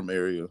Raleigh-Durham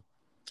area.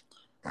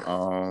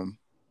 The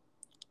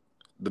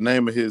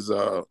name of his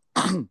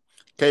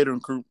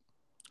catering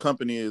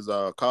company is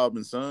Cobb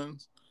and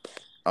Sons.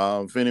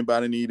 If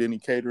anybody need any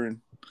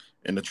catering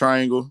in the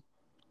Triangle,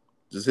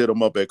 just hit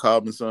them up at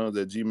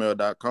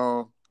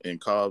cobbandSons@gmail.com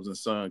and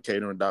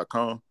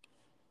cobbsandsoncatering.com.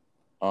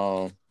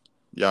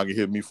 Y'all can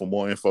hit me for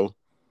more info.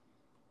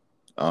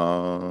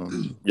 Y'all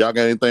got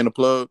anything to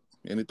plug?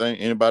 Anything?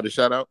 Anybody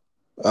shout out?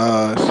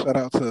 Shout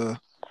out to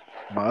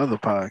my other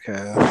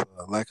podcast,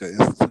 Lack of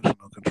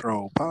Institutional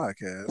Control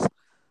podcast.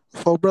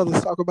 4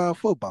 brothers talk about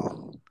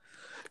football.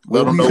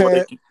 Let them know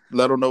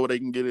where they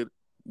can get it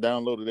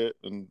downloaded at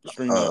and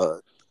stream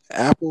it.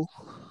 Apple.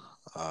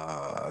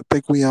 I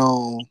think we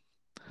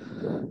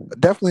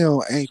definitely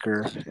on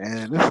Anchor,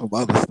 and there's some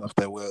other stuff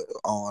that we're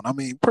on. I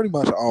mean, pretty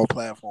much all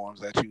platforms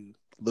that you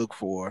look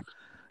for.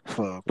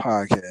 for a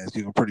podcast,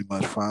 you can pretty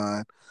much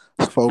find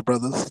four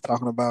brothers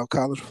talking about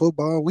college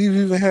football. We've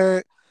even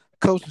had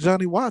Coach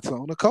Johnny Watts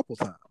on a couple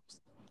times.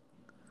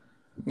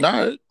 All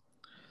right.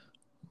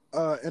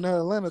 And the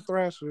Atlanta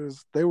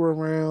Thrashers, they were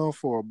around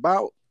for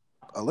about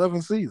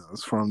 11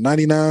 seasons, from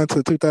 '99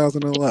 to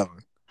 2011.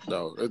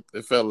 No,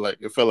 it felt like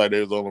they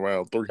was on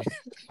around 3.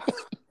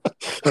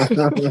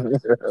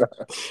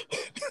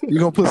 You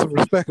gonna put some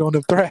respect on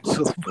them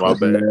Thrashers? My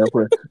bad.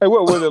 Hey,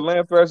 what was the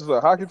Atlanta Thrashers, a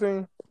hockey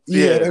team?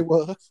 Yeah, Yeah. they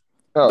was.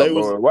 Oh They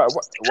was- Lord,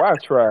 why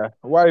try?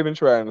 Why even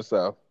try in the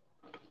South?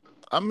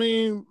 I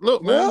mean,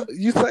 look, Well, man.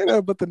 you say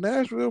that, but the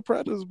Nashville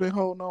Predators been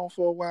holding on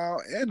for a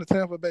while, and the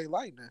Tampa Bay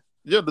Lightning.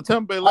 Yeah, the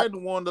Tampa Bay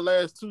Lightning won the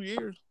last 2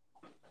 years.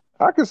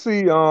 I could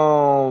see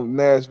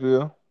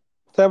Nashville,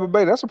 Tampa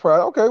Bay. That's a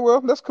surprise. Okay,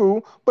 well that's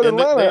cool. But And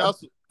Atlanta,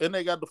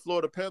 they got the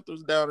Florida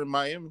Panthers down in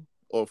Miami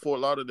or Fort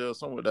Lauderdale,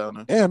 somewhere down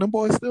there. And them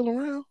boys still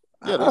around.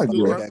 Yeah, I they still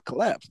agree around. that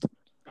collapsed.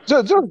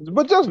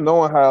 just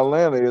knowing how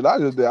Atlanta is,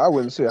 I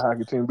wouldn't see a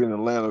hockey team being in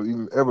Atlanta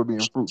even ever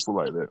being fruitful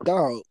like that.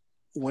 Dog,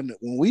 when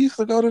we used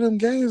to go to them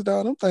games,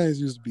 dog, them things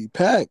used to be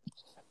packed.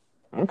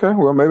 Okay,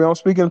 well maybe I'm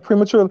speaking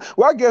prematurely.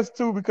 Well, I guess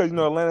too because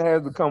Atlanta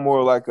has become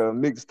more like a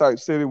mixed type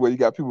city where you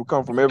got people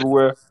come from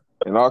everywhere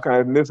and all kind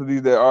of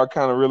ethnicities that are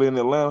kind of really in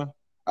Atlanta.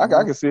 I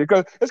can see it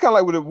because it's kind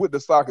of like with the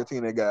soccer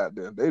team they got out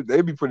there.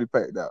 They be pretty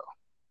packed out.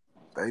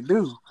 They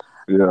do.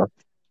 Yeah.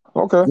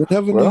 Okay.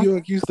 Whenever Well, New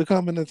York used to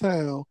come into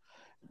town,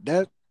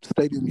 that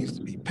stadium used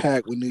to be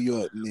packed with New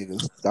York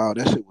niggas. Dog,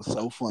 that shit was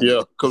so funny.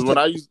 Yeah, because when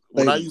I used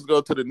to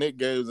go to the Knicks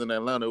games in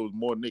Atlanta, it was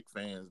more Knicks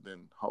fans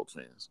than Hawks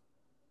fans.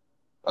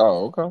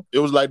 oh, okay. It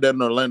was like that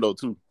in Orlando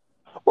too.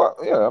 Well,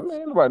 yeah, I mean,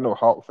 ain't nobody no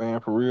Hawk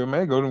fan for real,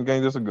 man. Go to them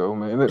games just to go,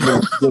 man.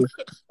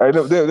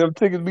 Them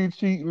tickets be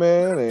cheap,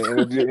 man.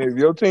 And if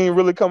your team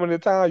really coming to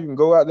town, you can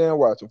go out there and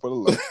watch them for the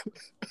low.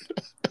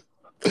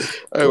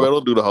 Hey, man,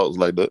 don't do the Hawks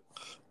like that.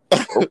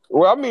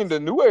 Well, I mean, the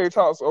New Age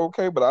Hawks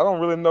okay, but I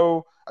don't really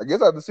know. I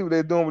guess I have to see what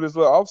they're doing with this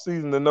little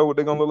offseason to know what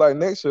they're going to look like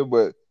next year,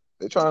 but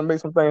they're trying to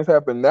make some things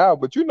happen now.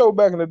 But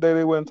back in the day,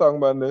 they wasn't talking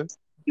about this.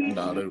 They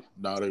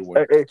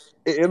weren't.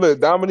 Hey, look,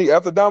 Dominique,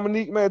 after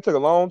Dominique, man, it took a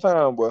long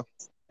time, boy.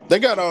 They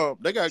got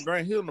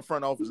Grant Hill in the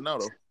front office now,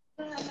 though.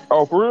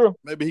 Oh, for real?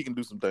 Maybe he can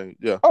do some things.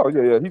 Yeah. Oh,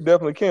 yeah, he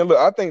definitely can. Look,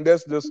 I think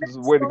that's just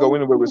the way to go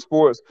anyway with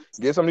sports.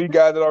 Get some of these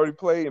guys that already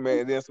played, man,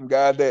 and then some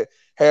guys that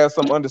have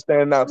some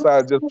understanding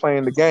outside just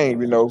playing the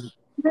game, and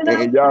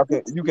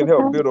you can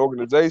help build an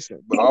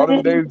organization. But all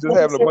them days just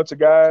having a bunch of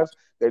guys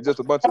that just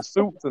a bunch of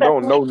suits and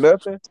don't know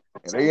nothing,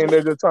 and they in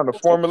there just trying to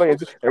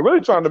formulate and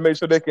really trying to make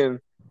sure they can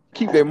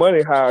keep their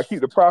money high, keep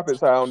the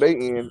profits high on their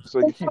end, so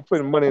you keep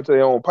putting money into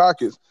their own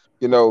pockets.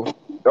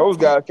 Those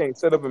guys can't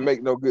set up and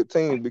make no good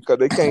teams because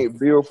they can't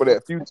build for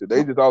that future.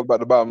 They just all about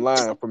the bottom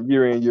line from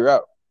year in, year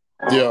out.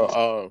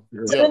 Yeah.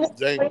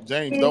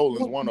 James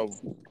Dolan's one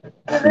of them.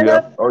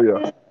 Yeah. Oh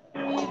yeah.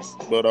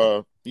 But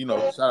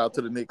shout out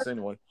to the Knicks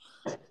anyway.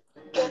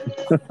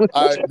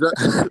 All right.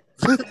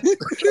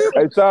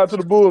 Hey, shout out to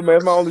the Bulls, man.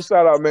 It's my only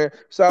shout out, man.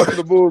 Shout out to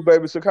the Bulls,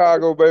 baby.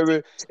 Chicago,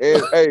 baby.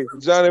 And hey,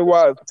 Johnny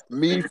Watts,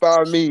 me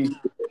for me.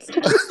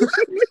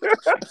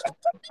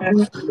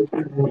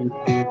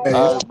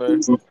 All right,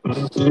 man.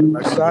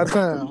 Shot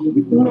time.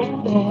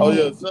 Oh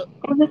yeah,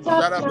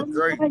 shout out to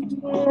Drake. He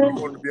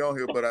wanted to be on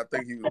here, but I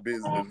think he was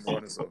busy this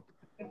morning. So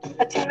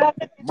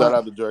shout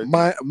out to Drake.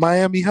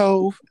 Miami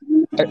Hove.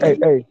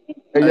 Hey,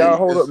 y'all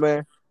hold up,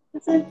 man.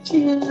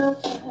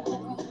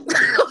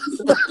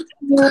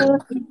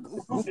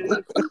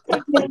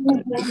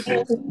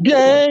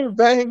 Gang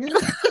banging.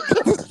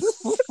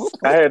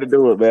 I had to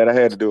do it, man. I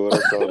had to do it.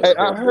 I'm sorry. Hey,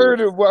 I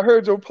heard it. I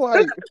heard your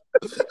plight.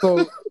 So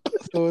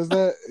is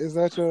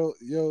that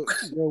your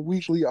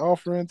weekly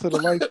offering to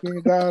the light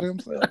skinned God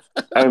himself?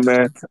 Hey,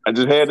 man, I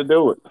just had to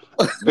do it.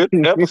 This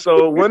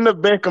episode wouldn't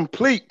have been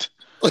complete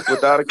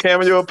without a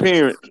cameo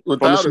appearance from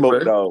the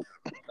Smoke Dog.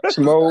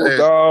 Smoke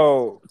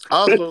Dog.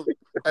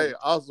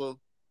 Also,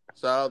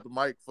 shout out to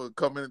Mike for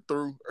coming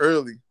through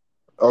early.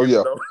 Oh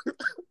yeah.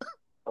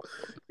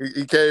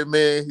 He came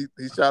in.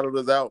 He shouted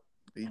us out.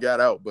 He got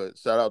out, but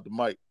shout out to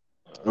Mike.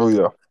 Oh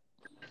yeah.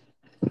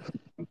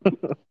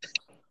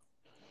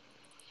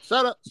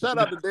 Shout out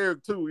to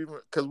Derek too, even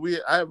because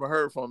I haven't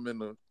heard from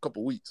him in a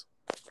couple weeks.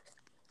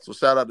 So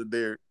shout out to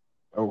Derek.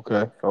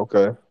 Okay. All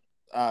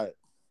right.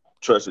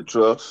 Trust.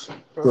 Trust.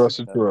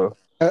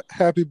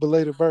 Happy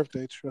belated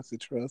birthday, Trust.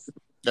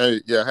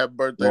 Hey, yeah, happy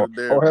birthday to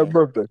Derek. Oh, happy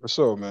birthday for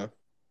sure, man.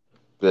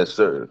 Yes,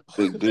 sir.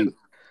 Big D.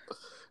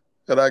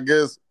 And I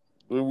guess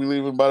when we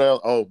leave anybody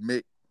else,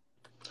 Mick.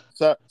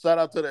 Shout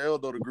out to the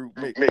Eldo group,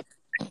 Mick.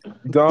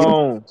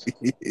 Don't.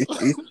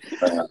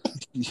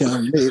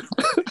 Young Mick.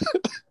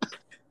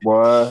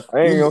 Boy, I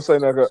ain't gonna say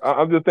nothing.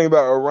 I'm just thinking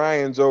about a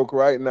Ryan joke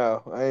right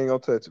now. I ain't gonna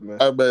touch it, man.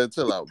 Hey, man,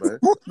 chill out, man.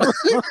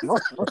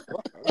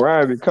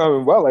 Ryan be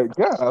coming by like,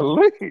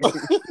 golly.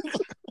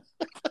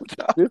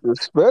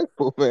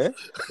 Disrespectful, man.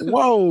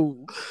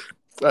 Whoa.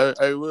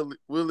 Hey, we'll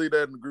leave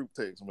that in the group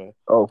text, man.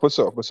 Oh, for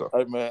sure.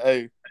 Hey,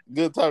 man,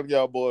 good talking to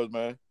y'all boys,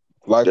 man.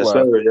 Likewise.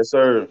 Yes,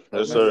 sir.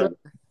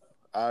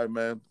 All right,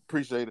 man.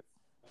 Appreciate it.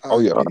 Oh,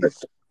 yeah.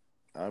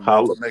 All right, man.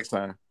 Holla. Until next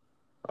time.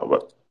 All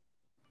right.